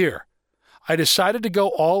 1 year, I decided to go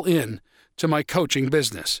all in to my coaching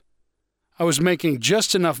business. I was making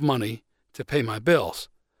just enough money to pay my bills,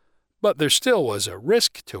 but there still was a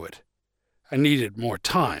risk to it. I needed more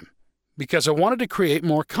time because I wanted to create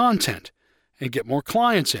more content and get more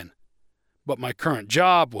clients in, but my current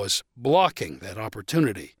job was blocking that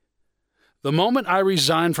opportunity. The moment I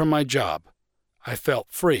resigned from my job, I felt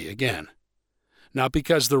free again. Not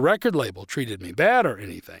because the record label treated me bad or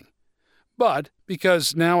anything, but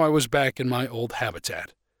because now I was back in my old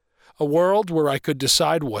habitat, a world where I could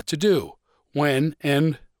decide what to do, when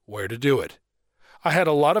and where to do it. I had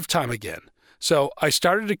a lot of time again, so I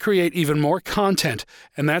started to create even more content,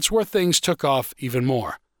 and that's where things took off even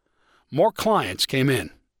more. More clients came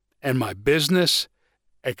in, and my business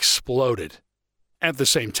exploded. At the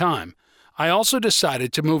same time, I also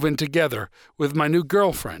decided to move in together with my new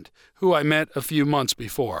girlfriend, who I met a few months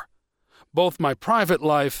before. Both my private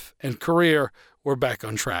life and career were back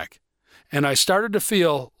on track, and I started to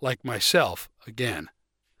feel like myself again.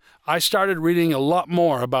 I started reading a lot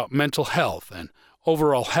more about mental health and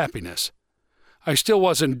overall happiness. I still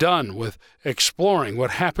wasn't done with exploring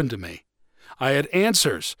what happened to me. I had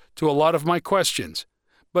answers to a lot of my questions,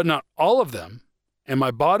 but not all of them, and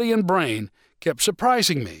my body and brain kept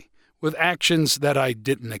surprising me with actions that I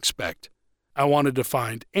didn't expect. I wanted to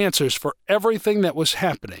find answers for everything that was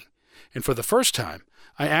happening, and for the first time,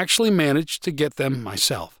 I actually managed to get them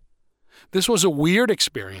myself. This was a weird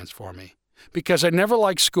experience for me, because I never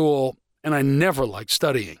liked school and I never liked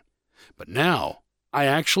studying. But now, I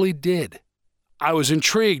actually did. I was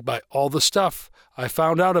intrigued by all the stuff I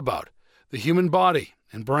found out about the human body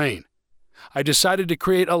and brain. I decided to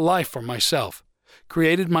create a life for myself,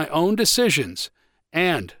 created my own decisions,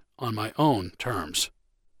 and on my own terms.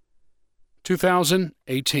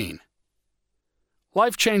 2018.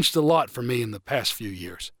 Life changed a lot for me in the past few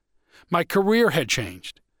years. My career had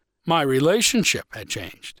changed. My relationship had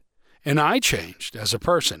changed. And I changed as a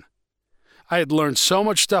person. I had learned so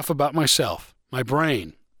much stuff about myself, my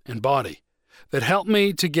brain, and body that helped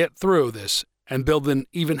me to get through this and build an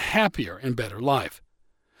even happier and better life.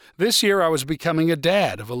 This year I was becoming a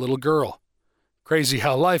dad of a little girl. Crazy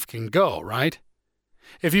how life can go, right?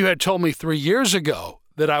 If you had told me 3 years ago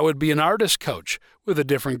that I would be an artist coach with a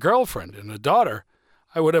different girlfriend and a daughter,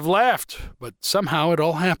 I would have laughed, but somehow it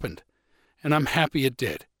all happened, and I'm happy it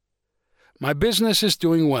did. My business is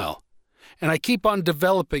doing well, and I keep on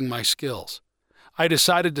developing my skills. I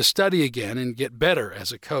decided to study again and get better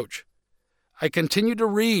as a coach. I continue to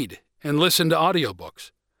read and listen to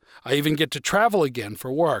audiobooks. I even get to travel again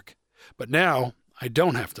for work, but now I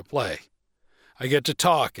don't have to play. I get to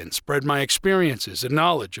talk and spread my experiences and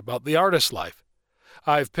knowledge about the artist life.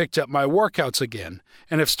 I've picked up my workouts again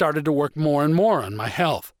and have started to work more and more on my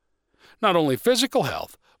health. Not only physical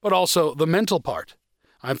health, but also the mental part.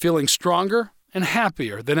 I'm feeling stronger and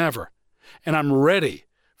happier than ever, and I'm ready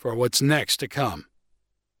for what's next to come.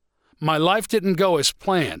 My life didn't go as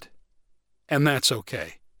planned, and that's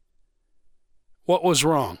okay. What was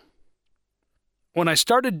wrong? When I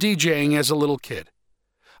started DJing as a little kid,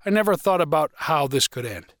 I never thought about how this could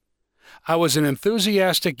end. I was an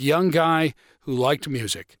enthusiastic young guy who liked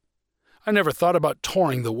music. I never thought about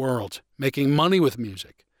touring the world, making money with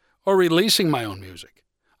music, or releasing my own music.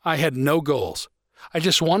 I had no goals. I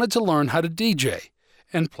just wanted to learn how to DJ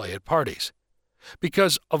and play at parties.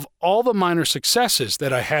 Because of all the minor successes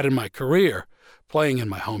that I had in my career, playing in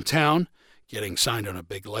my hometown, getting signed on a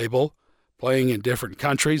big label, playing in different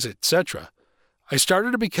countries, etc., I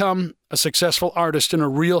started to become a successful artist in a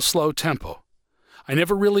real slow tempo. I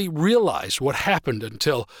never really realized what happened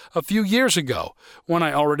until a few years ago when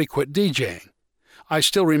I already quit DJing. I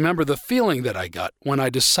still remember the feeling that I got when I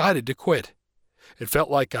decided to quit. It felt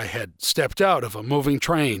like I had stepped out of a moving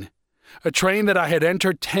train, a train that I had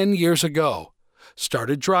entered 10 years ago,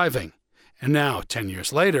 started driving, and now, 10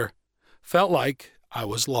 years later, felt like I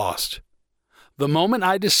was lost. The moment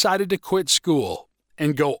I decided to quit school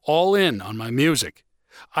and go all in on my music,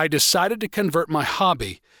 I decided to convert my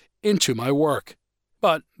hobby into my work.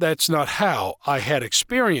 But that's not how I had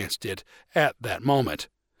experienced it at that moment.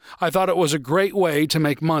 I thought it was a great way to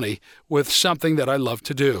make money with something that I love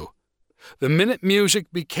to do. The minute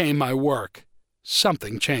music became my work,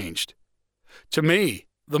 something changed. To me,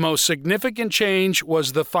 the most significant change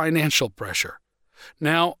was the financial pressure.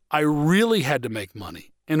 Now, I really had to make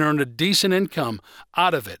money and earn a decent income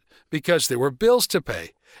out of it because there were bills to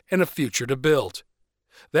pay and a future to build.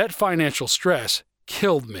 That financial stress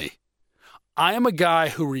killed me. I am a guy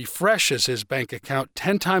who refreshes his bank account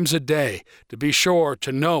 10 times a day to be sure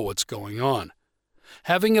to know what's going on.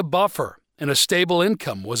 Having a buffer and a stable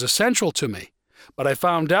income was essential to me, but I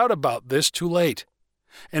found out about this too late.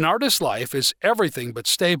 An artist's life is everything but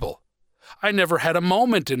stable. I never had a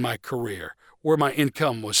moment in my career where my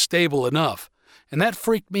income was stable enough, and that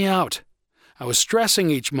freaked me out. I was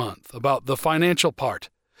stressing each month about the financial part,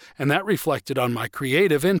 and that reflected on my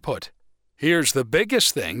creative input. Here's the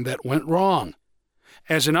biggest thing that went wrong.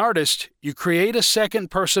 As an artist, you create a second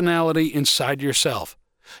personality inside yourself.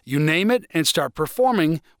 You name it and start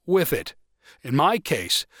performing with it. In my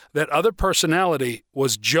case, that other personality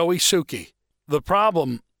was JoeySuki. The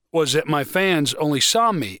problem was that my fans only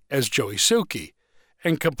saw me as JoeySuki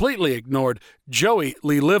and completely ignored Joey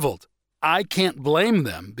Lee Liveld. I can't blame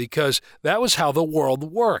them because that was how the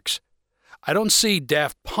world works. I don't see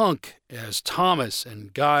Daft Punk as Thomas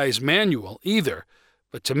and Guy's Manuel either,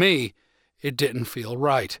 but to me, it didn't feel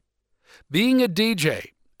right. Being a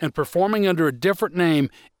DJ and performing under a different name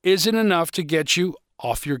isn't enough to get you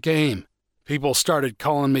off your game. People started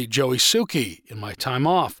calling me JoeySuki in my time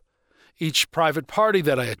off. Each private party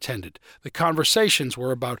that I attended, the conversations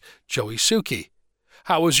were about JoeySuki.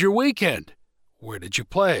 How was your weekend? Where did you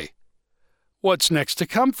play? What's next to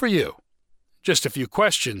come for you? Just a few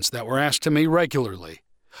questions that were asked to me regularly.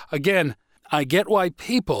 Again, I get why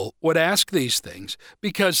people would ask these things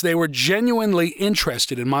because they were genuinely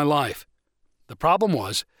interested in my life. The problem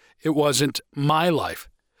was, it wasn't my life.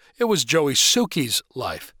 It was JoeySuki's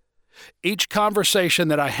life. Each conversation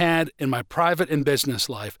that I had in my private and business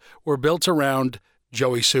life were built around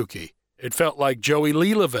JoeySuki. It felt like Joey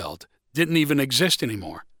Lee Liveld didn't even exist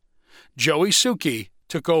anymore. JoeySuki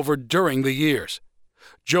took over during the years.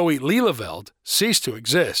 Joey Lee Liveld ceased to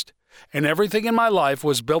exist, and everything in my life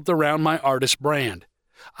was built around my artist brand.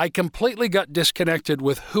 I completely got disconnected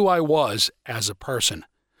with who I was as a person.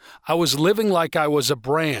 I was living like I was a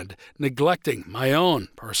brand, neglecting my own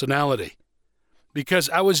personality. because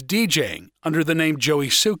I was DJing under the name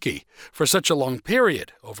JoeySuki for such a long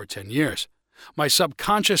period, over 10 years. My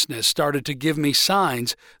subconsciousness started to give me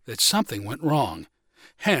signs that something went wrong,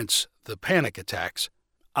 hence the panic attacks.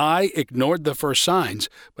 I ignored the first signs,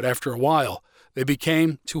 but after a while, they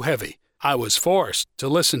became too heavy. I was forced to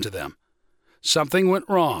listen to them. Something went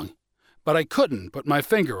wrong, but I couldn't put my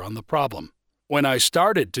finger on the problem. When I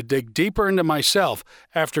started to dig deeper into myself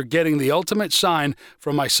after getting the ultimate sign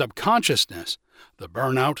from my subconsciousness, the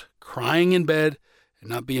burnout, crying in bed, and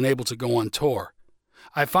not being able to go on tour,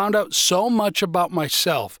 I found out so much about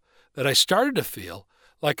myself that I started to feel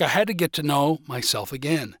like I had to get to know myself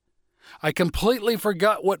again. I completely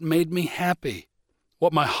forgot what made me happy,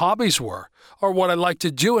 what my hobbies were, or what I liked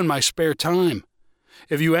to do in my spare time.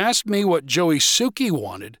 If you asked me what JoeySuki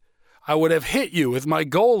wanted, I would have hit you with my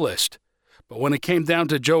goal list. But when it came down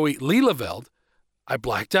to Joey Lilleveld, I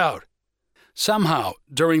blacked out. Somehow,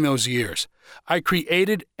 during those years, I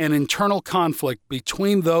created an internal conflict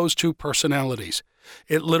between those two personalities.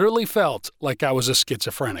 It literally felt like I was a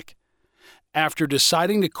schizophrenic. After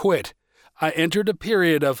deciding to quit, I entered a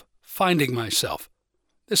period of finding myself.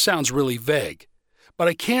 This sounds really vague, but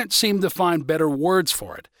I can't seem to find better words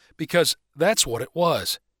for it because that's what it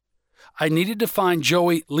was. I needed to find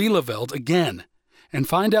Joey Lilleveld again and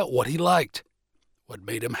find out what he liked, what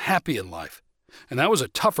made him happy in life. And that was a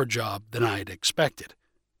tougher job than I had expected.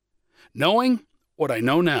 Knowing what I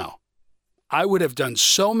know now, I would have done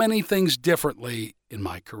so many things differently in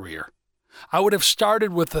my career. I would have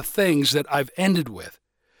started with the things that I've ended with,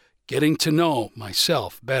 getting to know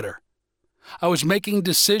myself better. I was making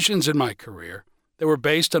decisions in my career that were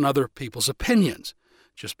based on other people's opinions,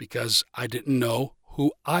 just because I didn't know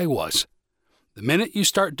who I was. The minute you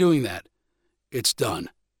start doing that, it's done.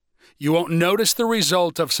 You won't notice the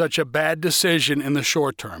result of such a bad decision in the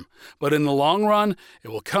short term, but in the long run, it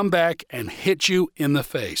will come back and hit you in the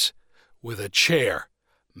face with a chair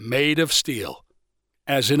made of steel.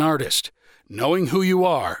 As an artist, knowing who you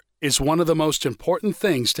are is one of the most important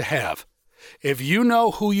things to have. If you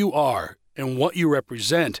know who you are and what you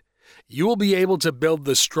represent, you will be able to build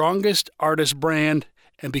the strongest artist brand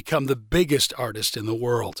and become the biggest artist in the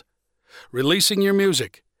world. Releasing your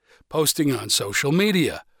music, posting on social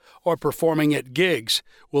media, or performing at gigs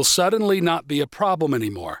will suddenly not be a problem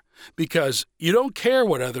anymore because you don't care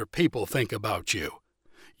what other people think about you.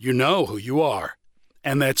 You know who you are,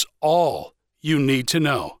 and that's all you need to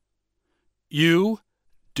know. You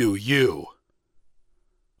do you.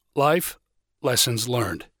 Life lessons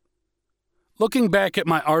learned. Looking back at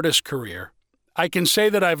my artist career, I can say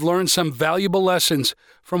that I've learned some valuable lessons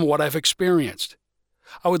from what I've experienced.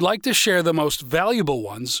 I would like to share the most valuable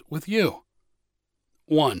ones with you.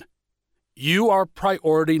 1. You are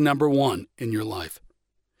priority number 1 in your life.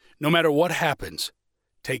 No matter what happens,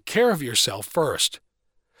 take care of yourself first.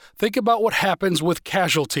 Think about what happens with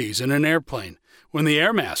casualties in an airplane when the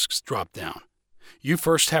air masks drop down. You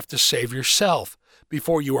first have to save yourself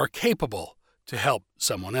before you are capable to help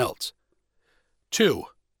someone else. 2.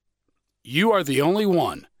 You are the only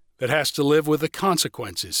one that has to live with the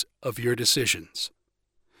consequences of your decisions.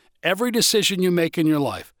 Every decision you make in your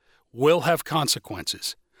life will have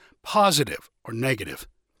consequences, positive or negative.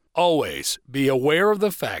 Always be aware of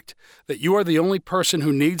the fact that you are the only person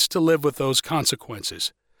who needs to live with those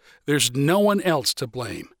consequences. There's no one else to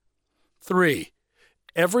blame. 3.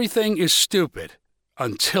 Everything is stupid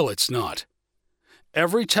until it's not.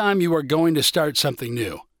 Every time you are going to start something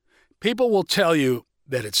new, people will tell you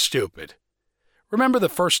that it's stupid. Remember the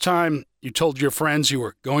first time you told your friends you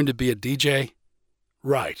were going to be a DJ?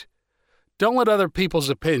 Right. Don't let other people's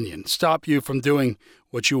opinion stop you from doing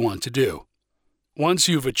what you want to do. Once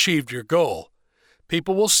you've achieved your goal,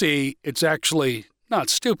 people will see it's actually not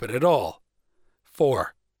stupid at all.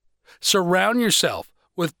 4. Surround yourself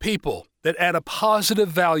with people that add a positive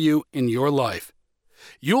value in your life.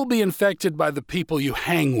 You'll be infected by the people you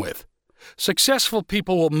hang with. Successful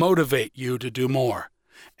people will motivate you to do more,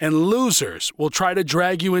 and losers will try to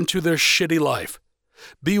drag you into their shitty life.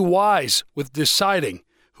 Be wise with deciding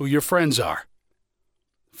who your friends are.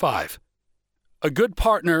 5. A good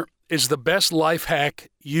partner is the best life hack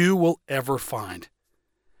you will ever find.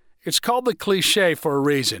 It's called the cliché for a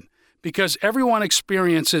reason, because everyone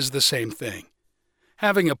experiences the same thing.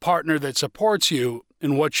 Having a partner that supports you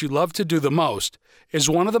in what you love to do the most is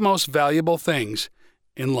one of the most valuable things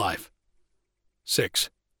in life. 6.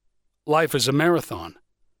 Life is a marathon,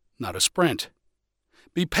 not a sprint.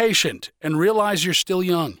 Be patient and realize you're still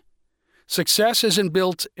young. Success isn't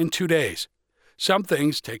built in 2 days. Some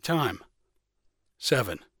things take time.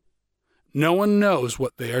 7. No one knows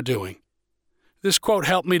what they are doing. This quote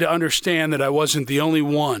helped me to understand that I wasn't the only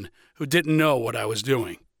one who didn't know what I was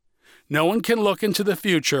doing. No one can look into the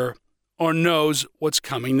future or knows what's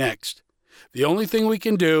coming next. The only thing we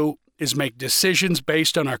can do is make decisions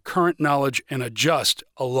based on our current knowledge and adjust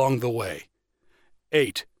along the way.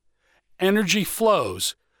 8. Energy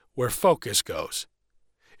flows where focus goes.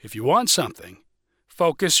 If you want something,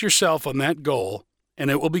 focus yourself on that goal and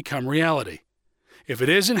it will become reality. If it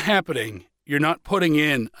isn't happening, you're not putting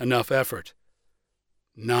in enough effort.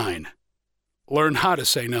 9. Learn how to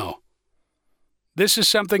say no. This is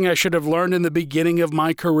something I should have learned in the beginning of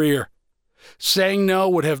my career. Saying no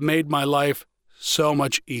would have made my life so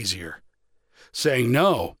much easier. Saying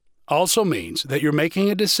no also means that you're making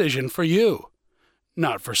a decision for you,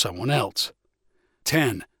 not for someone else.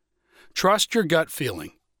 10. Trust your gut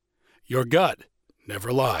feeling. Your gut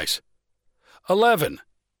never lies. 11.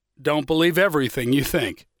 Don't believe everything you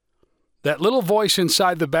think. That little voice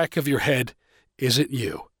inside the back of your head isn't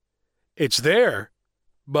you. It's there,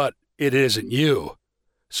 but it isn't you.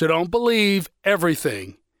 So don't believe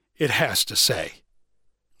everything it has to say.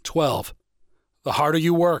 12. The harder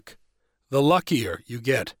you work, the luckier you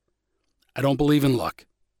get. I don't believe in luck.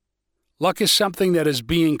 Luck is something that is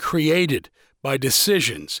being created by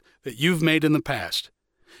decisions that you've made in the past.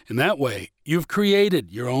 In that way, you've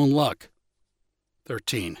created your own luck.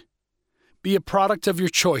 13. Be a product of your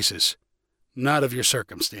choices, not of your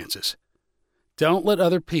circumstances. Don't let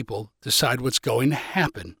other people decide what's going to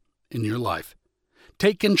happen in your life.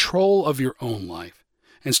 Take control of your own life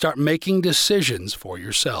and start making decisions for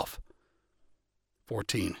yourself.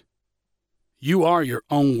 14. You are your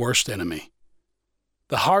own worst enemy.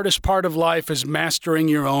 The hardest part of life is mastering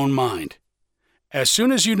your own mind. As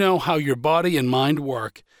soon as you know how your body and mind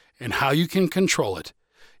work and how you can control it,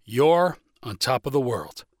 you're on top of the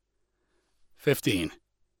world. 15.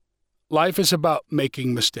 Life is about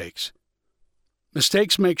making mistakes.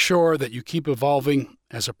 Mistakes make sure that you keep evolving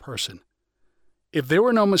as a person. If there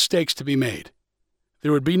were no mistakes to be made,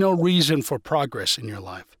 there would be no reason for progress in your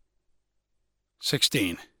life.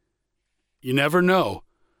 16. You never know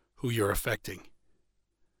who you're affecting.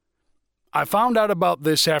 I found out about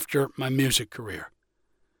this after my music career.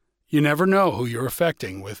 You never know who you're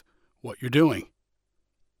affecting with what you're doing.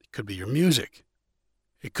 It could be your music.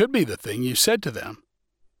 It could be the thing you said to them.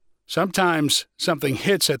 Sometimes something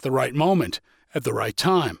hits at the right moment, at the right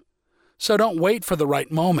time. So don't wait for the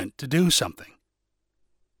right moment to do something.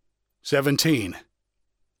 17.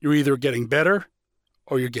 You're either getting better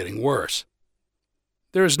or you're getting worse.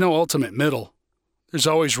 There is no ultimate middle. There's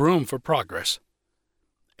always room for progress.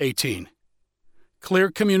 18.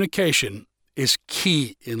 Clear communication is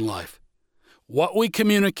key in life. What we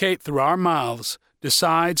communicate through our mouths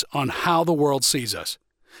decides on how the world sees us.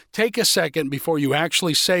 Take a second before you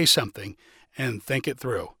actually say something and think it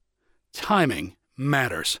through. Timing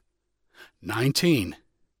matters. 19.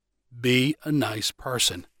 Be a nice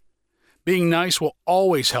person. Being nice will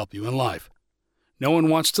always help you in life. No one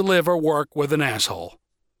wants to live or work with an asshole.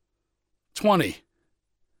 20.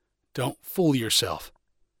 Don't fool yourself.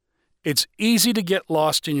 It's easy to get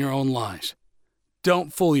lost in your own lies.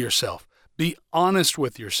 Don't fool yourself. Be honest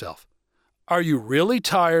with yourself. Are you really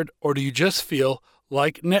tired or do you just feel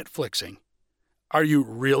like Netflixing? Are you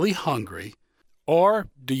really hungry or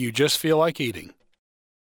do you just feel like eating?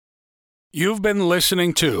 You've been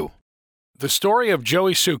listening to The Story of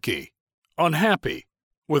JoeySuki, Unhappy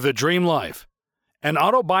with a Dream Life, an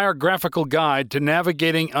autobiographical guide to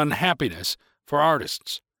navigating unhappiness for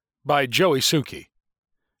artists by JoeySuki.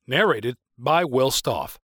 Narrated by Will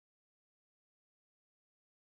Stoff.